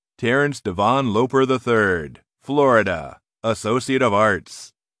 Terrence Devon Loper III, Florida, Associate of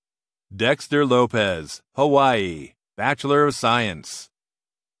Arts. Dexter Lopez, Hawaii, Bachelor of Science.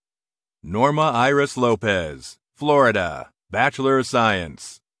 Norma Iris Lopez, Florida, Bachelor of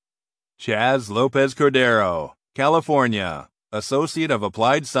Science. Chaz Lopez Cordero, California, Associate of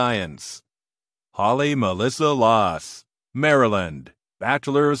Applied Science. Holly Melissa Loss, Maryland,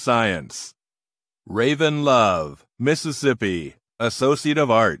 Bachelor of Science. Raven Love, Mississippi, Associate of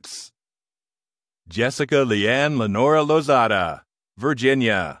Arts. Jessica Leanne Lenora Lozada,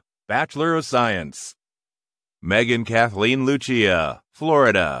 Virginia, Bachelor of Science. Megan Kathleen Lucia,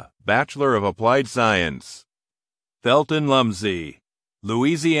 Florida, Bachelor of Applied Science. Felton Lumsey,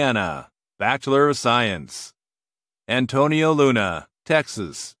 Louisiana, Bachelor of Science. Antonio Luna,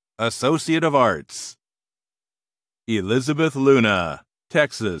 Texas, Associate of Arts. Elizabeth Luna,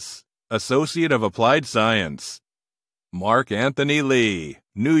 Texas, Associate of Applied Science. Mark Anthony Lee,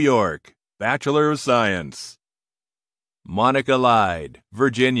 New York, Bachelor of Science. Monica Lyde,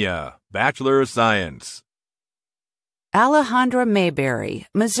 Virginia, Bachelor of Science. Alejandra Mayberry,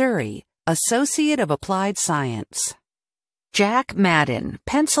 Missouri, Associate of Applied Science. Jack Madden,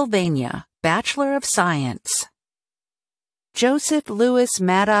 Pennsylvania, Bachelor of Science. Joseph Lewis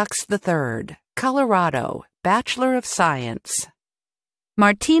Maddox III, Colorado, Bachelor of Science.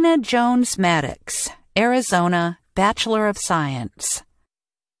 Martina Jones Maddox, Arizona, Bachelor of Science.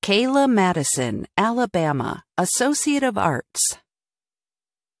 Kayla Madison, Alabama, Associate of Arts.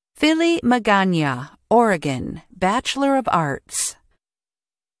 Philly Magana, Oregon, Bachelor of Arts.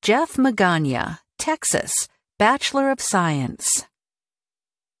 Jeff Magana, Texas, Bachelor of Science.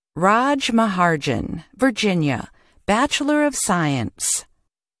 Raj Maharjan, Virginia, Bachelor of Science.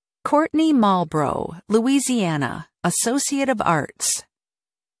 Courtney Malbrough, Louisiana, Associate of Arts.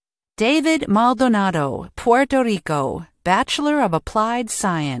 David Maldonado, Puerto Rico, Bachelor of Applied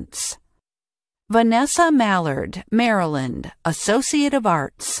Science. Vanessa Mallard, Maryland, Associate of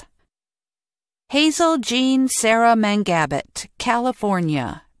Arts. Hazel Jean Sarah Mangabit,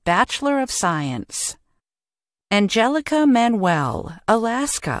 California, Bachelor of Science. Angelica Manuel,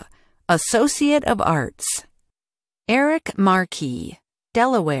 Alaska, Associate of Arts. Eric Markey,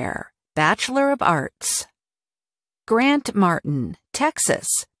 Delaware, Bachelor of Arts. Grant Martin, Texas,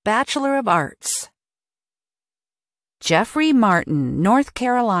 Bachelor of Arts. Jeffrey Martin, North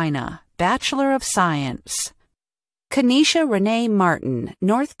Carolina, Bachelor of Science. Kanisha Renee Martin,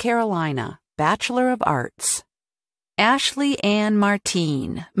 North Carolina, Bachelor of Arts. Ashley Ann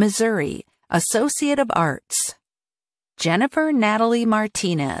Martine, Missouri, Associate of Arts. Jennifer Natalie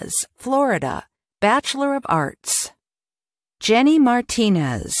Martinez, Florida, Bachelor of Arts. Jenny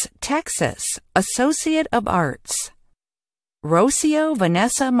Martinez, Texas, Associate of Arts. Rocio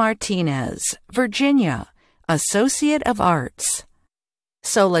Vanessa Martinez, Virginia, Associate of Arts.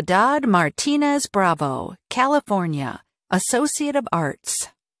 Soledad Martinez Bravo, California, Associate of Arts.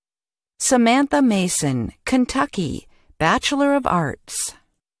 Samantha Mason, Kentucky, Bachelor of Arts.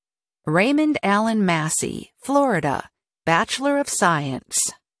 Raymond Allen Massey, Florida, Bachelor of Science.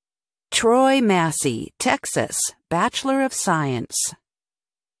 Troy Massey, Texas, Bachelor of Science.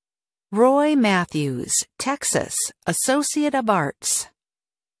 Roy Matthews, Texas, Associate of Arts.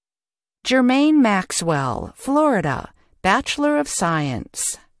 Jermaine Maxwell, Florida, Bachelor of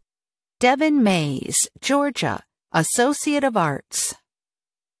Science. Devin Mays, Georgia, Associate of Arts.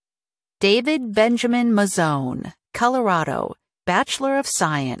 David Benjamin Mazzone, Colorado, Bachelor of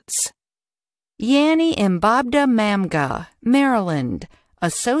Science. Yanni Mbabda Mamga, Maryland,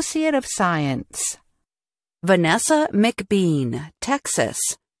 Associate of Science. Vanessa McBean, Texas,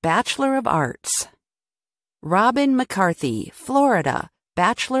 Bachelor of Arts. Robin McCarthy, Florida,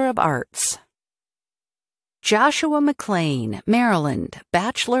 Bachelor of Arts. Joshua McLean, Maryland,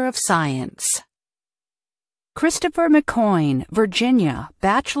 Bachelor of Science. Christopher McCoyne, Virginia,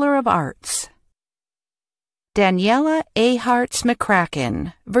 Bachelor of Arts. Daniela A. Hartz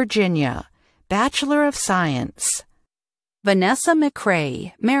McCracken, Virginia, Bachelor of Science. Vanessa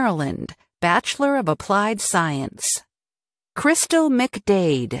McRae, Maryland, Bachelor of Applied Science. Crystal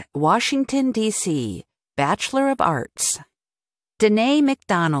McDade, Washington, D.C., Bachelor of Arts. Danae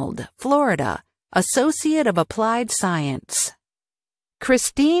McDonald, Florida, Associate of Applied Science.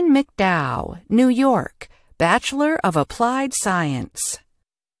 Christine McDowell, New York, Bachelor of Applied Science.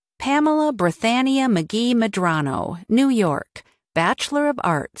 Pamela Brethania McGee Medrano, New York, Bachelor of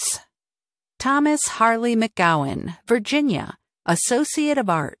Arts. Thomas Harley McGowan, Virginia, Associate of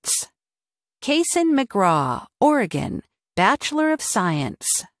Arts. Kaysen McGraw, Oregon, Bachelor of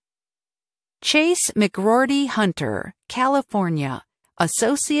Science. Chase McRorty Hunter, California,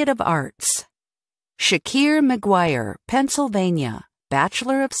 Associate of Arts. Shakir McGuire, Pennsylvania,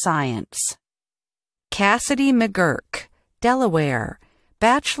 Bachelor of Science. Cassidy McGurk, Delaware,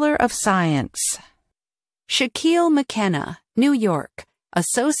 Bachelor of Science. Shaquille McKenna, New York,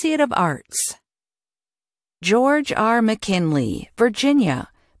 Associate of Arts. George R. McKinley, Virginia,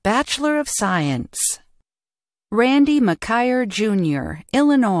 Bachelor of Science. Randy McKire, Jr.,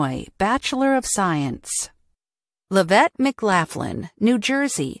 Illinois, Bachelor of Science. Lavette McLaughlin, New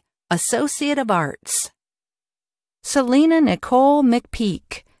Jersey, Associate of Arts. Selena Nicole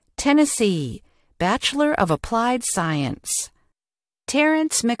McPeak, Tennessee, Bachelor of Applied Science.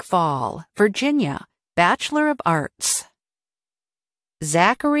 Terrence McFall, Virginia, Bachelor of Arts.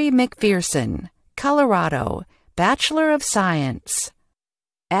 Zachary McPherson, Colorado, Bachelor of Science.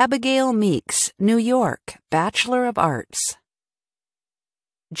 Abigail Meeks, New York, Bachelor of Arts.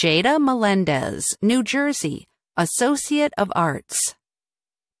 Jada Melendez, New Jersey, Associate of Arts.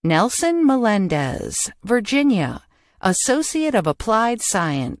 Nelson Melendez, Virginia, Associate of Applied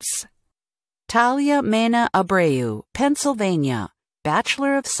Science. Talia Mena Abreu, Pennsylvania,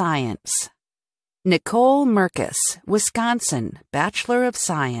 Bachelor of Science. Nicole Merkis, Wisconsin, Bachelor of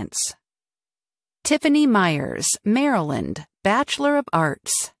Science. Tiffany Myers, Maryland, Bachelor of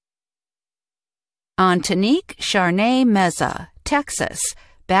Arts. Antonique Charnay Meza, Texas,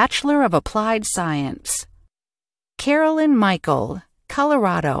 Bachelor of Applied Science. Carolyn Michael,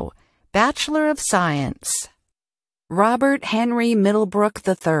 Colorado, Bachelor of Science. Robert Henry Middlebrook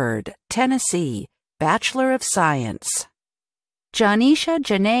III, Tennessee, Bachelor of Science. Janisha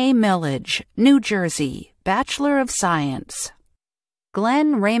Janae Millage, New Jersey, Bachelor of Science.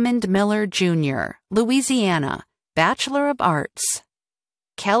 Glenn Raymond Miller, Jr., Louisiana, Bachelor of Arts.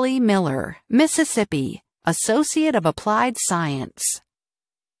 Kelly Miller, Mississippi, Associate of Applied Science.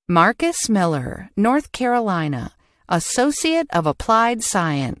 Marcus Miller, North Carolina, Associate of Applied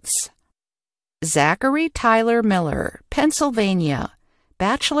Science. Zachary Tyler Miller, Pennsylvania,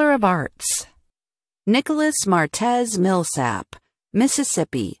 Bachelor of Arts. Nicholas Martez Millsap,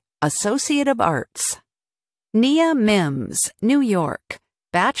 Mississippi, Associate of Arts. Nia Mims, New York,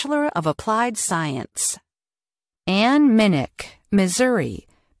 Bachelor of Applied Science. Ann Minnick, Missouri,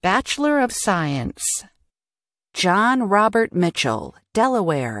 Bachelor of Science. John Robert Mitchell,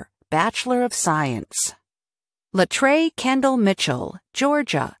 Delaware, Bachelor of Science. Latrey Kendall Mitchell,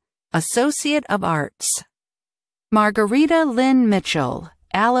 Georgia, Associate of Arts. Margarita Lynn Mitchell,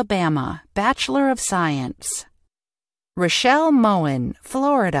 Alabama, Bachelor of Science. Rochelle Moen,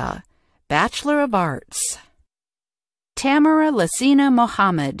 Florida, Bachelor of Arts. Tamara Lassina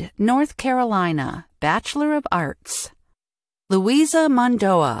Mohammed, North Carolina, Bachelor of Arts. Louisa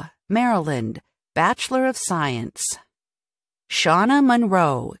Mondoa, Maryland, Bachelor of Science. Shauna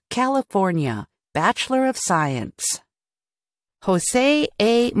Monroe, California, Bachelor of Science. Jose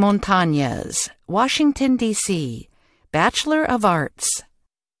A. Montañez, Washington, D.C., Bachelor of Arts.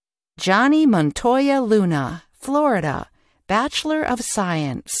 Johnny Montoya Luna, Florida, Bachelor of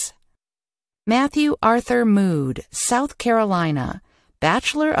Science. Matthew Arthur Mood, South Carolina,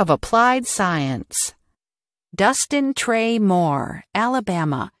 Bachelor of Applied Science. Dustin Trey Moore,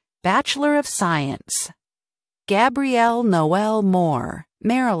 Alabama, Bachelor of Science. Gabrielle Noel Moore,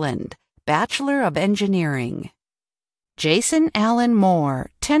 Maryland, Bachelor of Engineering. Jason Allen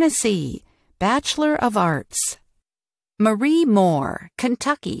Moore, Tennessee, Bachelor of Arts. Marie Moore,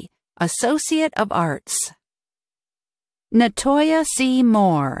 Kentucky, Associate of Arts. Natoya C.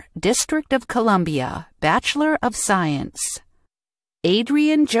 Moore, District of Columbia, Bachelor of Science.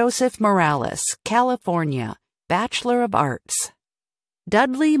 Adrian Joseph Morales, California, Bachelor of Arts.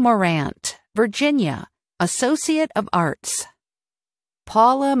 Dudley Morant, Virginia, Associate of Arts.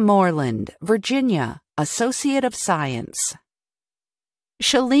 Paula Moreland, Virginia, Associate of Science.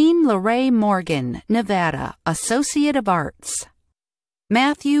 Shalene LeRae Morgan, Nevada, Associate of Arts.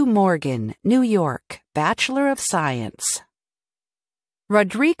 Matthew Morgan, New York, Bachelor of Science.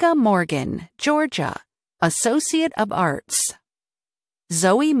 Rodrika Morgan, Georgia, Associate of Arts.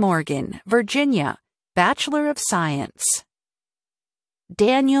 Zoe Morgan, Virginia, Bachelor of Science.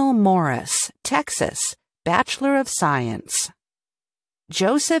 Daniel Morris, Texas, Bachelor of Science.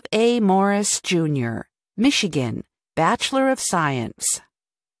 Joseph A. Morris, Jr., Michigan, Bachelor of Science.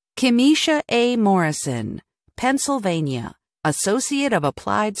 Kimisha A. Morrison, Pennsylvania, Associate of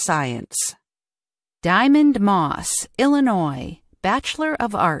Applied Science. Diamond Moss, Illinois, Bachelor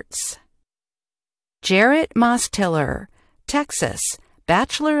of Arts. Jarrett Mostiller, Texas,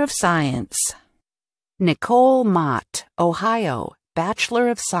 Bachelor of Science. Nicole Mott, Ohio, Bachelor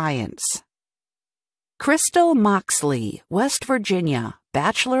of Science. Crystal Moxley, West Virginia,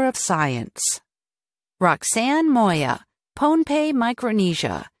 Bachelor of Science. Roxanne Moya, Pohnpei,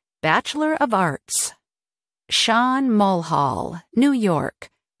 Micronesia, Bachelor of Arts. Sean Mulhall, New York,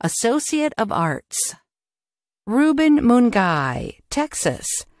 Associate of Arts. Ruben Mungai, Texas,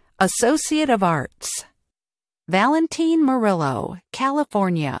 Associate of Arts. Valentine Murillo,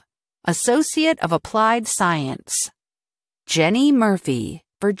 California, Associate of Applied Science. Jenny Murphy,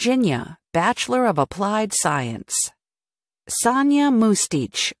 Virginia, Bachelor of Applied Science. Sonia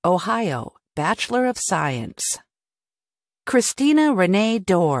Mustich, Ohio, Bachelor of Science. Christina Renee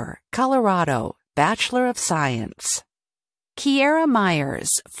Dorr, Colorado, Bachelor of Science. Kiera Myers,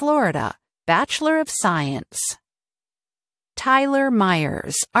 Florida, Bachelor of Science. Tyler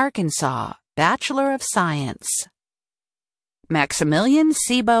Myers, Arkansas, Bachelor of Science. Maximilian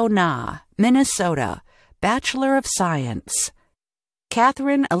Sibo Na, Minnesota, Bachelor of Science.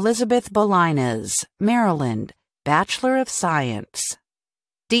 Catherine Elizabeth Bolinas, Maryland, Bachelor of Science.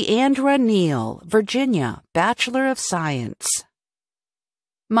 Deandra Neal, Virginia, Bachelor of Science.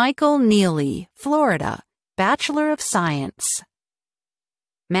 Michael Neely, Florida, Bachelor of Science.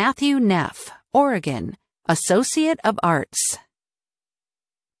 Matthew Neff, Oregon, Associate of Arts.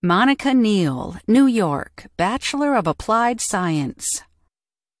 Monica Neal, New York, Bachelor of Applied Science.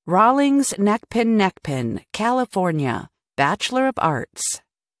 Rawlings Neckpin, California, Bachelor of Arts.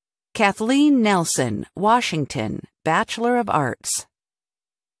 Kathleen Nelson, Washington, Bachelor of Arts.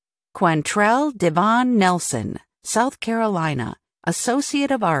 Quantrell Devon Nelson, South Carolina, Associate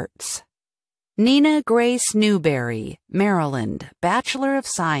of Arts. Nina Grace Newberry, Maryland, Bachelor of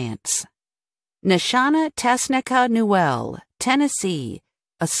Science. Nishana Tesnica Newell, Tennessee,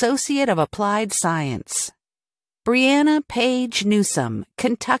 Associate of Applied Science. Brianna Page Newsom,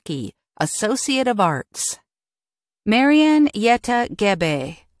 Kentucky, Associate of Arts. Marianne Yetta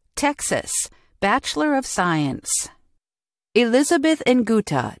Gebe, Texas, Bachelor of Science. Elizabeth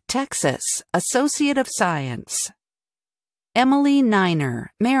Nguta, Texas, Associate of Science. Emily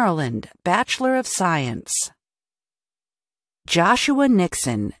Niner, Maryland, Bachelor of Science. Joshua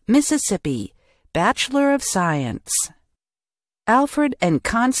Nixon, Mississippi, Bachelor of Science. Alfred and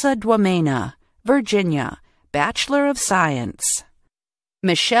Kansa Dwamena, Virginia, Bachelor of Science.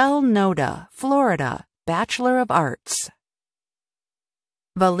 Michelle Noda, Florida, Bachelor of Arts.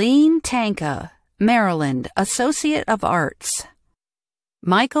 Valeen Tanka, Maryland, Associate of Arts.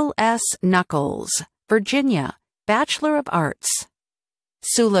 Michael S. Knuckles, Virginia, Bachelor of Arts.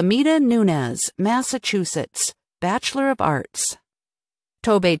 Sulamita Nunez, Massachusetts, Bachelor of Arts.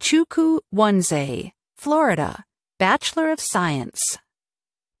 Tobechukwu Wanze, Florida, Bachelor of Science.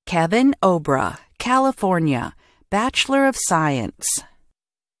 Kevin Obra, California, Bachelor of Science.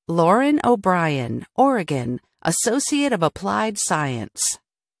 Lauren O'Brien, Oregon, Associate of Applied Science.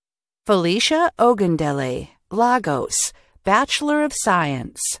 Felicia Ogundele, Lagos, Bachelor of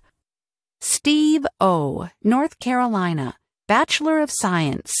Science. Steve O., North Carolina, Bachelor of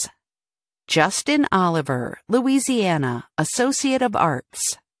Science. Justin Oliver, Louisiana, Associate of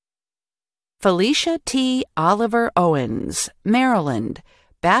Arts. Felicia T. Oliver Owens, Maryland,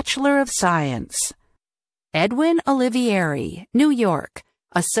 Bachelor of Science. Edwin Olivieri, New York,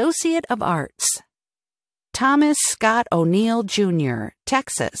 Associate of Arts. Thomas Scott O'Neill, Jr.,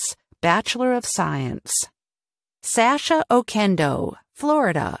 Texas, Bachelor of Science. Sasha Okendo,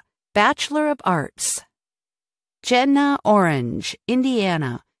 Florida, Bachelor of Arts. Jenna Orange,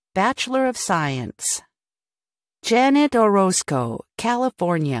 Indiana, Bachelor of Science. Janet Orozco,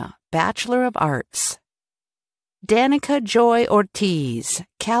 California, Bachelor of Arts. Danica Joy Ortiz,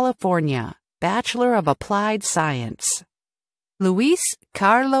 California, Bachelor of Applied Science. Luis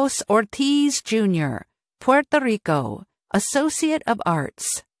Carlos Ortiz, Jr., Puerto Rico, Associate of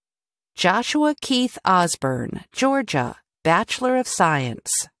Arts. Joshua Keith Osborne, Georgia, Bachelor of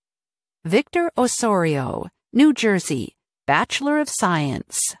Science. Victor Osorio, New Jersey, Bachelor of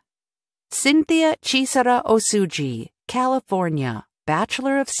Science. Cynthia Chisara Osuji, California,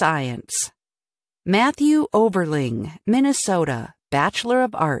 Bachelor of Science. Matthew Overling, Minnesota, Bachelor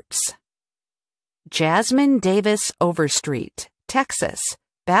of Arts. Jasmine Davis Overstreet, Texas,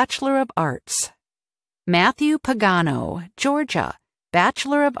 Bachelor of Arts. Matthew Pagano, Georgia,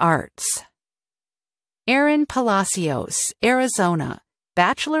 Bachelor of Arts. Aaron Palacios, Arizona,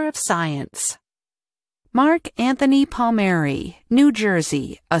 Bachelor of Science. Mark Anthony Palmieri, New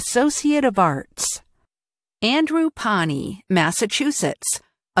Jersey, Associate of Arts. Andrew Pani, Massachusetts,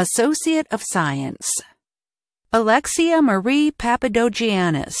 Associate of Science. Alexia Marie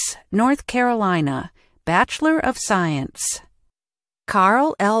Papadogiannis, North Carolina, Bachelor of Science.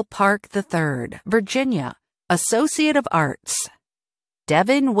 Carl L. Park III, Virginia, Associate of Arts.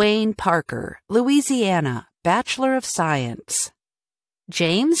 Devin Wayne Parker, Louisiana, Bachelor of Science.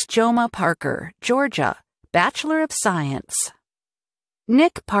 James Joma Parker, Georgia, Bachelor of Science.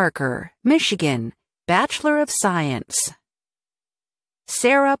 Nick Parker, Michigan, Bachelor of Science.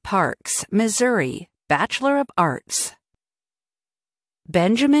 Sarah Parks, Missouri, Bachelor of Arts.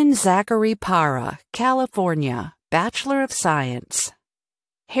 Benjamin Zachary Para, California, Bachelor of Science.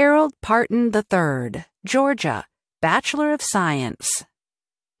 Harold Parton III, Georgia, Bachelor of Science.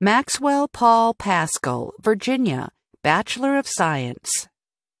 Maxwell Paul Pascal, Virginia, Bachelor of Science.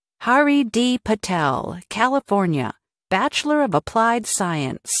 Hari D. Patel, California, Bachelor of Applied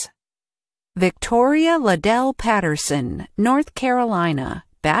Science. Victoria Liddell Patterson, North Carolina,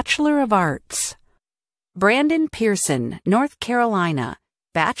 Bachelor of Arts. Brandon Pearson, North Carolina,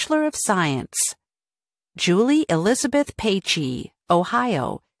 Bachelor of Science. Julie Elizabeth Paichy,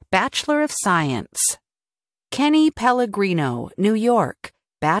 Ohio, Bachelor of Science. Kenny Pellegrino, New York,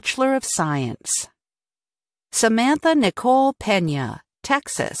 Bachelor of Science. Samantha Nicole Pena,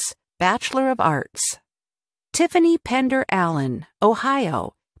 Texas, Bachelor of Arts. Tiffany Pender Allen,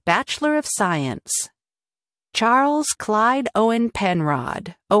 Ohio, Bachelor of Science. Charles Clyde Owen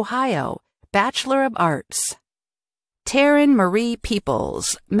Penrod, Ohio, Bachelor of Arts. Taryn Marie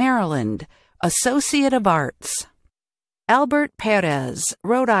Peoples, Maryland, Associate of Arts. Albert Perez,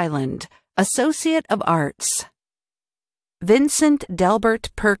 Rhode Island, Associate of Arts. Vincent Delbert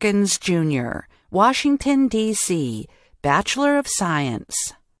Perkins, Jr., Washington, D.C., Bachelor of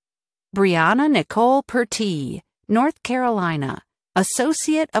Science. Brianna Nicole Pertee, North Carolina,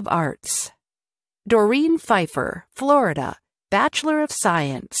 Associate of Arts. Doreen Pfeiffer, Florida, Bachelor of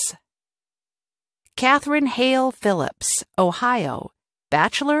Science. Catherine Hale Phillips, Ohio,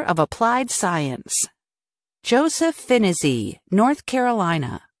 Bachelor of Applied Science. Joseph Finizzi, North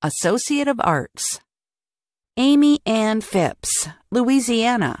Carolina, Associate of Arts. Amy Ann Phipps,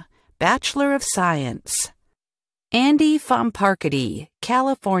 Louisiana, Bachelor of Science. Andy Fomparkety,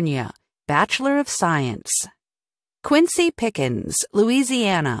 California, Bachelor of Science. Quincy Pickens,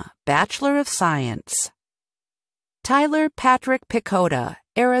 Louisiana, Bachelor of Science. Tyler Patrick Picota,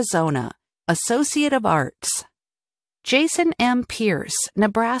 Arizona, Associate of Arts. Jason M. Pierce,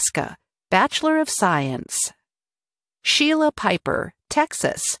 Nebraska, Bachelor of Science. Sheila Piper,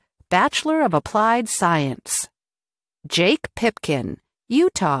 Texas, Bachelor of Applied Science. Jake Pipkin,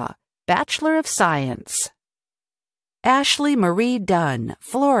 Utah, Bachelor of Science. Ashley Marie Dunn,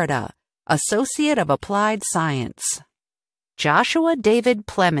 Florida, Associate of Applied Science. Joshua David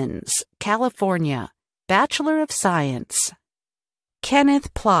Plemons, California, Bachelor of Science.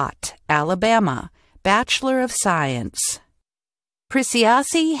 Kenneth Plott, Alabama, Bachelor of Science.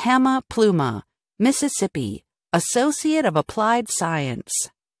 Preciasi Hema Pluma, Mississippi, Associate of Applied Science.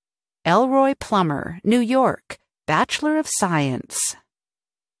 Elroy Plummer, New York, Bachelor of Science.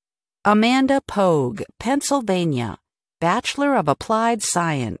 Amanda Pogue, Pennsylvania, Bachelor of Applied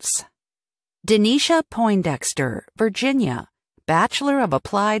Science. Denisha Poindexter, Virginia, Bachelor of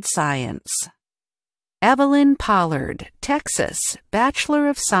Applied Science. Evelyn Pollard, Texas, Bachelor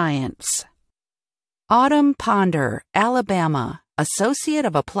of Science. Autumn Ponder, Alabama, Associate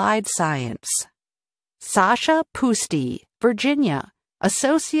of Applied Science. Sasha Pusti, Virginia,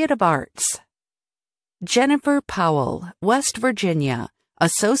 Associate of Arts. Jennifer Powell, West Virginia,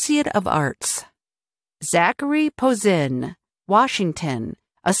 Associate of Arts. Zachary Pozin, Washington,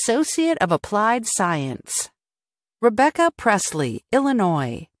 Associate of Applied Science. Rebecca Presley,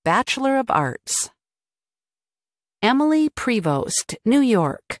 Illinois, Bachelor of Arts. Emily Prevost, New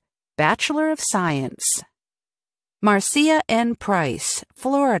York, Bachelor of Science. Marcia N. Price,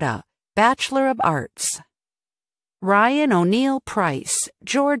 Florida, Bachelor of Arts. Ryan O'Neill Price,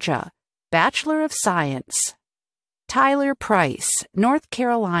 Georgia, Bachelor of Science. Tyler Price, North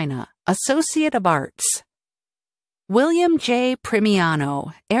Carolina, Associate of Arts. William J.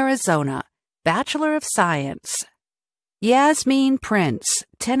 Primiano, Arizona, Bachelor of Science. Yasmin Prince,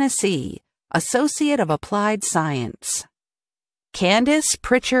 Tennessee, Associate of Applied Science. Candace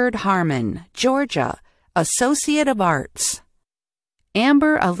Pritchard Harmon, Georgia, Associate of Arts.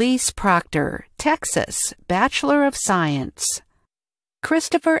 Amber Elise Proctor, Texas, Bachelor of Science.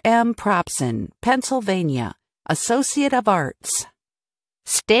 Christopher M. Propson, Pennsylvania, Associate of Arts.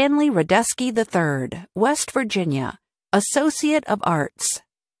 Stanley Radesky III, West Virginia, Associate of Arts.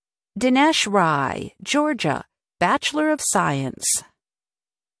 Dinesh Rai, Georgia, Bachelor of Science.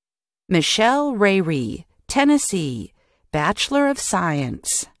 Michelle Rayrie, Tennessee, Bachelor of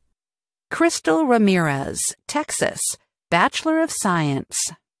Science. Crystal Ramirez, Texas, Bachelor of Science.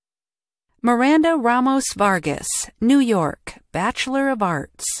 Miranda Ramos Vargas, New York, Bachelor of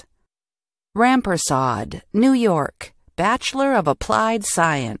Arts. Rampersad, New York, Bachelor of Applied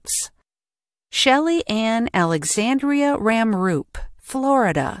Science. Shelley Ann Alexandria Ramroop,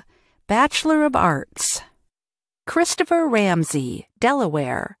 Florida, Bachelor of Arts. Christopher Ramsey,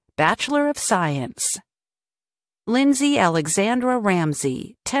 Delaware, Bachelor of Science. Lindsay Alexandra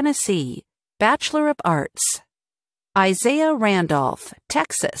Ramsey, Tennessee, Bachelor of Arts. Isaiah Randolph,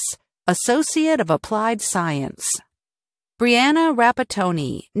 Texas, Associate of Applied Science. Brianna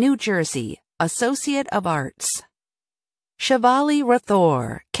Rapatoni, New Jersey, Associate of Arts. Shivali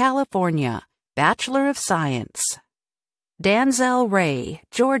Rathore, California, Bachelor of Science. Danzel Ray,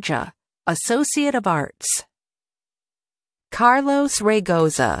 Georgia, Associate of Arts. Carlos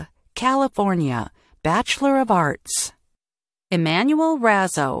Raygoza, California, Bachelor of Arts. Emmanuel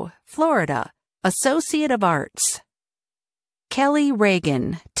Razzo, Florida, Associate of Arts. Kelly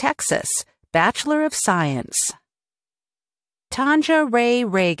Reagan, Texas, Bachelor of Science. Tanja Ray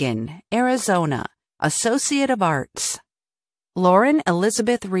Reagan, Arizona, Associate of Arts. Lauren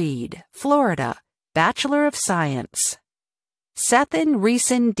Elizabeth Reed, Florida, Bachelor of Science. Sethan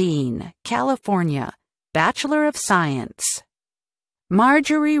Reeson Dean, California, Bachelor of Science.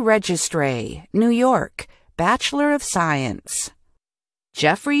 Marjorie Registre, New York, Bachelor of Science.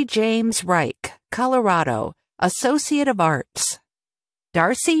 Jeffrey James Reich, Colorado, Associate of Arts.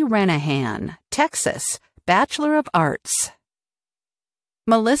 Darcy Renahan, Texas, Bachelor of Arts.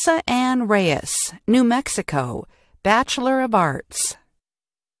 Melissa Ann Reyes, New Mexico, Bachelor of Arts.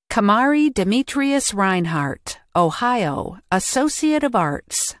 Kamari Demetrius Reinhardt, Ohio, Associate of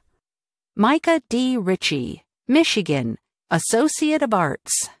Arts. Micah D. Ritchie, Michigan, Associate of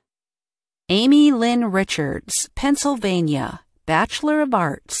Arts. Amy Lynn Richards, Pennsylvania, Bachelor of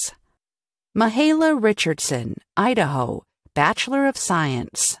Arts. Mahala Richardson, Idaho, Bachelor of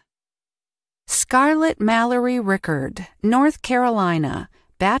Science. Scarlett Mallory Rickard, North Carolina,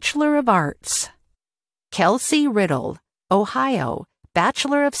 Bachelor of Arts. Kelsey Riddle, Ohio,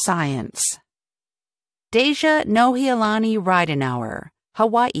 Bachelor of Science. Deja Nohialani Ridenauer,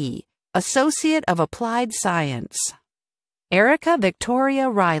 Hawaii, Associate of Applied Science. Erica Victoria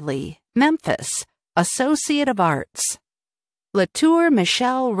Riley, Memphis, Associate of Arts. Latour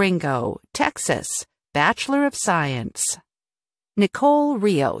Michelle Ringo, Texas, Bachelor of Science. Nicole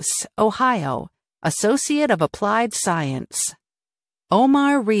Rios, Ohio, Associate of Applied Science.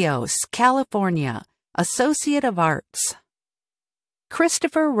 Omar Rios, California, Associate of Arts.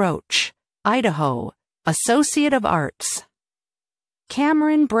 Christopher Roach, Idaho, Associate of Arts.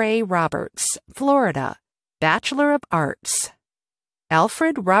 Cameron Bray Roberts, Florida, Bachelor of Arts.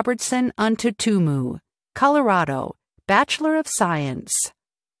 Alfred Robertson Untutumu, Colorado, Bachelor of Science.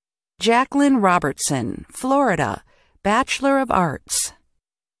 Jacqueline Robertson, Florida, Bachelor of Arts.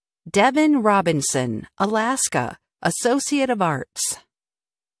 Devin Robinson, Alaska, Associate of Arts.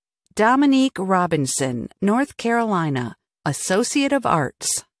 Dominique Robinson, North Carolina, Associate of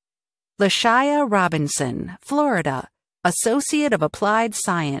Arts. Lashaya Robinson, Florida, Associate of Applied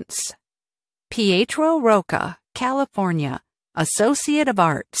Science. Pietro Roca, California, Associate of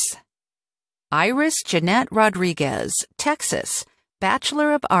Arts. Iris Jeanette Rodriguez, Texas,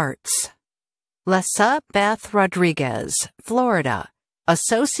 Bachelor of Arts. Lessa Beth Rodriguez, Florida,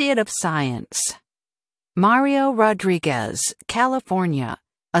 Associate of Science. Mario Rodriguez, California,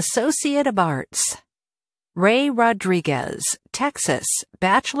 Associate of Arts. Ray Rodriguez, Texas,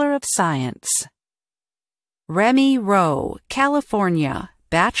 Bachelor of Science. Remy Rowe, California,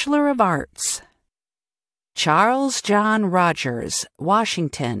 Bachelor of Arts. Charles John Rogers,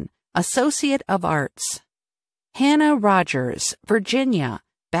 Washington, Associate of Arts. Hannah Rogers, Virginia,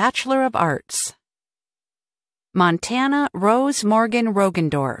 Bachelor of Arts. Montana Rose Morgan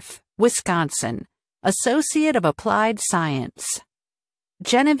Rogendorf, Wisconsin, Associate of Applied Science.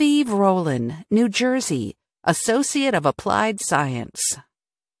 Genevieve Rowland, New Jersey, Associate of Applied Science.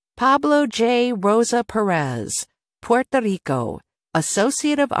 Pablo J. Rosa Perez, Puerto Rico,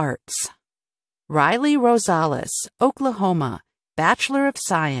 Associate of Arts. Riley Rosales, Oklahoma, Bachelor of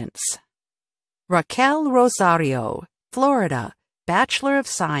Science. Raquel Rosario, Florida, Bachelor of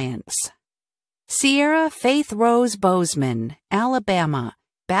Science. Sierra Faith Rose Bozeman, Alabama,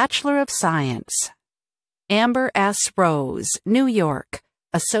 Bachelor of Science. Amber S. Rose, New York,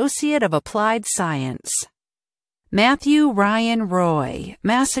 Associate of Applied Science. Matthew Ryan Roy,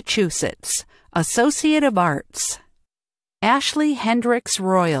 Massachusetts, Associate of Arts. Ashley Hendricks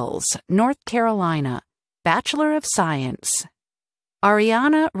Royals, North Carolina, Bachelor of Science.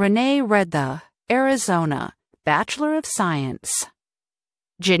 Ariana Renee Redda, Arizona, Bachelor of Science.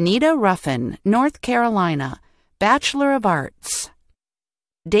 Janita Ruffin, North Carolina, Bachelor of Arts.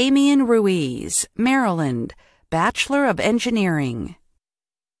 Damian Ruiz, Maryland, Bachelor of Engineering.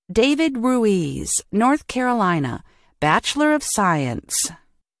 David Ruiz, North Carolina, Bachelor of Science.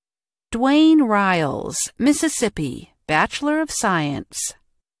 Dwayne Riles, Mississippi, Bachelor of Science.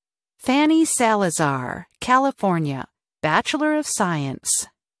 Fanny Salazar, California, Bachelor of Science.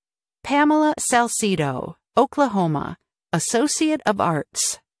 Pamela Salcido, Oklahoma, Associate of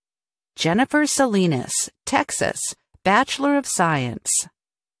Arts. Jennifer Salinas, Texas, Bachelor of Science.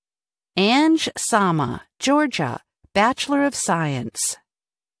 Ange Sama, Georgia, Bachelor of Science.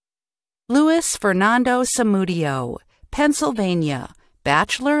 Luis Fernando Samudio, Pennsylvania,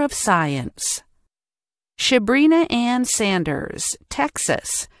 Bachelor of Science. Shabrina Ann Sanders,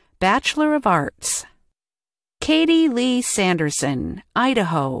 Texas, Bachelor of Arts. Katie Lee Sanderson,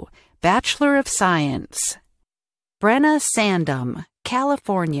 Idaho, Bachelor of Science. Brenna Sandum,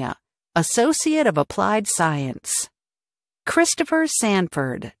 California, Associate of Applied Science. Christopher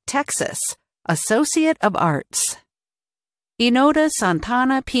Sanford, Texas, Associate of Arts. Inoda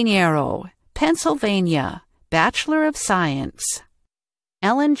Santana Pinheiro, Pennsylvania, Bachelor of Science.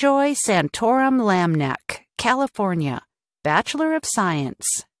 Ellen Joy Santorum Lamneck, California, Bachelor of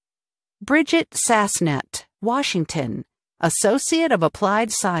Science. Bridget Sassnet, Washington, Associate of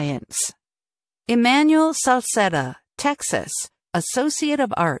Applied Science. Emmanuel Salceda, Texas, Associate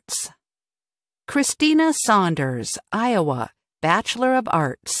of Arts. Christina Saunders, Iowa, Bachelor of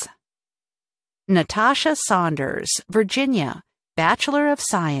Arts. Natasha Saunders, Virginia, Bachelor of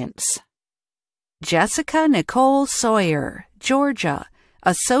Science. Jessica Nicole Sawyer, Georgia,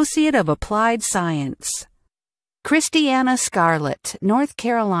 Associate of Applied Science. Christiana Scarlett, North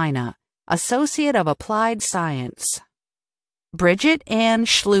Carolina, Associate of Applied Science. Bridget Ann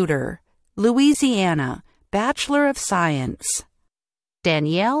Schluter, Louisiana, Bachelor of Science.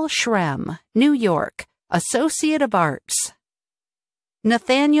 Danielle Schrem, New York, Associate of Arts.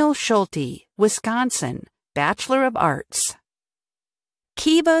 Nathaniel Schulte, Wisconsin, Bachelor of Arts.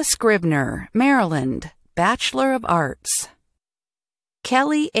 Kiva Scribner, Maryland, Bachelor of Arts.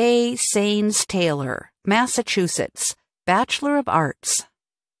 Kelly A. Sains Taylor, Massachusetts, Bachelor of Arts.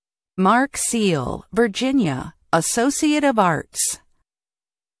 Mark Seal, Virginia, Associate of Arts.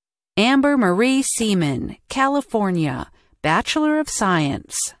 Amber Marie Seaman, California, Bachelor of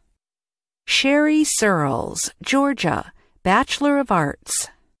Science. Sherry Searles, Georgia, Bachelor of Arts.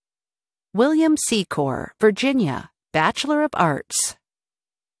 William Secor, Virginia, Bachelor of Arts.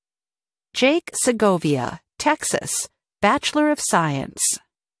 Jake Segovia, Texas, Bachelor of Science.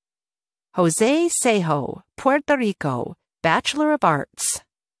 Jose Sejo, Puerto Rico, Bachelor of Arts.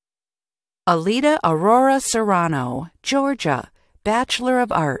 Alida Aurora Serrano, Georgia, Bachelor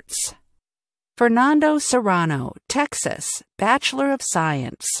of Arts. Fernando Serrano, Texas, Bachelor of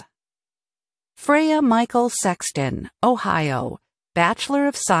Science. Freya Michael Sexton, Ohio, Bachelor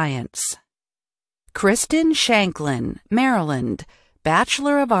of Science. Kristen Shanklin, Maryland,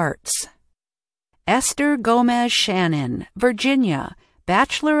 Bachelor of Arts. Esther Gomez Shannon, Virginia,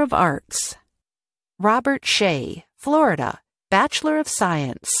 Bachelor of Arts. Robert Shea, Florida, Bachelor of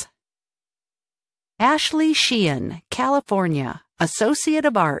Science. Ashley Sheehan, California, Associate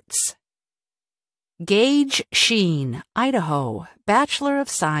of Arts. Gage Sheen, Idaho, Bachelor of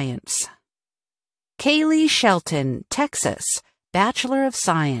Science. Kaylee Shelton, Texas, Bachelor of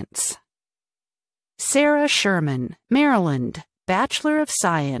Science. Sarah Sherman, Maryland, Bachelor of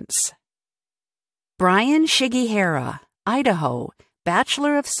Science. Brian Shigihara, Idaho,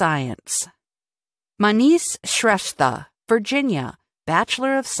 Bachelor of Science. Manish Shrestha, Virginia,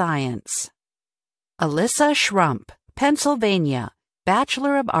 Bachelor of Science. Alyssa Schrump, Pennsylvania,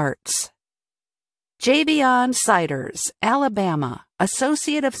 Bachelor of Arts. Javion Siders, Alabama,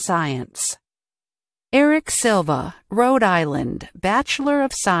 Associate of Science. Eric Silva, Rhode Island, Bachelor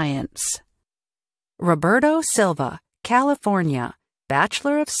of Science. Roberto Silva, California,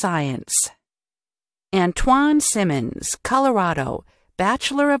 Bachelor of Science. Antoine Simmons, Colorado,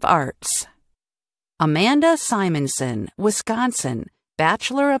 Bachelor of Arts. Amanda Simonson, Wisconsin,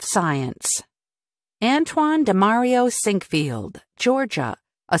 Bachelor of Science. Antoine DeMario Sinkfield, Georgia,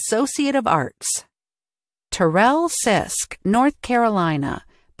 Associate of Arts. Terrell Sisk, North Carolina,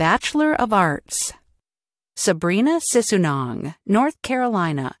 Bachelor of Arts. Sabrina Sisunong, North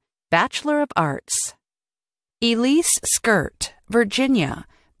Carolina, Bachelor of Arts. Elise Skirt, Virginia,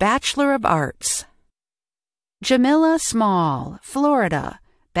 Bachelor of Arts. Jamila Small, Florida,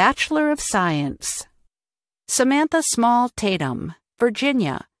 Bachelor of Science. Samantha Small Tatum,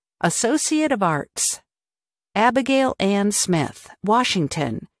 Virginia, Associate of Arts. Abigail Ann Smith,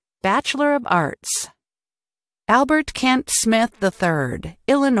 Washington, Bachelor of Arts. Albert Kent Smith III,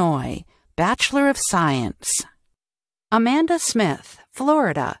 Illinois, Bachelor of Science. Amanda Smith,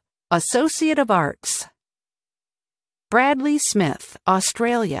 Florida, Associate of Arts. Bradley Smith,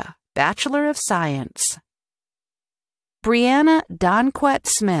 Australia, Bachelor of Science. Brianna Donquette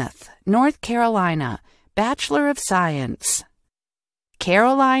Smith, North Carolina, Bachelor of Science.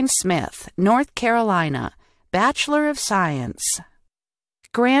 Caroline Smith, North Carolina, Bachelor of Science.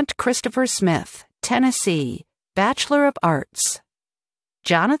 Grant Christopher Smith, Tennessee, Bachelor of Arts.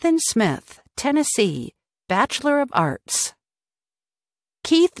 Jonathan Smith, Tennessee, Bachelor of Arts.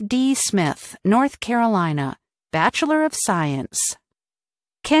 Keith D. Smith, North Carolina, Bachelor of Science.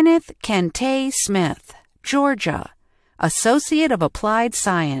 Kenneth Kente Smith, Georgia, Associate of Applied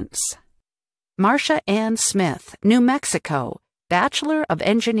Science. Marcia Ann Smith, New Mexico, Bachelor of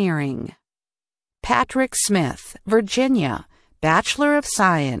Engineering. Patrick Smith, Virginia, Bachelor of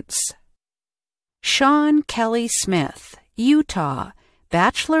Science. Sean Kelly Smith, Utah,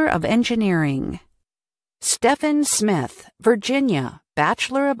 Bachelor of Engineering. Stephen Smith, Virginia,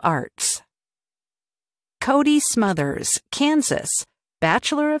 Bachelor of Arts. Cody Smothers, Kansas,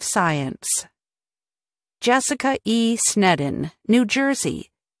 Bachelor of Science. Jessica E. Snedden, New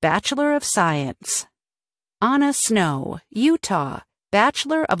Jersey, Bachelor of Science. Anna Snow, Utah,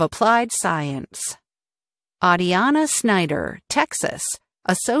 Bachelor of Applied Science. Adiana Snyder, Texas,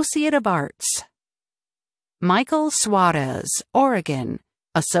 Associate of Arts. Michael Suarez, Oregon,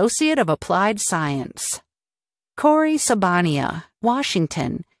 Associate of Applied Science. Corey Sabania,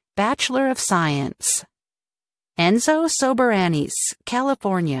 Washington, Bachelor of Science. Enzo Soberanis,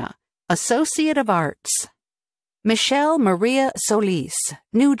 California, Associate of Arts. Michelle Maria Solis,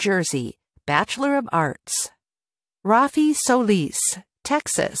 New Jersey, Bachelor of Arts. Rafi Solis,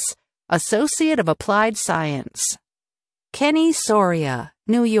 Texas, Associate of Applied Science. Kenny Soria,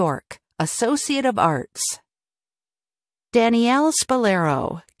 New York, Associate of Arts. Danielle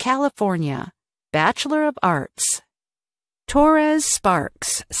Spalero, California, Bachelor of Arts. Torres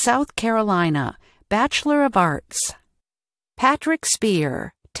Sparks, South Carolina, Bachelor of Arts. Patrick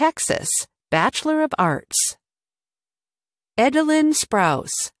Spear, Texas, Bachelor of Arts. Edelyn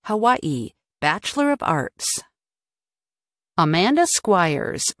Sprouse, Hawaii, Bachelor of Arts. Amanda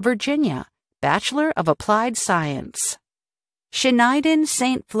Squires, Virginia, Bachelor of Applied Science. Shinaiden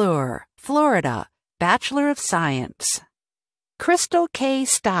St. Fleur, Florida, Bachelor of Science. Crystal K.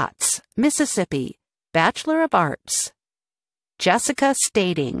 Stotts, Mississippi, Bachelor of Arts. Jessica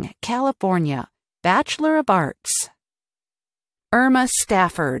Stating, California, Bachelor of Arts. Irma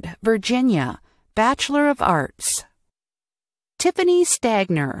Stafford, Virginia, Bachelor of Arts. Tiffany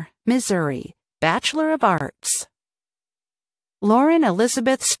Stagner, Missouri, Bachelor of Arts. Lauren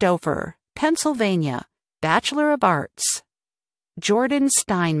Elizabeth Stouffer, Pennsylvania, Bachelor of Arts. Jordan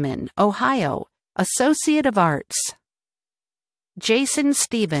Steinman, Ohio, Associate of Arts. Jason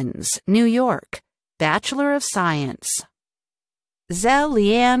Stevens, New York, Bachelor of Science. Zell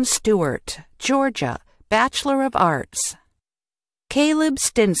Leanne Stewart, Georgia, Bachelor of Arts. Caleb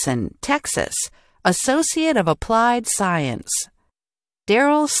Stinson, Texas, Associate of Applied Science.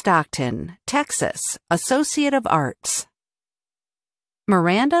 Daryl Stockton, Texas, Associate of Arts.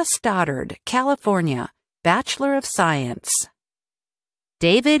 Miranda Stoddard, California, Bachelor of Science.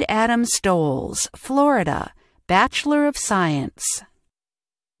 David Adam Stoles, Florida, Bachelor of Science.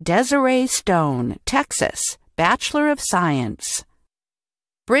 Desiree Stone, Texas, Bachelor of Science.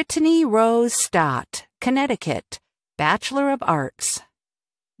 Brittany Rose Stott, Connecticut, Bachelor of Arts.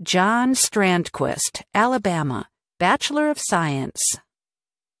 John Strandquist, Alabama, Bachelor of Science.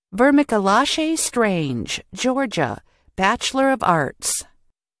 Vermicalashe Strange, Georgia, Bachelor of Arts.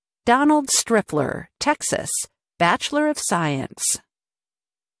 Donald Striffler, Texas, Bachelor of Science.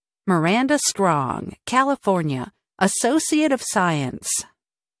 Miranda Strong, California, Associate of Science.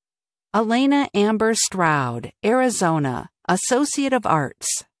 Elena Amber Stroud, Arizona, Associate of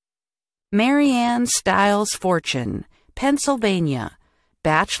Arts. Marianne Stiles Fortune, Pennsylvania,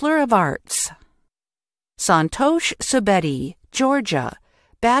 Bachelor of Arts. Santosh Subedi, Georgia,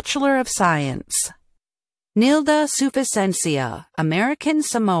 Bachelor of Science. Nilda Sufficiencia, American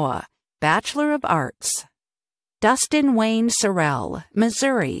Samoa, Bachelor of Arts. Dustin Wayne Sorrell,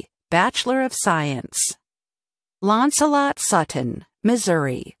 Missouri, Bachelor of Science. Lancelot Sutton,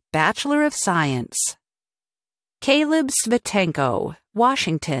 Missouri, Bachelor of Science. Caleb Svitenko,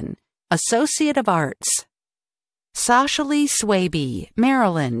 Washington, Associate of Arts. Sasha Lee Swaby,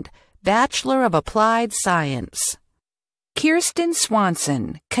 Maryland, Bachelor of Applied Science. Kirsten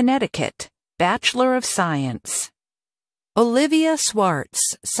Swanson, Connecticut, Bachelor of Science. Olivia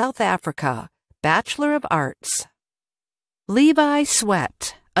Swartz, South Africa, Bachelor of Arts. Levi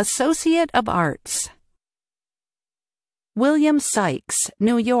Sweat, Associate of Arts. William Sykes,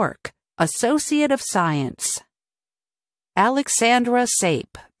 New York, Associate of Science. Alexandra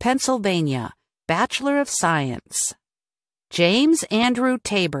Sape, Pennsylvania, Bachelor of Science. James Andrew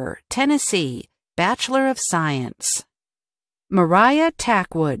Tabor, Tennessee, Bachelor of Science. Mariah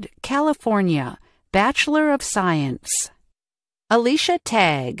Tackwood, California, Bachelor of Science. Alicia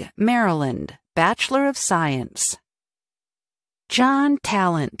Tagg, Maryland, Bachelor of Science. John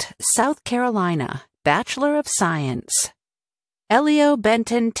Talent, South Carolina, Bachelor of Science. Elio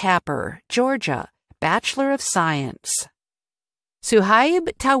Benton Tapper, Georgia, Bachelor of Science. Suhaib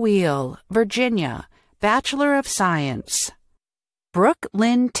Tawil, Virginia, Bachelor of Science. Brooke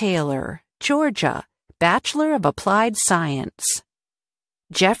Lynn Taylor, Georgia, Bachelor of Applied Science.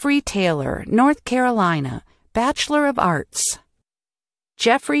 Jeffrey Taylor, North Carolina, Bachelor of Arts.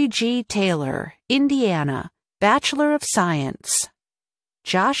 Jeffrey G. Taylor, Indiana, Bachelor of Science.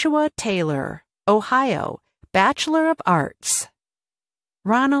 Joshua Taylor, Ohio, Bachelor of Arts.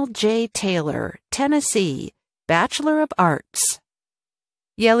 Ronald J. Taylor, Tennessee, Bachelor of Arts.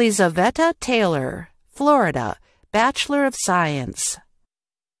 Yelizaveta Taylor, Florida, Bachelor of Science.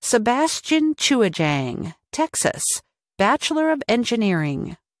 Sebastian Chuajang, Texas, Bachelor of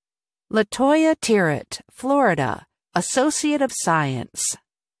Engineering. Latoya Tirrett, Florida, Associate of Science.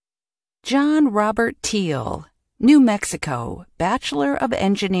 John Robert Teal, New Mexico, Bachelor of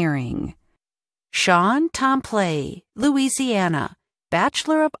Engineering. Sean Tomplay, Louisiana,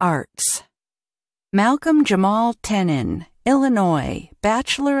 Bachelor of Arts. Malcolm Jamal Tenon, Illinois,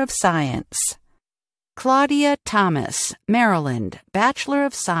 Bachelor of Science. Claudia Thomas, Maryland, Bachelor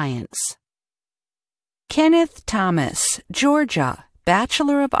of Science. Kenneth Thomas, Georgia,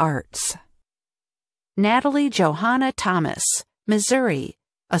 Bachelor of Arts. Natalie Johanna Thomas, Missouri,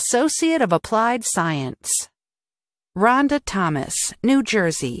 Associate of Applied Science. Rhonda Thomas, New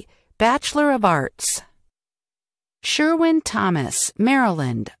Jersey, Bachelor of Arts. Sherwin Thomas,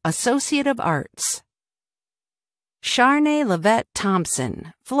 Maryland, Associate of Arts. Sharnay Levette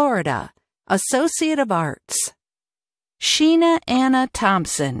Thompson, Florida, Associate of Arts. Sheena Anna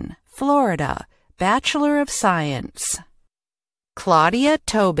Thompson, Florida, Bachelor of Science. Claudia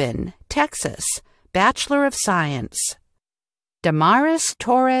Tobin, Texas, Bachelor of Science. Damaris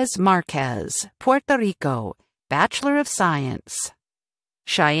Torres Marquez, Puerto Rico, Bachelor of Science.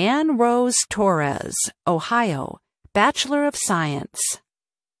 Cheyenne Rose Torres, Ohio, Bachelor of Science.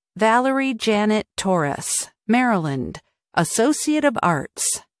 Valerie Janet Torres, Maryland, Associate of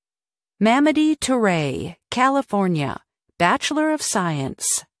Arts. Mamadi Touré, California, Bachelor of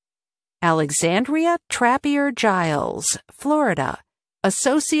Science. Alexandria Trappier Giles, Florida,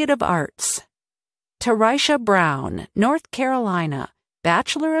 Associate of Arts. Tarisha Brown, North Carolina,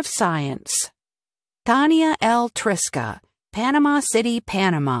 Bachelor of Science. Tanya L. Triska, Panama City,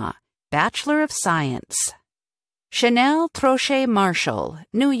 Panama, Bachelor of Science. Chanel Trochet Marshall,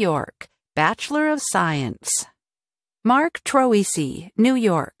 New York, Bachelor of Science. Mark Troisi, New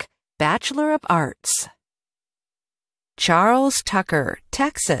York, Bachelor of Arts. Charles Tucker,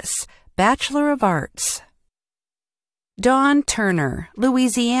 Texas, Bachelor of Arts. Dawn Turner,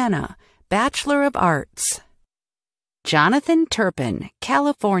 Louisiana, Bachelor of Arts. Jonathan Turpin,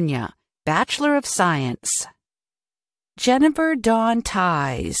 California, Bachelor of Science. Jennifer Dawn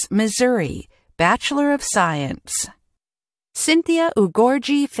Ties, Missouri, Bachelor of Science. Cynthia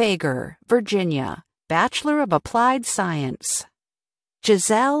Ugorji Fager, Virginia, Bachelor of Applied Science.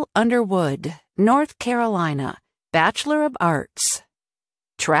 Giselle Underwood, North Carolina, Bachelor of Arts.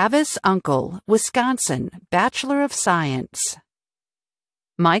 Travis Uncle, Wisconsin, Bachelor of Science.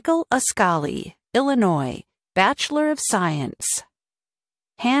 Michael Ascali, Illinois, Bachelor of Science.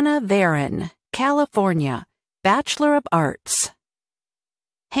 Hannah Varon, California, Bachelor of Arts.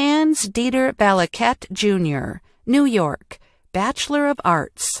 Hans Dieter Balaket Jr., New York, Bachelor of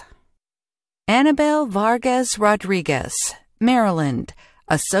Arts. Annabelle Vargas Rodriguez, Maryland,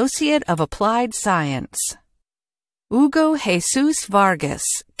 Associate of Applied Science. Hugo Jesus Vargas,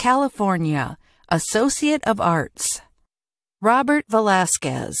 California, Associate of Arts. Robert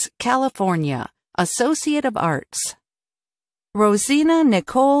Velasquez, California, Associate of Arts. Rosina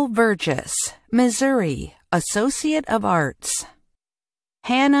Nicole Burgess, Missouri, Associate of Arts.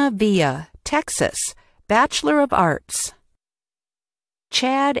 Hannah Villa, Texas, Bachelor of Arts.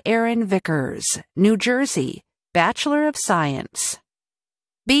 Chad Aaron Vickers, New Jersey, Bachelor of Science.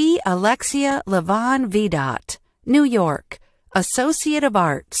 B. Alexia Levon Vidot, New York, Associate of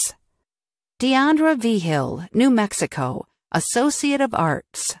Arts. Deandra Vigil, New Mexico, Associate of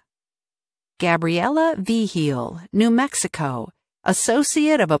Arts. Gabriela Vigil, New Mexico,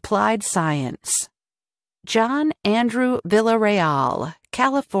 Associate of Applied Science. John Andrew Villarreal,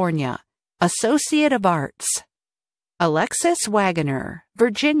 California, Associate of Arts. Alexis Wagoner,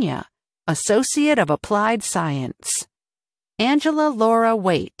 Virginia, Associate of Applied Science. Angela Laura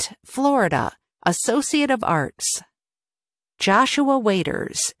Waite, Florida, Associate of Arts. Joshua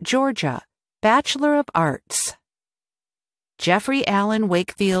Waiters, Georgia, Bachelor of Arts. Jeffrey Allen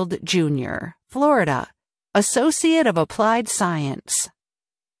Wakefield, Jr., Florida, Associate of Applied Science.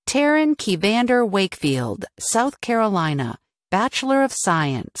 Taryn Kevander Wakefield, South Carolina, Bachelor of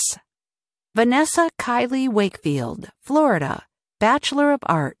Science. Vanessa Kylie Wakefield, Florida, Bachelor of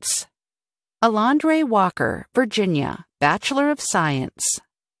Arts. Alondre Walker, Virginia, Bachelor of Science.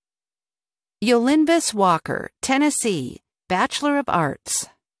 Yolinvis Walker, Tennessee, Bachelor of Arts.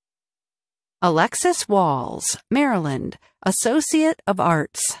 Alexis Walls, Maryland, Associate of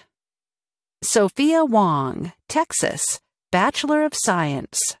Arts. Sophia Wong, Texas, Bachelor of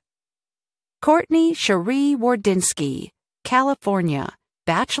Science. Courtney Cherie Wardinsky, California,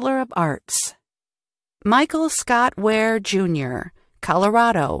 Bachelor of Arts. Michael Scott Ware, Jr.,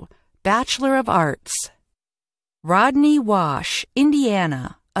 Colorado, Bachelor of Arts. Rodney Wash,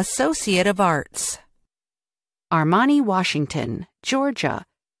 Indiana, Associate of Arts. Armani Washington, Georgia,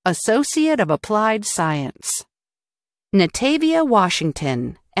 Associate of Applied Science. Natavia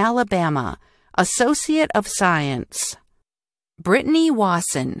Washington, Alabama, Associate of Science. Brittany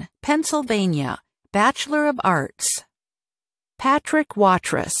Wasson, Pennsylvania, Bachelor of Arts. Patrick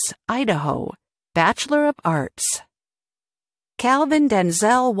Watrous, Idaho, Bachelor of Arts. Calvin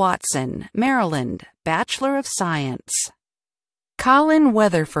Denzel Watson, Maryland, Bachelor of Science. Colin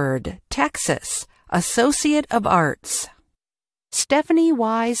Weatherford, Texas, Associate of Arts. Stephanie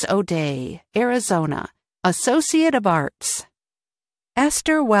Wise O'Day, Arizona, Associate of Arts.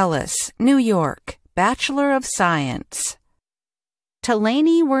 Esther Wellis, New York, Bachelor of Science.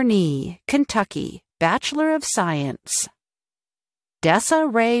 Talani Wernee, Kentucky, Bachelor of Science. Dessa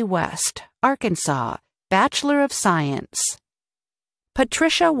Ray West, Arkansas, Bachelor of Science.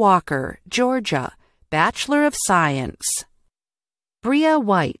 Patricia Walker, Georgia, Bachelor of Science. Bria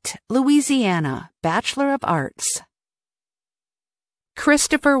White, Louisiana, Bachelor of Arts.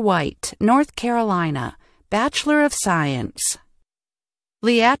 Christopher White, North Carolina, Bachelor of Science.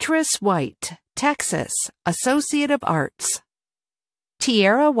 Leatrice White, Texas, Associate of Arts.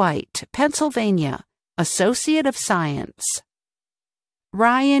 Tierra White, Pennsylvania, Associate of Science.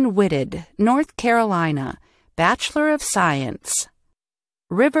 Ryan Whitted, North Carolina, Bachelor of Science.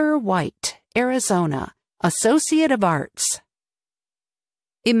 River White, Arizona, Associate of Arts.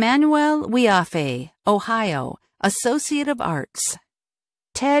 Emmanuel Wiafe, Ohio, Associate of Arts.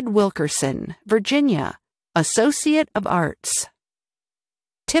 Ted Wilkerson, Virginia, Associate of Arts.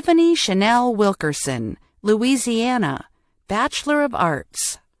 Tiffany Chanel Wilkerson, Louisiana, Bachelor of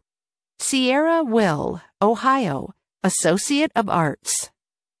Arts. Sierra Will, Ohio, Associate of Arts.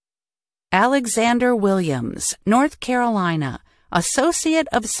 Alexander Williams, North Carolina, Associate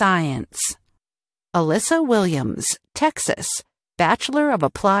of Science. Alyssa Williams, Texas, Bachelor of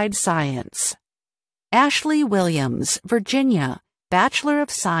Applied Science. Ashley Williams, Virginia, Bachelor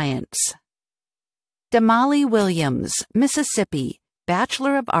of Science. Damali Williams, Mississippi,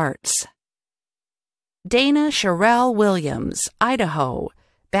 Bachelor of Arts. Dana Sherelle Williams, Idaho,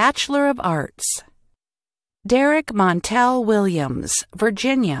 Bachelor of Arts. Derek Montel Williams,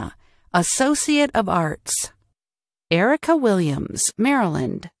 Virginia, Associate of Arts. Erica Williams,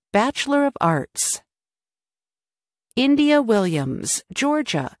 Maryland, Bachelor of Arts. India Williams,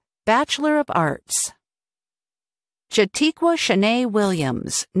 Georgia, Bachelor of Arts. Chatikwa Shanae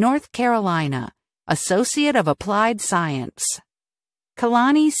Williams, North Carolina, Associate of Applied Science.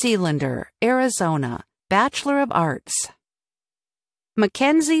 Kalani Sealander, Arizona, Bachelor of Arts.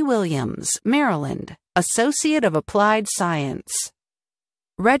 Mackenzie Williams, Maryland, Associate of Applied Science.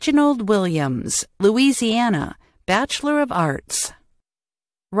 Reginald Williams, Louisiana, Bachelor of Arts.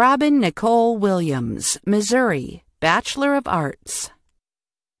 Robin Nicole Williams, Missouri, Bachelor of Arts.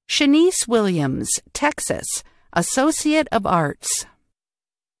 Shanice Williams, Texas, Associate of Arts.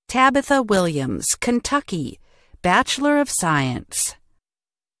 Tabitha Williams, Kentucky, Bachelor of Science.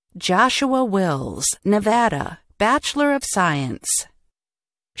 Joshua Wills, Nevada, Bachelor of Science.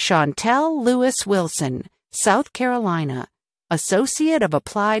 Chantel Lewis Wilson, South Carolina, Associate of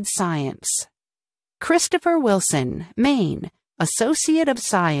Applied Science. Christopher Wilson, Maine, Associate of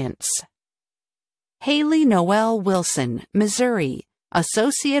Science. Haley Noel Wilson, Missouri,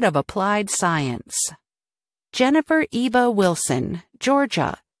 Associate of Applied Science. Jennifer Eva Wilson,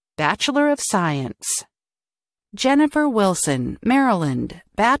 Georgia, Bachelor of Science. Jennifer Wilson, Maryland,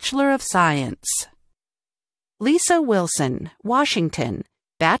 Bachelor of Science. Lisa Wilson, Washington,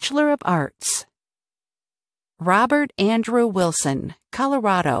 Bachelor of Arts. Robert Andrew Wilson,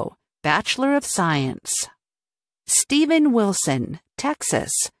 Colorado, Bachelor of Science. Stephen Wilson,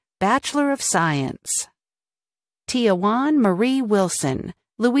 Texas, Bachelor of Science. Tiawan Marie Wilson,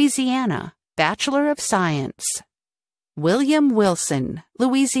 Louisiana, Bachelor of Science. William Wilson,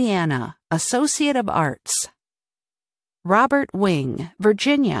 Louisiana, Associate of Arts. Robert Wing,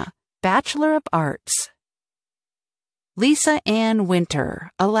 Virginia, Bachelor of Arts. Lisa Ann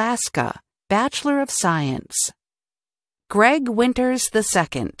Winter, Alaska, Bachelor of Science. Greg Winters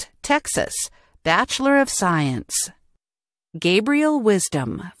II, Texas, Bachelor of Science. Gabriel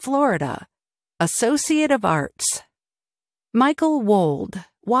Wisdom, Florida, Associate of Arts. Michael Wold,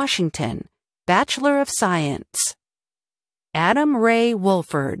 Washington, Bachelor of Science. Adam Ray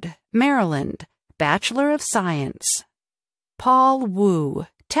Wolford, Maryland, Bachelor of Science. Paul Wu,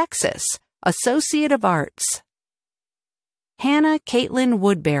 Texas, Associate of Arts. Hannah Caitlin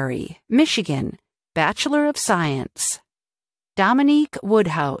Woodbury, Michigan, Bachelor of Science. Dominique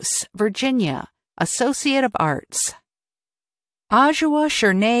Woodhouse, Virginia, Associate of Arts. Ajua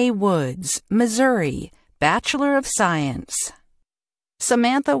Shernay Woods, Missouri, Bachelor of Science.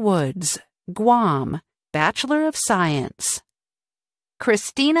 Samantha Woods, Guam, Bachelor of Science.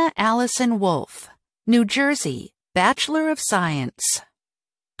 Christina Allison Wolf, New Jersey, Bachelor of Science.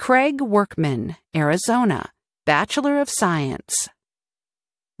 Craig Workman, Arizona, Bachelor of Science.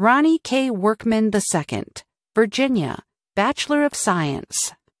 Ronnie K. Workman II, Virginia, Bachelor of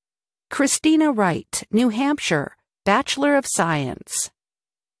Science. Christina Wright, New Hampshire, Bachelor of Science.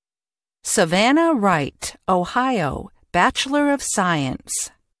 Savannah Wright, Ohio, Bachelor of Science.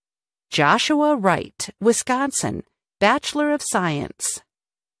 Joshua Wright, Wisconsin, Bachelor of Science.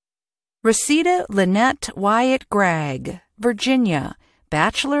 Rosita Lynette Wyatt Gregg, Virginia,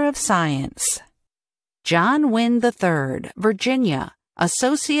 Bachelor of Science. John Wynne III, Virginia,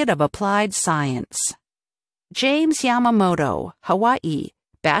 Associate of Applied Science. James Yamamoto, Hawaii,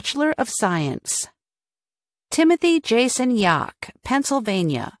 Bachelor of Science. Timothy Jason Yock,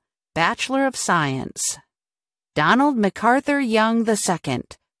 Pennsylvania, Bachelor of Science. Donald MacArthur Young II,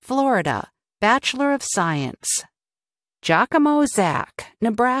 Florida, Bachelor of Science. Giacomo Zach,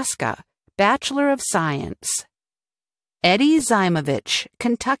 Nebraska, Bachelor of Science. Eddie Zimovich,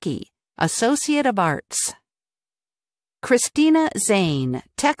 Kentucky, Associate of Arts. Christina Zane,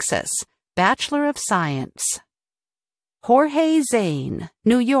 Texas, Bachelor of Science. Jorge Zane,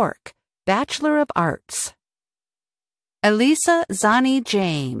 New York, Bachelor of Arts. Elisa Zani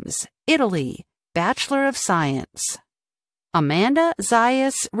James, Italy, Bachelor of Science. Amanda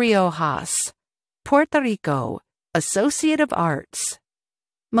Zayas Riojas, Puerto Rico, Associate of Arts.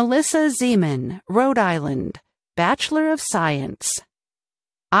 Melissa Zeman, Rhode Island, Bachelor of Science.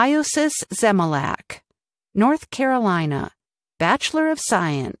 Iosis Zemalak, North Carolina, Bachelor of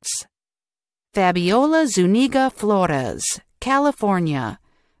Science. Fabiola Zuniga Flores, California,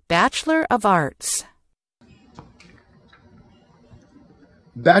 Bachelor of Arts.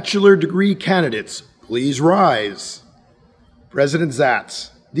 Bachelor degree candidates, please rise. President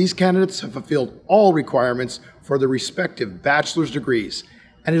Zatz, these candidates have fulfilled all requirements for their respective bachelor's degrees,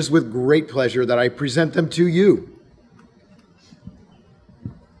 and it is with great pleasure that I present them to you.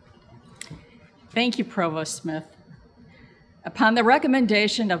 Thank you, Provost Smith. Upon the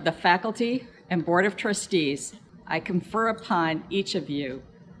recommendation of the faculty and Board of Trustees, I confer upon each of you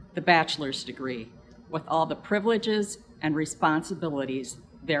the bachelor's degree with all the privileges and responsibilities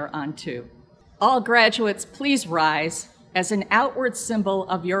thereunto. All graduates, please rise as an outward symbol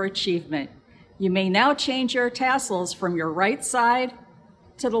of your achievement. You may now change your tassels from your right side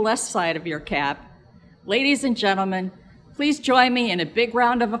to the left side of your cap. Ladies and gentlemen, please join me in a big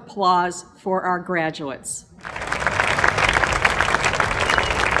round of applause for our graduates.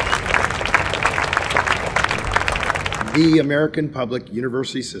 The American Public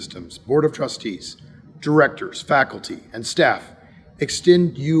University System's Board of Trustees, directors, faculty, and staff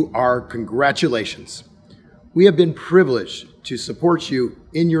extend you our congratulations. We have been privileged to support you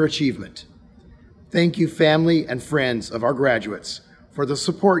in your achievement. Thank you, family and friends of our graduates, for the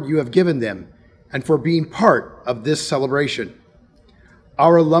support you have given them and for being part of this celebration.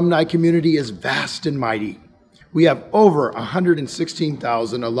 Our alumni community is vast and mighty. We have over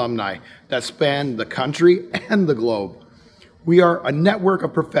 116,000 alumni that span the country and the globe. We are a network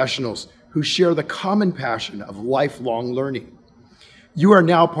of professionals who share the common passion of lifelong learning. You are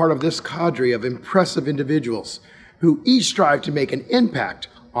now part of this cadre of impressive individuals who each strive to make an impact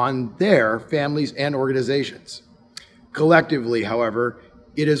on their families and organizations. Collectively, however,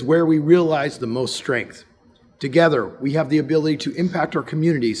 it is where we realize the most strength. Together, we have the ability to impact our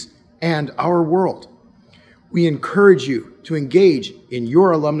communities and our world. We encourage you to engage in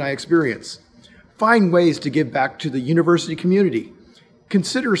your alumni experience. Find ways to give back to the university community.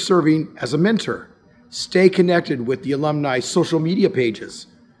 Consider serving as a mentor. Stay connected with the alumni social media pages.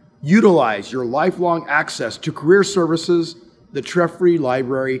 Utilize your lifelong access to career services, the Trefree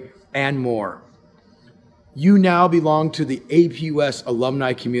Library, and more. You now belong to the APUS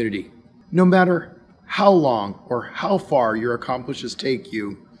alumni community. No matter how long or how far your accomplishments take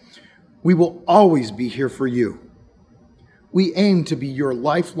you, we will always be here for you. We aim to be your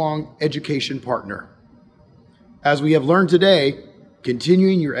lifelong education partner. As we have learned today,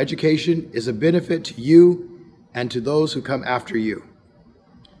 continuing your education is a benefit to you and to those who come after you.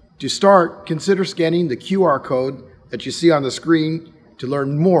 To start, consider scanning the QR code that you see on the screen to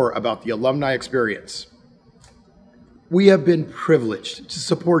learn more about the alumni experience. We have been privileged to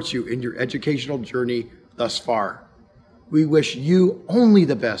support you in your educational journey thus far. We wish you only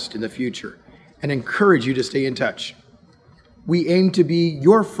the best in the future and encourage you to stay in touch. We aim to be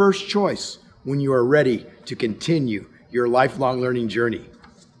your first choice when you are ready to continue your lifelong learning journey.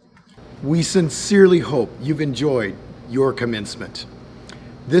 We sincerely hope you've enjoyed your commencement.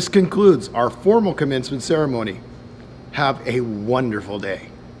 This concludes our formal commencement ceremony. Have a wonderful day.